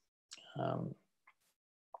is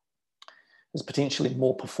is potentially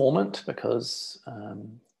more performant because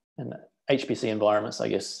in HPC environments, I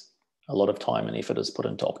guess a lot of time and effort is put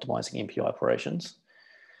into optimizing MPI operations.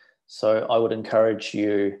 So I would encourage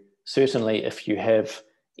you, certainly if you have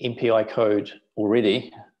MPI code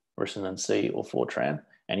already written in C or Fortran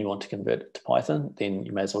and you want to convert it to Python, then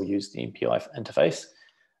you may as well use the MPI interface.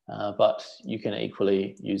 But you can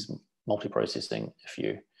equally use multiprocessing if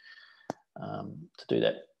you to do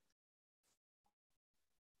that.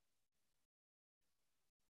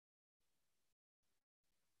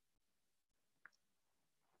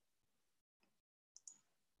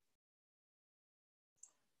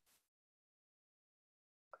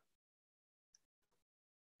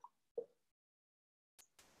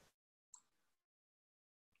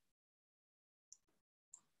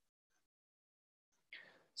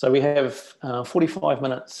 So we have 45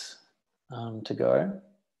 minutes to go.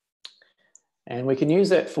 And we can use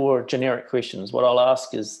that for generic questions. What I'll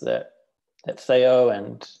ask is that Theo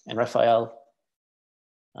and Rafael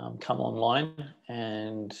come online,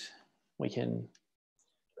 and we can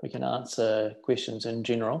answer questions in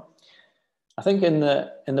general. I think in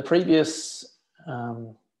the previous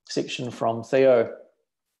section from Theo,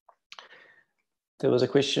 there was a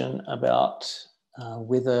question about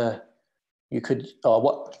whether you could,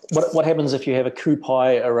 what happens if you have a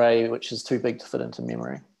CuPy array which is too big to fit into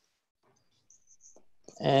memory?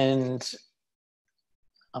 And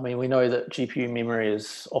I mean, we know that GPU memory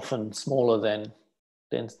is often smaller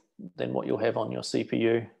than what you'll have on your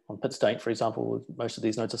CPU. On PitState, for example, most of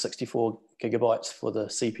these nodes are 64 gigabytes for the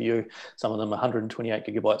CPU. Some of them are 128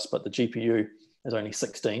 gigabytes, but the GPU is only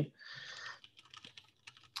 16.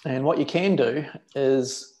 And what you can do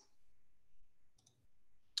is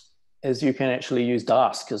you can actually use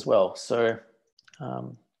Dask as well. So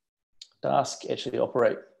Dask actually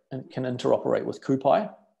can interoperate with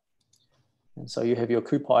CuPy. And so you have your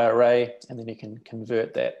CuPy array, and then you can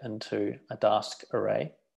convert that into a Dask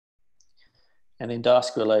array. And then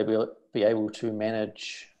Dask will be able to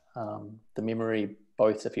manage the memory,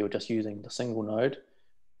 both if you're just using the single node,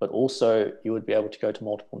 but also you would be able to go to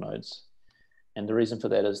multiple nodes. And the reason for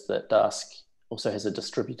that is that Dask also has a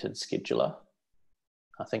distributed scheduler.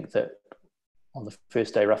 I think that on the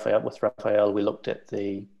first day with Rafael, we looked at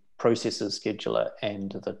the processes scheduler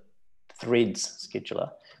and the threads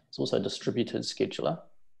scheduler. It's also a distributed scheduler.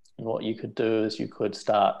 And what you could do is you could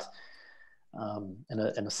start in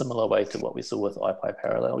a similar way to what we saw with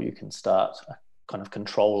IPyParallel. You can start a kind of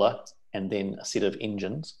controller and then a set of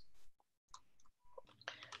engines.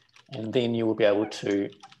 And then you will be able to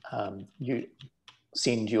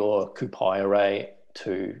send your CuPy array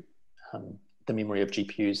to the memory of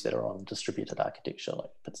GPUs that are on distributed architecture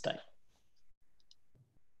like PitState.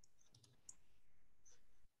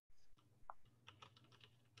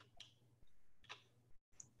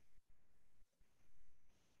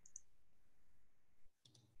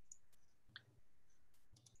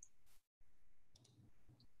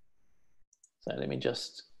 So let me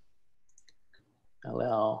just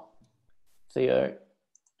allow Theo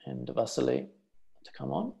and Vasily to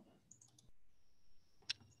come on.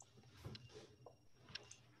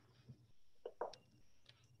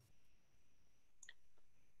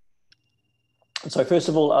 So first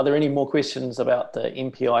of all, are there any more questions about the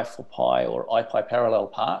MPI for Pi or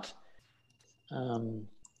IPyParallel part?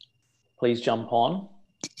 Please jump on.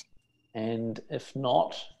 And if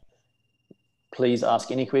not, please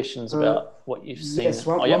ask any questions about what you've seen. Yes,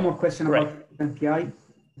 one more question about MPI.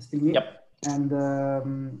 Still me. Yep.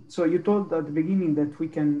 And so you told at the beginning that we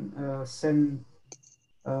can send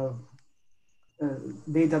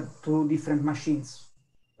data to different machines,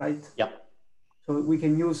 right? Yep. So we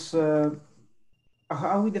can use,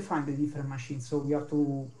 how we define the different machines? So we have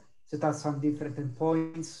to set up some different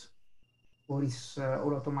endpoints, or is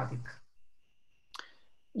all automatic?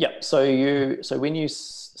 Yeah. So you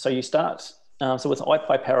start. So with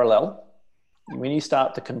IPyParallel, when you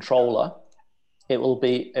start the controller, it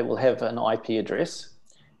will have an IP address,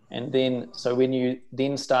 and then so when you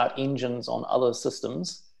then start engines on other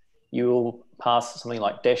systems, you will pass something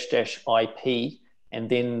like --IP and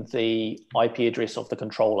then the IP address of the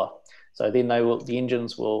controller. So then the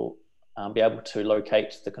engines will be able to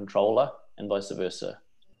locate the controller and vice versa.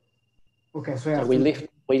 Okay, so we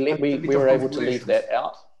were able to leave that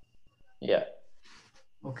out. Yeah.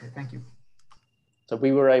 Okay, thank you. So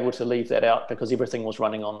we were able to leave that out because everything was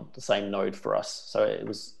running on the same node for us.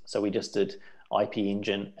 So we just did IP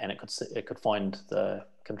engine, and it could find the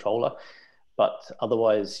controller. But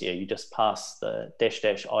otherwise, yeah, you just pass the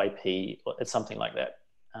 --IP. It's something like that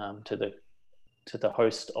to the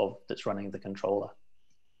host that's running the controller.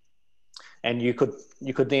 And you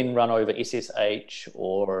could then run over SSH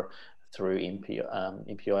or through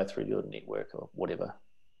MPI through your network or whatever.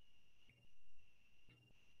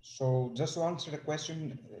 So just to answer the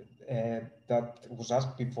question that was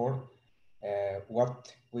asked before,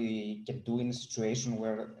 what we can do in a situation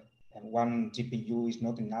where one GPU is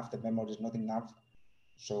not enough, the memory is not enough,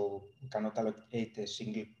 so we cannot allocate a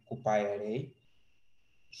single CuPy array.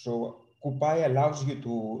 So CuPy allows you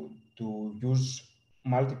to use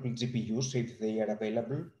multiple GPUs if they are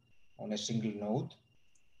available on a single node,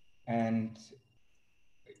 and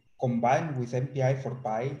combined with MPI for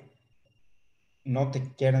Pi, not the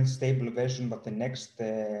current stable version, but the next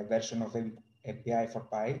version of MPI for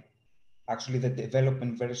Pi, actually the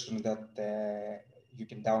development version that you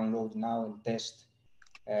can download now and test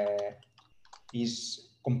is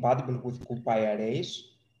compatible with CuPy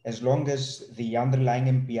arrays, as long as the underlying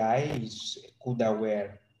MPI is CUDA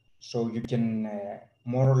aware. So you can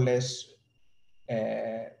more or less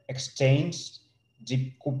exchange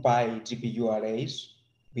CuPy GPU arrays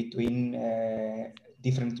between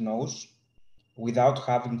different nodes without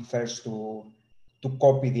having first to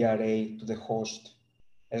copy the array to the host,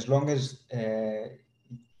 as long as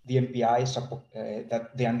the MPI support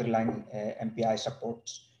that the underlying MPI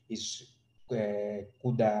supports is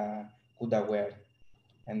CUDA aware.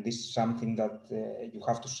 And this is something that you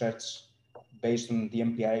have to search based on the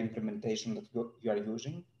MPI implementation that you are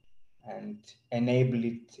using, and enable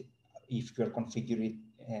it if you are configuring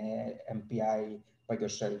MPI by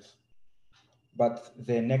yourself. But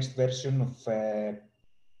the next version of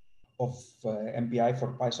MPI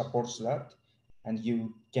for Pi supports that, and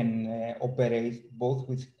you can operate both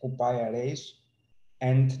with CuPy arrays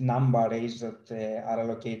and Numba arrays that are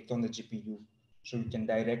allocated on the GPU. So you can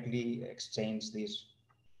directly exchange this.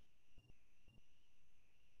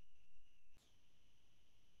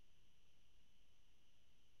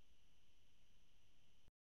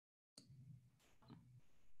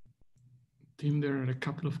 Tim, there are a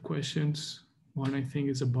couple of questions. One, I think,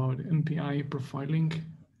 is about MPI profiling.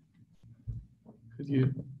 Could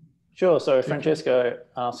you? Sure. So Francesco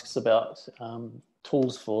asks about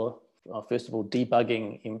tools for, first of all,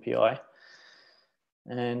 debugging MPI.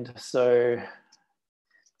 And so,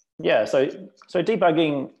 yeah, so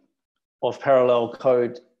debugging of parallel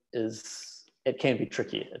code it can be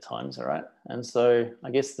tricky at times, all right? And so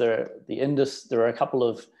I guess there are a couple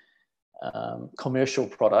of commercial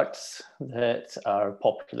products that are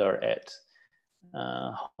popular at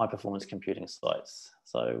high performance computing sites.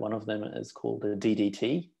 So one of them is called the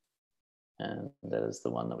DDT, and that is the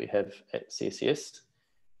one that we have at CSCS,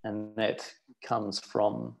 and that comes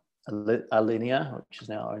from Alinea, which is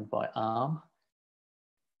now owned by ARM.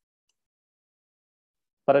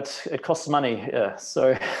 But it costs money, yeah.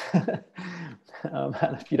 So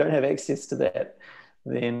if you don't have access to that,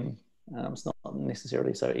 then it's not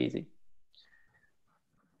necessarily so easy.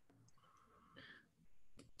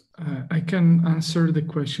 I can answer the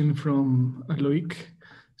question from Loic.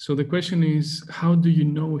 So the question is, how do you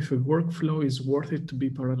know if a workflow is worth it to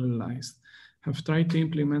be parallelized? I've tried to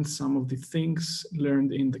implement some of the things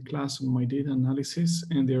learned in the class on my data analysis,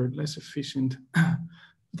 and they are less efficient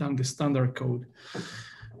than the standard code.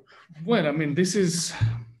 Well, I mean,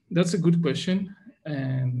 that's a good question.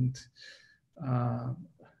 And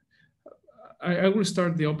I will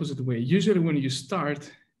start the opposite way. Usually when you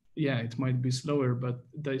start, yeah, it might be slower, but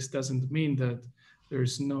this doesn't mean that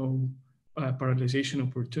there's no parallelization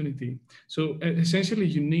opportunity. So essentially,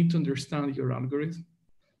 you need to understand your algorithm.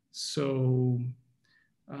 So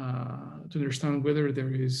to understand whether there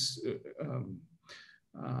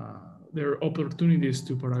are opportunities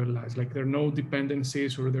to parallelize, like there are no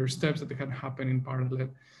dependencies or there are steps that can happen in parallel.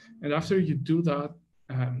 And after you do that,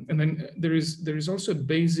 and then there is also a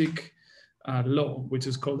basic law, which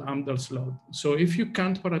is called Amdahl's law. So if you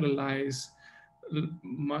can't parallelize,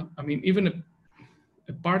 I mean, even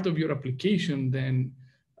a part of your application, then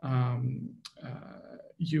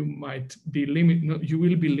you might be limited. You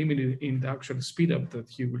will be limited in the actual speed up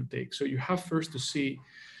that you will take. So you have first to see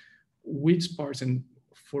which parts and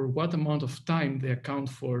for what amount of time they account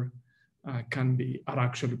for are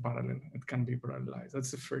actually parallel. It can be parallelized.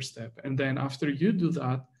 That's the first step. And then after you do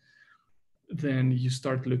that, then you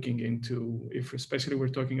start looking into, if especially we're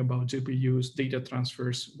talking about GPUs, data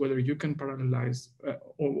transfers, whether you can parallelize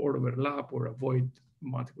or overlap or avoid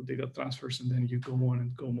multiple data transfers, and then you go on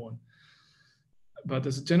and go on. But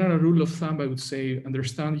as a general rule of thumb, I would say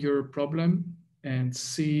understand your problem and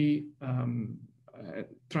see,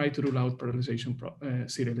 try to rule out parallelization,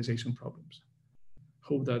 serialization problems.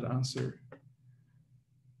 Hope that answered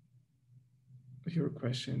your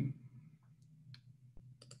question.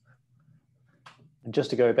 And just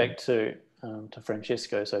to go back to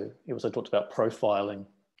Francesco, so he also talked about profiling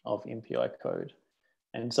of MPI code.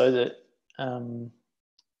 And so that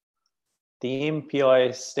the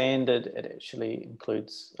MPI standard, it actually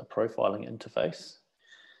includes a profiling interface.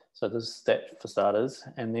 So there's that for starters.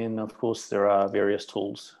 And then of course there are various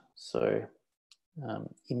tools. So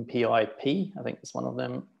MPIP, I think is one of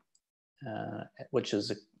them, which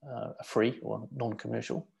is a free or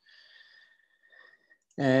non-commercial.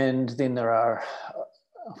 And then there are,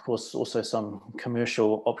 of course, also some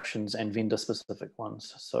commercial options and vendor-specific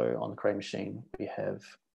ones. So on the Cray machine, we have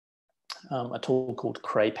a tool called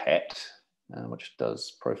CrayPat, which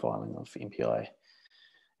does profiling of MPI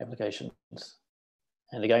applications.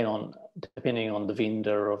 And again, depending on the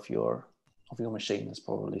vendor of your machine, there's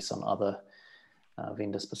probably some other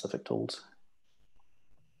vendor-specific tools.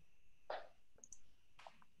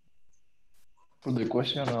 For the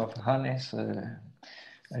question of Hannes,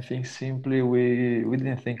 I think simply we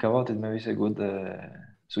didn't think about it. Maybe it's a good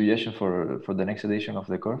suggestion for the next edition of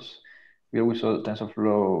the course. We always saw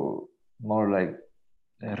TensorFlow more like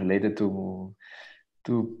related to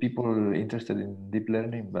people interested in deep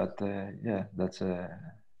learning, but yeah, that's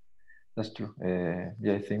true.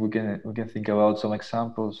 Yeah, I think we can think about some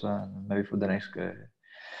examples, and maybe for the next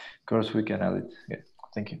course we can add it. Yeah,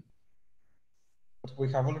 thank you. But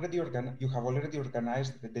we have already you have already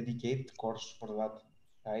organized the dedicated course for that,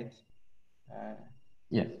 right?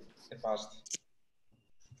 Yeah. The past.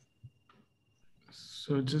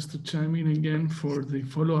 So just to chime in again for the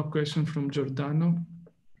follow-up question from Giordano,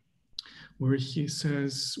 where he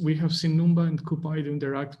says, we have seen Numba and CuPy to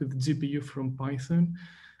interact with GPU from Python.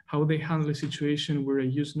 How they handle a situation where I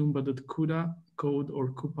use Numba.CUDA code or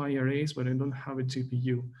CuPy arrays, but I don't have a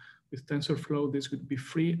GPU. With TensorFlow, this would be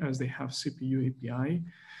free as they have CPU API.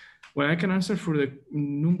 Well, I can answer for the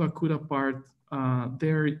Numba.CUDA part.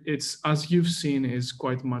 There, it's, as you've seen, is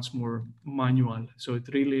quite much more manual. So it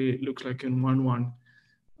really looks like an 1-1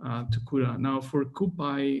 to CUDA. Now for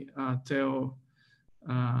CuPy, Theo,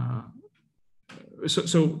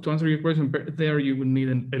 so to answer your question, there you would need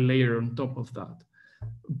a layer on top of that.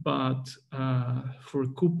 But for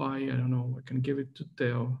CuPy, I don't know, I can give it to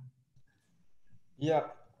Theo. Yeah,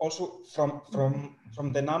 also from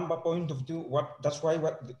the Numba point of view, that's why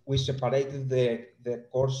we separated the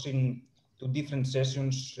course in two different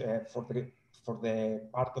sessions for the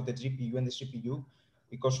part of the GPU and the CPU,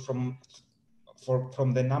 because from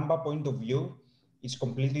the Numba point of view, it's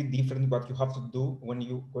completely different what you have to do when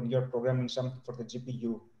you're programming something for the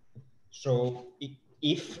GPU. So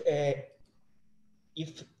if a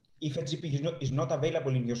GPU is not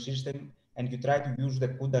available in your system and you try to use the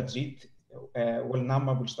CUDA JIT, well,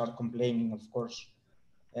 Numba will start complaining, of course.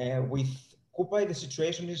 With CuPy, the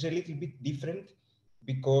situation is a little bit different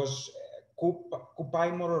because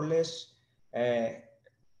CuPy more or less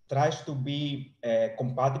tries to be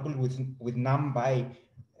compatible with NumPy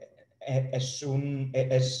as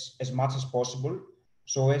much as possible.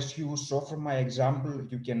 So as you saw from my example,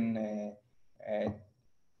 you can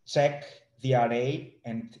check the array,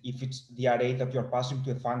 and if it's the array that you're passing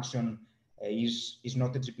to a function is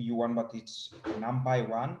not a GPU one, but it's a NumPy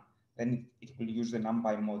one, then it will use the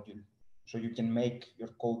NumPy module. So you can make your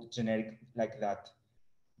code generic like that.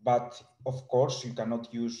 But of course, you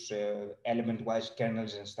cannot use element-wise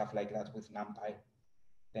kernels and stuff like that with NumPy.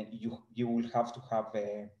 Then you will have to have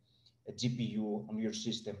a GPU on your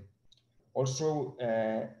system. Also,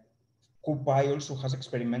 CuPy also has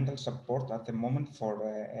experimental support at the moment for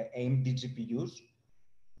AMD GPUs,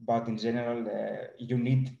 but in general, you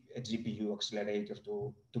need a GPU accelerator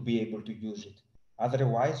to be able to use it.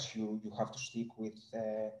 Otherwise, you have to stick with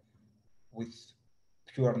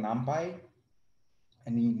pure NumPy.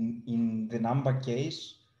 And in the Numba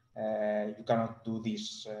case, you cannot do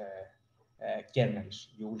these kernels.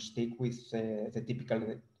 You will stick with the typical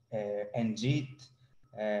NGIT,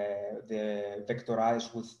 the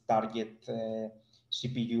vectorize with target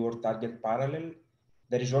CPU or target parallel.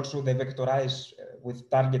 There is also the vectorize with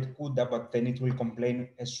target CUDA, but then it will complain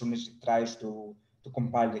as soon as it tries to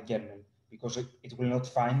compile the kernel, because it will not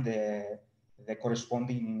find the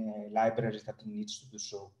corresponding libraries that it needs to do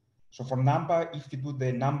so. So for Numba, if you do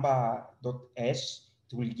the numba.s,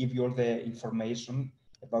 it will give you all the information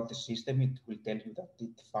about the system. It will tell you that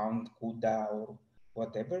it found CUDA or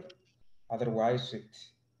whatever. Otherwise,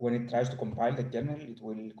 when it tries to compile the kernel, it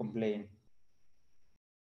will complain.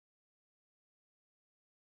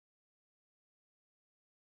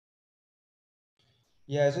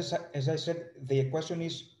 Yeah, as I said, the question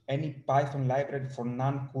is any Python library for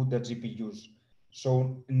non-CUDA GPUs.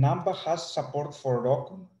 So Numba has support for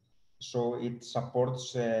ROCm, so it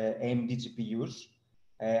supports AMD GPUs.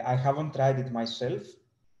 I haven't tried it myself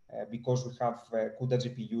because we have CUDA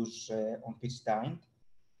GPUs on pitch time.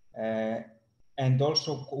 And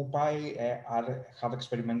also CuPy have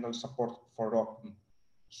experimental support for ROCm.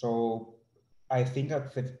 So I think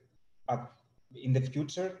that in the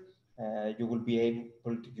future, you will be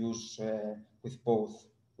able to use with both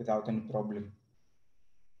without any problem.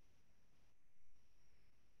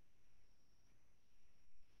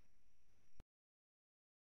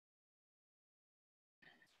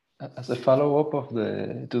 As a follow-up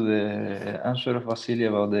to the answer of Vasily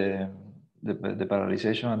about the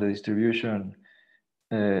parallelization and the distribution,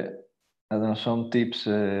 I don't know, some tips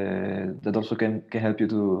that also can help you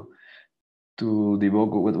to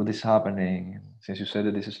debug what is happening. Since you said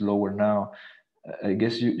that this is lower now, I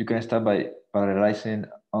guess you can start by parallelizing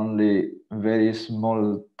only very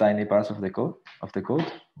small, tiny parts of the code,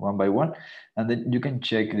 one by one, and then you can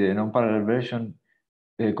check the non-parallel version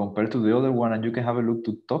compared to the other one, and you can have a look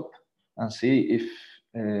to top and see if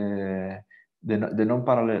the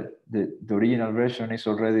non-parallel, the original version is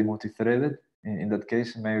already multi-threaded. In that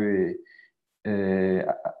case, maybe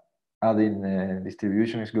adding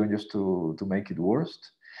distribution is going just to make it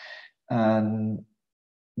worse. And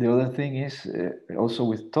the other thing is also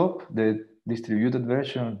with top, the distributed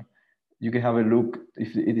version, you can have a look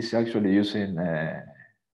if it is actually using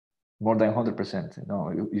more than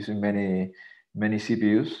 100%, using many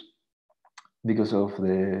CPUs, because of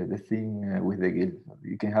the thing with the guild.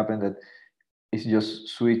 It can happen that it's just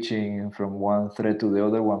switching from one thread to the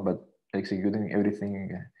other one, but executing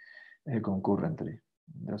everything concurrently.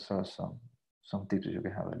 Those are some tips you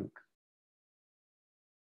can have a look.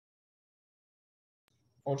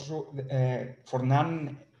 Also, for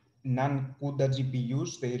non-CUDA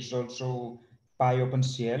GPUs, there is also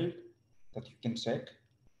PyOpenCL that you can check.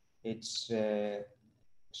 It's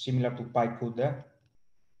similar to PyCUDA,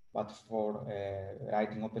 but for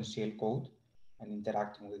writing OpenCL code and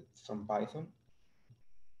interacting with from Python.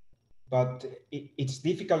 But it's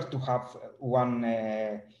difficult to have one,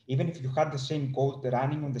 even if you had the same code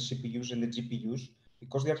running on the CPUs and the GPUs,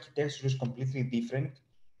 because the architecture is completely different.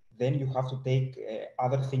 Then you have to take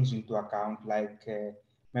other things into account, like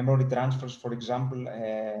memory transfers, for example.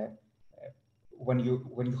 When you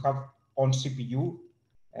have on CPU,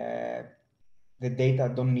 the data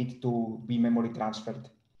don't need to be memory transferred,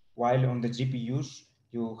 while on the GPUs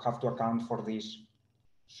you have to account for this.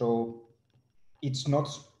 So it's not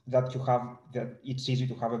that it's easy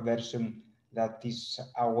to have a version that is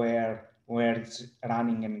aware where it's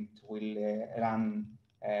running and will run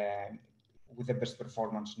with the best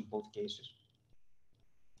performance in both cases.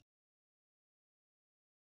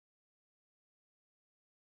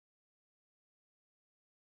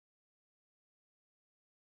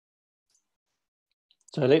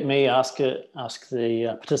 So let me ask the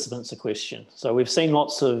participants a question. So we've seen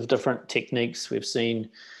lots of different techniques. We've seen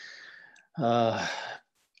Python,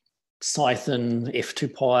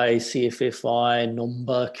 F2Py, CFFI,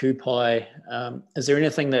 Numba, CuPy. Is there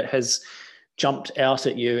anything that has jumped out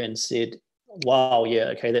at you and said, wow, yeah,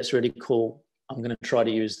 okay, that's really cool. I'm going to try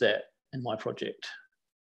to use that in my project?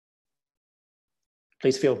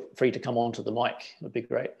 Please feel free to come onto the mic. It would be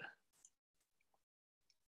great.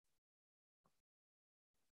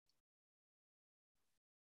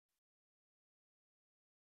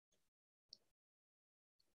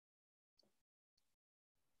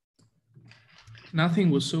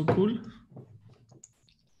 Nothing was so cool.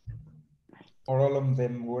 Or all of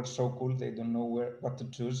them were so cool, they don't know what to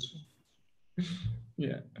choose.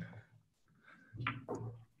 Yeah.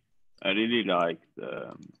 I really liked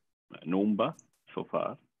Numba so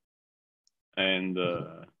far, and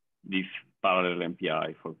this parallel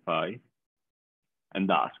MPI for Pi, and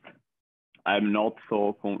Dask. I'm not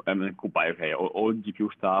so, CuPy, okay, all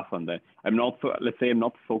GPU stuff, and then I'm not so, let's say I'm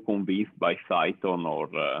not so convinced by Python or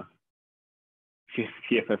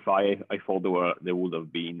CFFI. I thought they would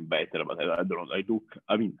have been better, but I don't know.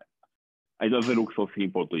 It doesn't look so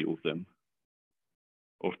simple to use them,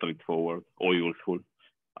 or straightforward, or useful.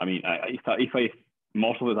 I mean,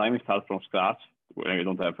 most of the time I start from scratch when I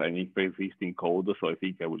don't have any pre-existing code, so I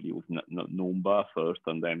think I will use Numba first,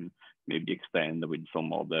 and then maybe extend with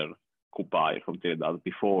some other CuPy or something like that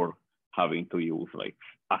before having to use like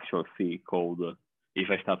actual C code if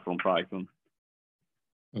I start from Python.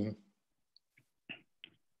 Mm-hmm.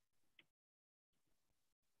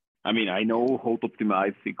 I mean, I know how to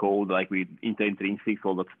optimize the code, like with intrinsics,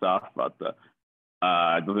 all that stuff, but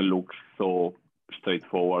it doesn't look so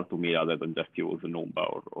straightforward to me other than just use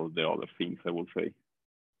Numba or the other things, I would say,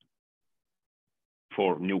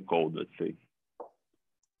 for new code, let's say.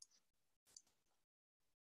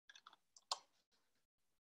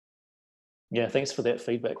 Yeah, thanks for that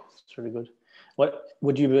feedback. It's really good. What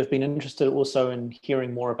would you have been interested also in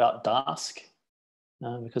hearing more about Dask?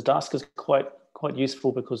 because Dask is quite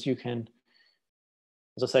useful because you can,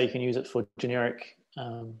 as I say, you can use it for generic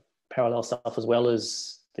parallel stuff as well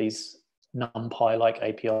as these NumPy like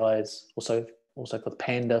APIs. Also for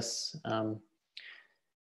pandas.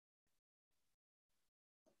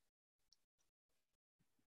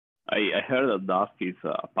 I heard that Dask is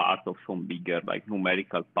a part of some bigger like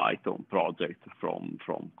numerical Python project from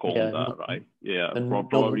Conda, right? Yeah,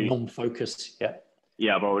 probably non-focus. Yeah.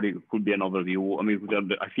 Yeah, probably could be an overview. I mean,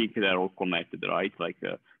 I think they're all connected, right? Like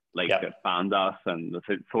pandas, and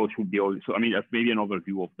so it should be also. I mean, maybe an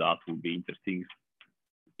overview of that would be interesting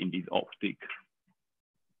in this optic.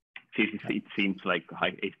 It seems like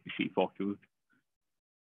high HPC focused.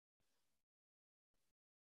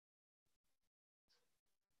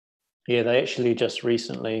 Yeah, they actually just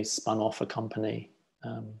recently spun off a company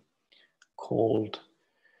called,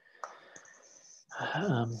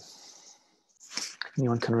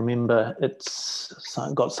 anyone can remember, it's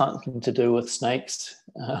got something to do with snakes,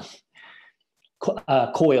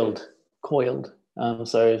 Coiled.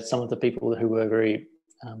 So some of the people who were very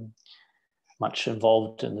much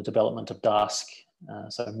involved in the development of Dask,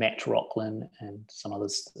 so Matt Rocklin and some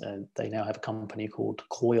others, they now have a company called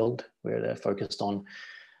Coiled, where they're focused on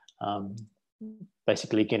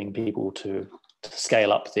basically getting people to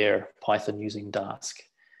scale up their Python using Dask.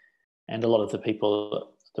 And a lot of the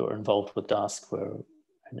people that were involved with Dask were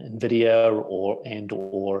in NVIDIA or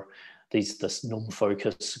this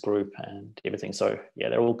NumFocus group and everything. So yeah,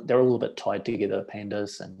 they're all a little bit tied together,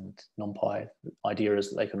 pandas and NumPy. The idea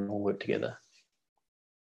is that they can all work together.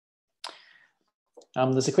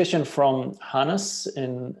 There's a question from Hannes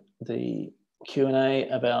in the Q&A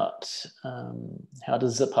about how to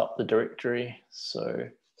zip up the directory. So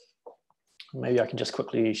maybe I can just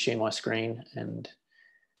quickly share my screen and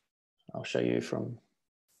I'll show you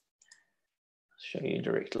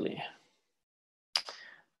directly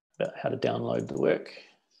about how to download the work.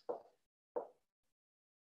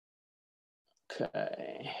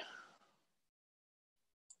 Okay.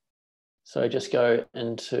 So just go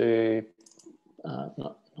into,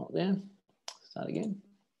 not there, start again.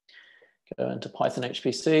 Go into Python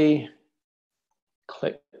HPC,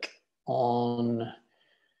 click on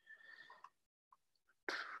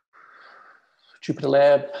Jupyter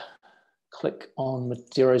Lab, click on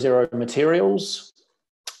 00 materials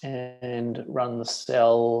and run the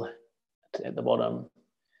cell at the bottom.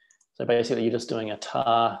 So basically you're just doing a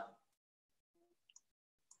tar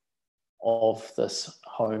of this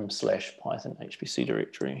home/Python HPC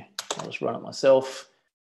directory. I'll just run it myself.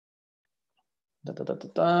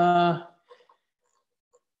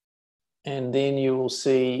 And then you will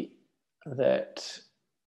see that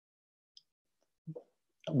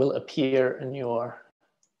will appear in your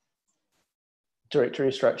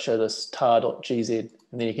directory structure, this tar.gz,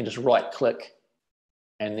 and then you can just right click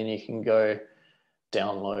and then you can go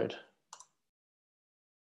download.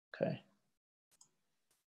 Okay.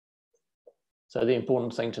 So the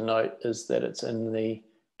important thing to note is that it's in the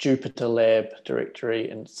Jupyter Lab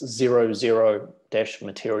directory and it's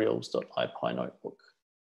 00-materials.ipy notebook.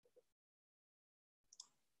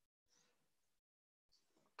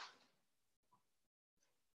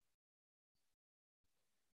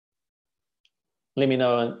 Let me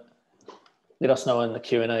know and let us know in the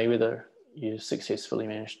Q&A whether you successfully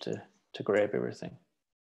managed to grab everything.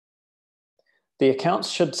 The accounts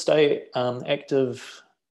should stay active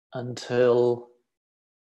until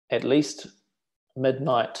at least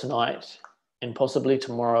midnight tonight and possibly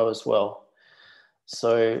tomorrow as well.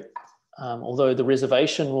 So although the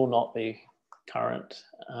reservation will not be current,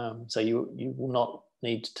 so you will not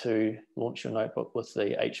need to launch your notebook with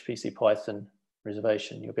the HPC Python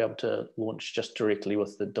reservation. You'll be able to launch just directly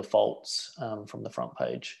with the defaults from the front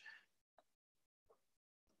page.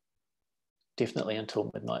 Definitely until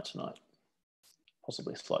midnight tonight,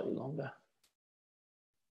 possibly slightly longer.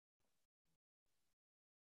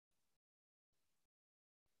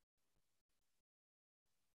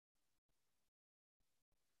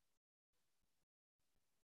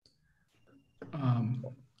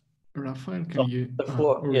 Rafael, can you?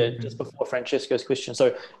 Just before Francesco's question.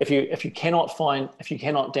 So if you cannot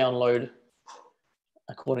download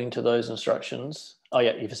according to those instructions, oh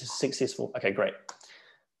yeah, you've successful. Okay, great,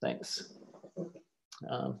 thanks.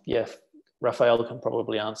 Yeah, Rafael can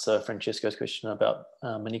probably answer Francesco's question about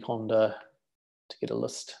Miniconda to get a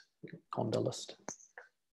list, Conda list.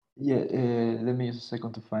 Yeah, let me use a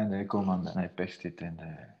second to find the command and I paste it in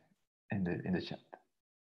the chat.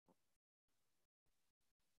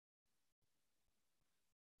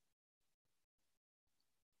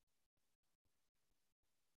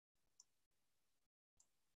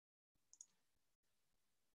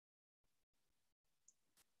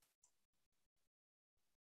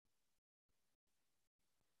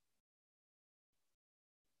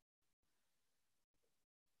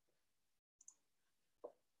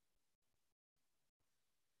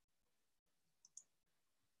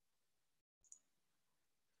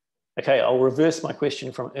 Okay, I'll reverse my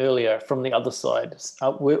question from earlier from the other side.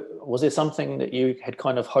 Was there something that you had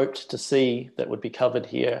kind of hoped to see that would be covered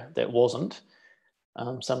here that wasn't?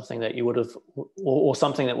 Something that you would have, or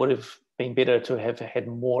something that would have been better to have had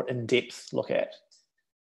more in-depth look at?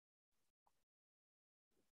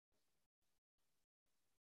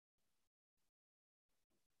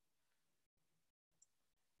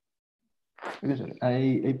 Because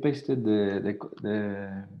I pasted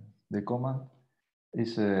the command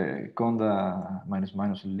is conda minus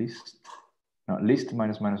minus list, no, list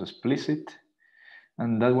minus minus explicit,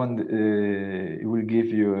 and that one it will give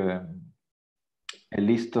you a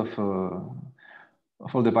list of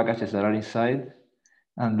all the packages that are inside,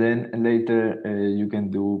 and then later you can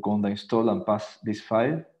do conda install and pass this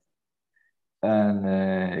file, and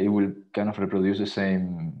it will kind of reproduce the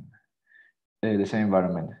same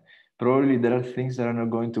environment. Probably there are things that are not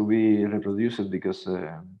going to be reproduced because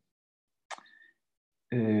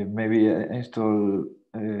maybe install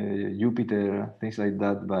Jupyter, things like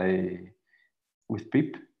that with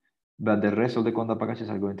pip, but the rest of the conda packages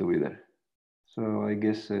are going to be there. So I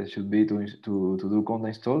guess it should be to do conda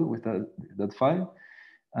install with that file,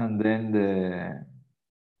 and then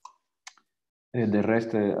the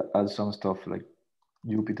rest add some stuff like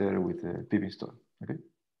Jupyter with pip install. Okay.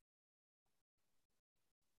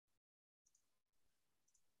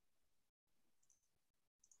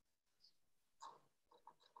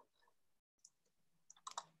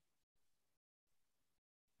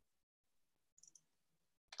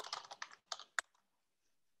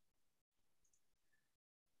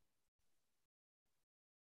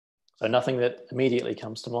 So nothing that immediately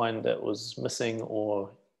comes to mind that was missing or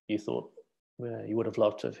you thought you would have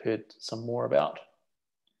loved to have heard some more about?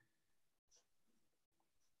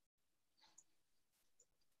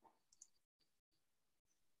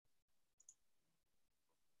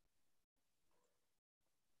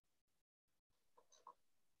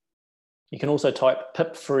 You can also type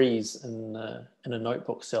pip freeze in a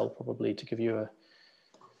notebook cell probably to give you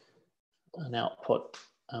an output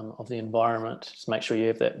of the environment. Just make sure you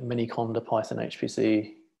have that mini conda Python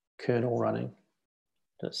HPC kernel running.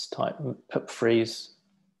 Just type pip freeze.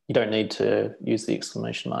 You don't need to use the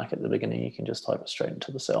exclamation mark at the beginning. You can just type it straight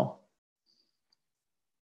into the cell.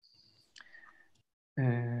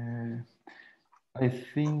 I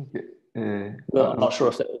think. Well, I'm not sure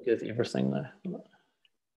if that will give everything though.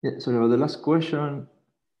 Yeah, so the last question.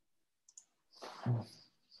 So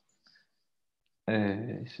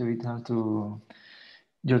it has to.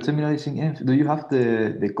 You're terminalizing env. Do you have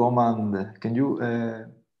the command? Can you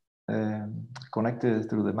connect it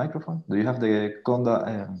through the microphone? Do you have the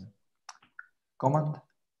conda command?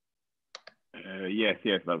 Yes,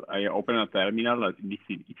 but I open a terminal.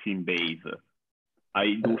 It's in base.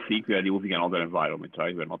 I do think we are using another environment,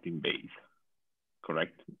 right? We're not in base,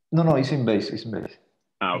 correct? No, it's in base. It's in base.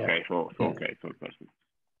 Ah, okay. Yeah. So okay, so perfect.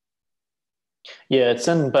 Yeah, it's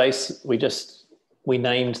in base. We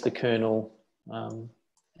named the kernel when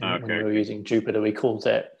we were using Jupyter. We called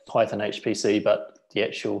that Python HPC, but the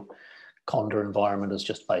actual conda environment is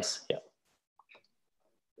just base. Yeah.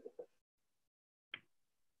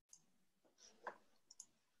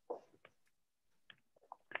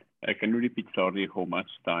 Can you repeat, sorry, how much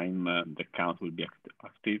time the count will be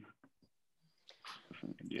active?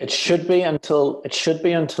 It should be until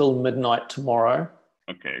midnight tomorrow.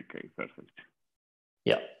 Okay, perfect.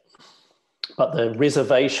 Yeah, but the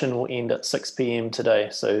reservation will end at 6 p.m. today.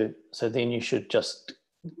 So then you should just,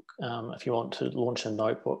 if you want to launch a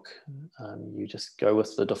notebook, you just go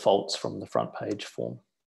with the defaults from the front page form.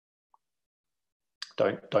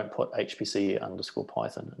 Don't put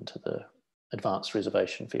HPC_Python into the advanced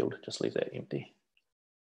reservation field. Just leave that empty.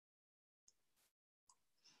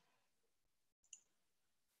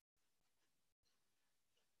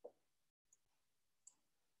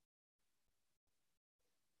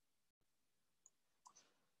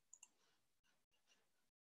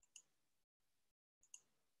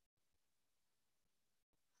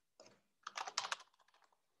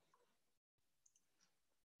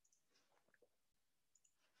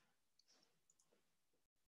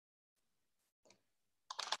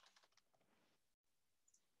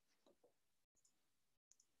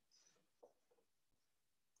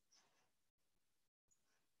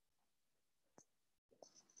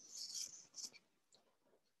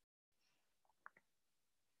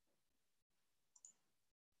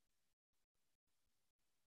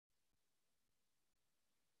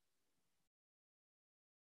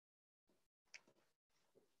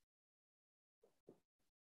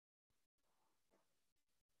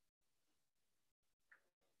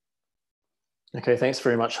 Okay, thanks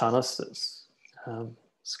very much, Hannes.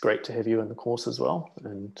 it's great to have you in the course as well,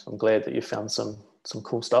 and I'm glad that you found some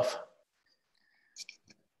cool stuff.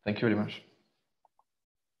 Thank you very much.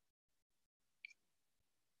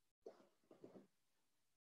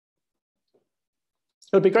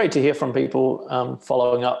 It would be great to hear from people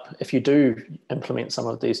following up. If you do implement some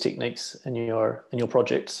of these techniques in your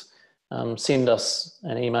projects, send us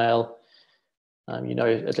an email. You know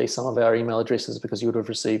at least some of our email addresses because you would have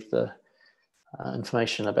received the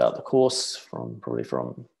information about the course probably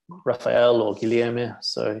from Rafael or Guilherme.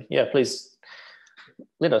 So yeah, please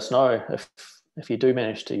let us know if you do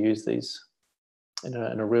manage to use these in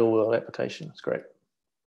a real world application. It's great.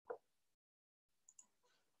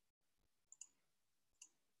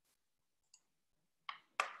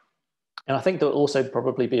 And I think there'll also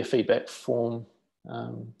probably be a feedback form,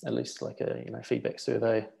 at least like a feedback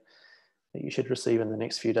survey that you should receive in the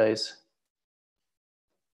next few days.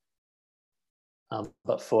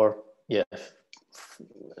 But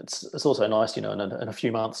it's also nice, in a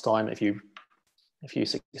few months' time, if you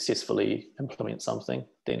successfully implement something,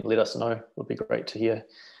 then let us know. It would be great to hear,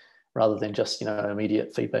 rather than just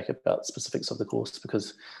immediate feedback about specifics of the course,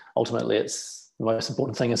 because ultimately it's the most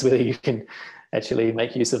important thing is whether you can actually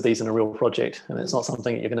make use of these in a real project, and it's not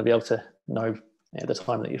something that you're going to be able to know at the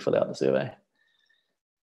time that you fill out the survey.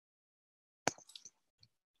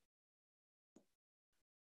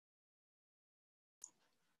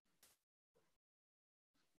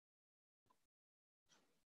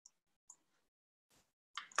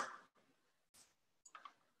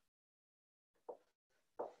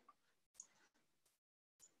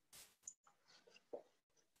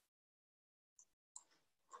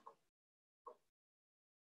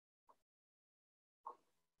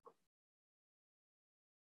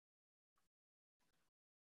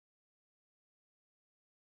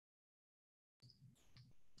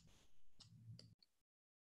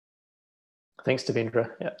 Thanks,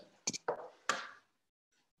 Devendra. Yeah.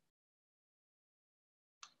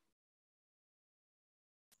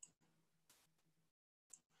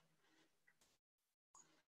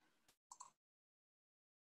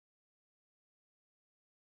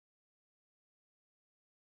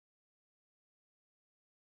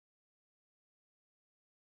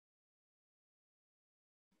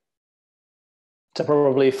 So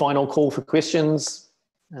probably final call for questions.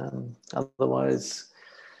 Otherwise,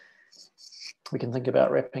 we can think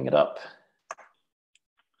about wrapping it up.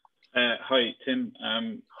 Hi, Tim.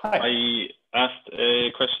 Hi. I asked a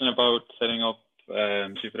question about setting up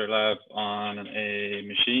Jupyter Lab on a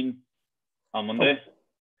machine on Monday.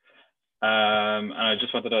 And I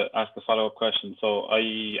just wanted to ask a follow-up question. So I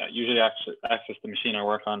usually access the machine I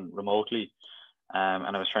work on remotely.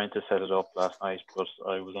 And I was trying to set it up last night, but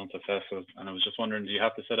I was unsuccessful. And I was just wondering, do you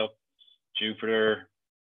have to set up Jupyter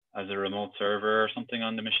as a remote server or something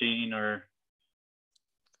on the machine, or?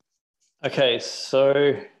 Okay,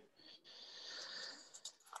 so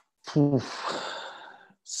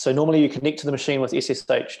normally you connect to the machine with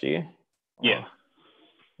SSH, do you? Yeah.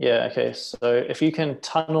 Yeah, okay. So if you can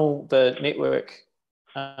tunnel the network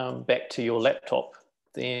back to your laptop,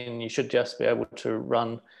 then you should just be able to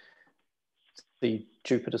run the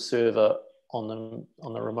Jupyter server on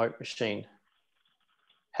the remote machine.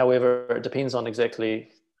 However, it depends on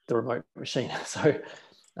exactly the remote machine. So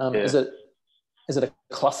is it a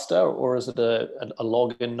cluster or is it a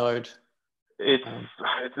login node? It's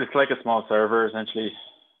like a small server essentially.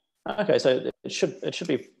 Okay, so it should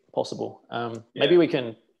be possible.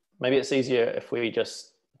 Maybe it's easier if we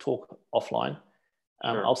just talk offline.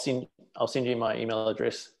 Sure. I'll send you my email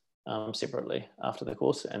address separately after the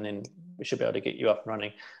course, and then we should be able to get you up and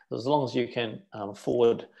running. As long as you can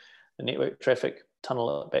forward the network traffic,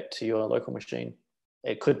 tunnel it back to your local machine,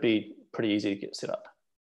 it could be pretty easy to get set up.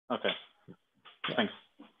 Okay. Yeah. Thanks.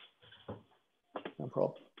 No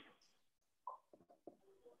problem.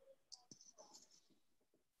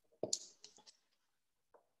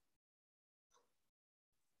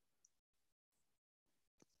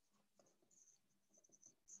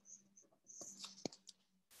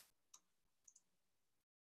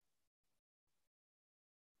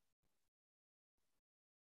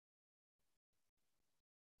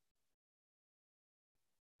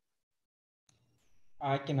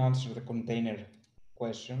 I can answer the container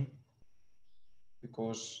question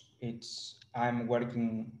because I'm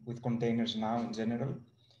working with containers now in general.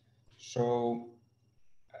 So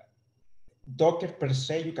Docker per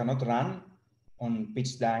se, you cannot run on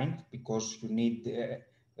pitch-blind because you need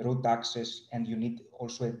root access and you need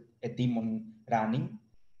also a daemon running.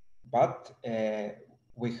 But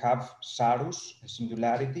we have Sarus and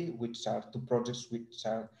Singularity, which are two projects which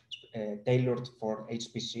are tailored for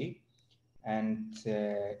HPC. And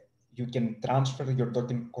you can transfer your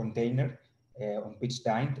Docker container on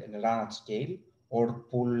PitchDyned and run at scale, or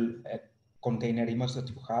pull a container image that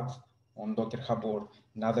you have on Docker Hub or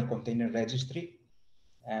another container registry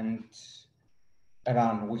and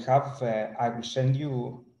run. We have, I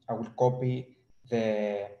will copy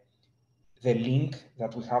the link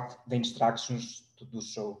that we have the instructions to do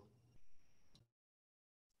so.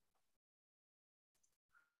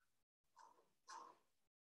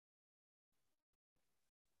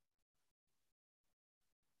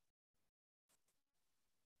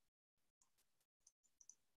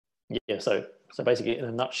 Yeah, so basically in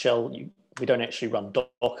a nutshell, we don't actually run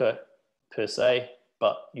Docker per se,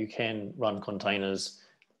 but you can run containers.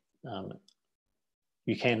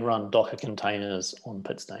 You can run Docker containers on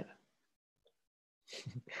PitchDyned.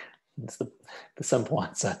 That's the simple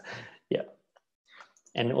answer. Yeah.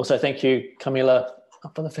 And also thank you, Camila,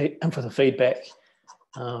 for the feedback,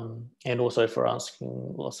 and also for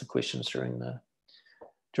asking lots of questions during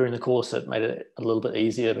the course. It made it a little bit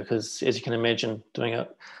easier because, as you can imagine, doing it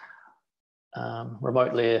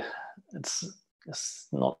remotely, it's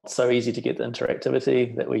not so easy to get the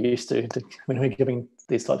interactivity that we're used to when we're giving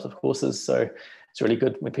these types of courses. So it's really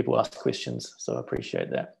good when people ask questions. So I appreciate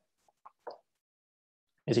that.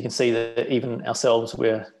 As you can see, that even ourselves,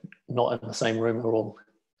 we're not in the same room. We're all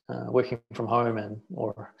working from home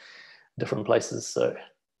or different places. So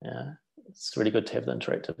it's really good to have the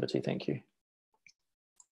interactivity. Thank you.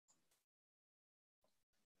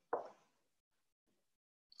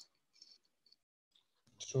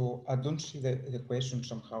 So I don't see the question,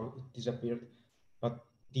 somehow it disappeared, but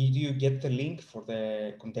did you get the link for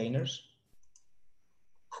the containers?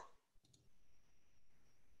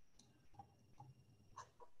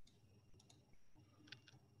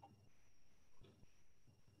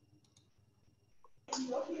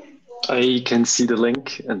 I can see the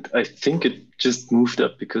link, and I think it just moved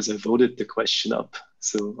up because I voted the question up.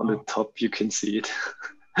 So on the top, you can see it.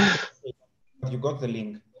 You got the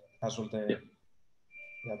link as well. Yeah.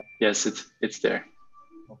 Yes, it's there.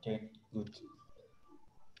 Okay, good.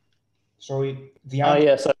 So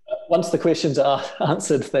so once the questions are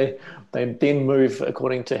answered, they then move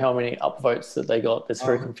according to how many upvotes that they got. It's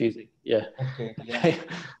very confusing. Yeah. Okay. Yeah.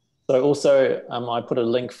 So also, I put a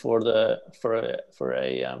link for a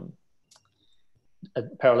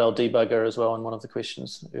parallel debugger as well in one of the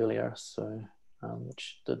questions earlier. So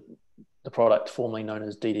which the product formerly known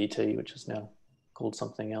as DDT, which is now called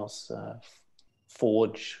something else,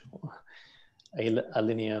 Forge, a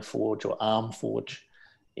linear forge or ARM forge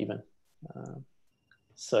even.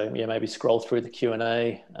 So yeah, maybe scroll through the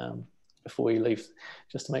Q&A before you leave,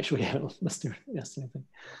 just to make sure you haven't missed anything.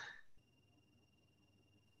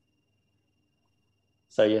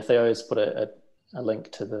 So yeah, Theo has put a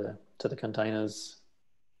link to the containers.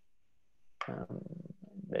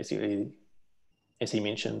 Basically, as he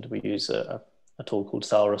mentioned, we use a tool called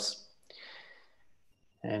Saurus,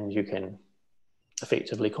 and you can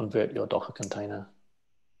effectively convert your Docker container.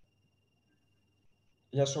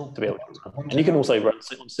 Yeah, so to be able to run. And you can also run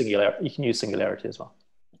on Singularity. You can use Singularity as well.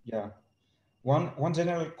 Yeah, one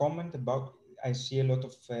general comment about, I see a lot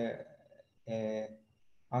of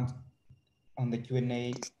on the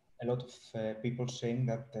Q&A, a lot of people saying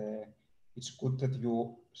that it's good that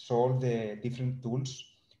you solve the different tools,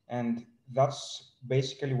 and that's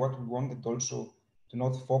basically what we wanted also, to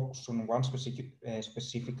not focus on one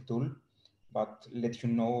specific tool, but let you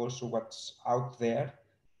know also what's out there.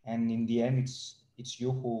 And in the end, it's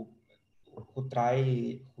you who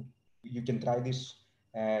you can try these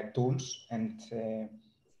tools and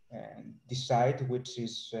decide which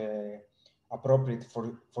is appropriate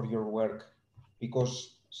for your work,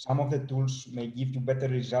 because some of the tools may give you better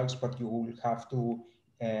results, but you will have to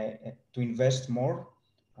invest more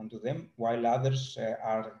onto them, while others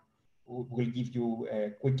will give you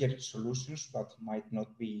quicker solutions, but might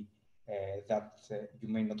not be that you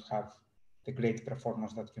may not have the great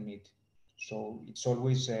performance that you need. So it's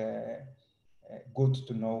always good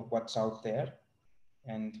to know what's out there,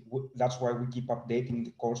 and that's why we keep updating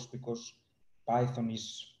the course, because Python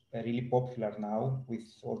is really popular now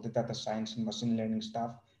with all the data science and machine learning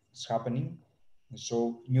stuff that's happening. And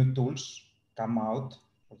so new tools come out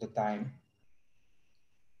all the time.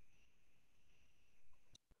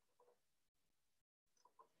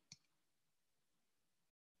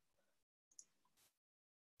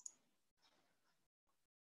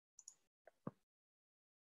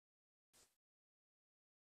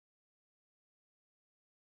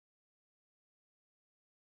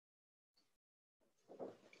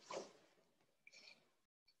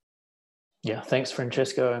 Yeah, thanks,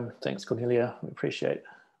 Francesco, and thanks, Cornelia. We appreciate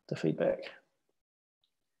the feedback.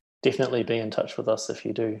 Definitely be in touch with us if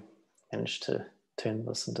you do manage to turn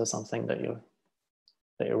this into something that you're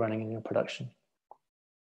running in your production.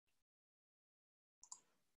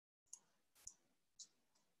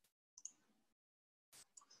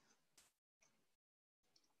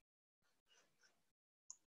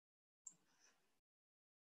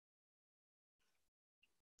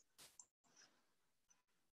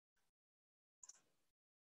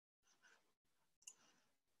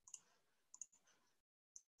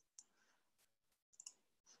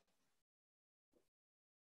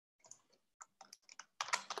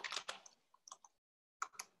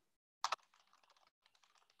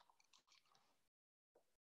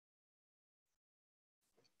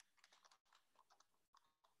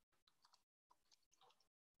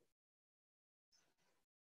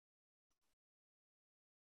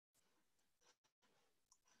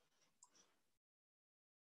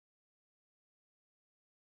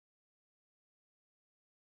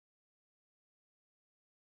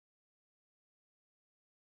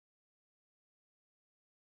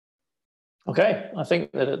 Okay, I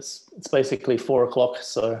think that it's basically 4 o'clock,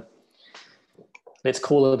 so let's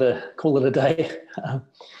call it a day.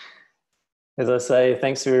 As I say,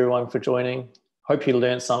 thanks to everyone for joining. Hope you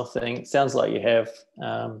learned something. It sounds like you have.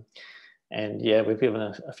 And yeah, we've given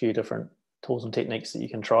a few different tools and techniques that you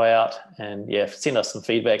can try out. And yeah, send us some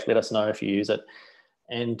feedback. Let us know if you use it.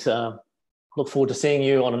 And look forward to seeing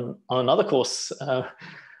you on another course.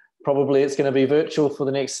 Probably it's going to be virtual for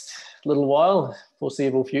the next little while,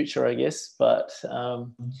 foreseeable future, I guess. But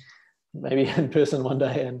maybe in person one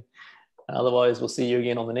day. And otherwise, we'll see you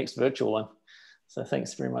again on the next virtual one. So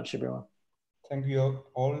thanks very much, everyone. Thank you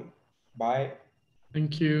all. Bye.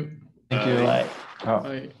 Thank you. Thank you. Bye. Oh.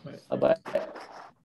 Bye. Bye-bye.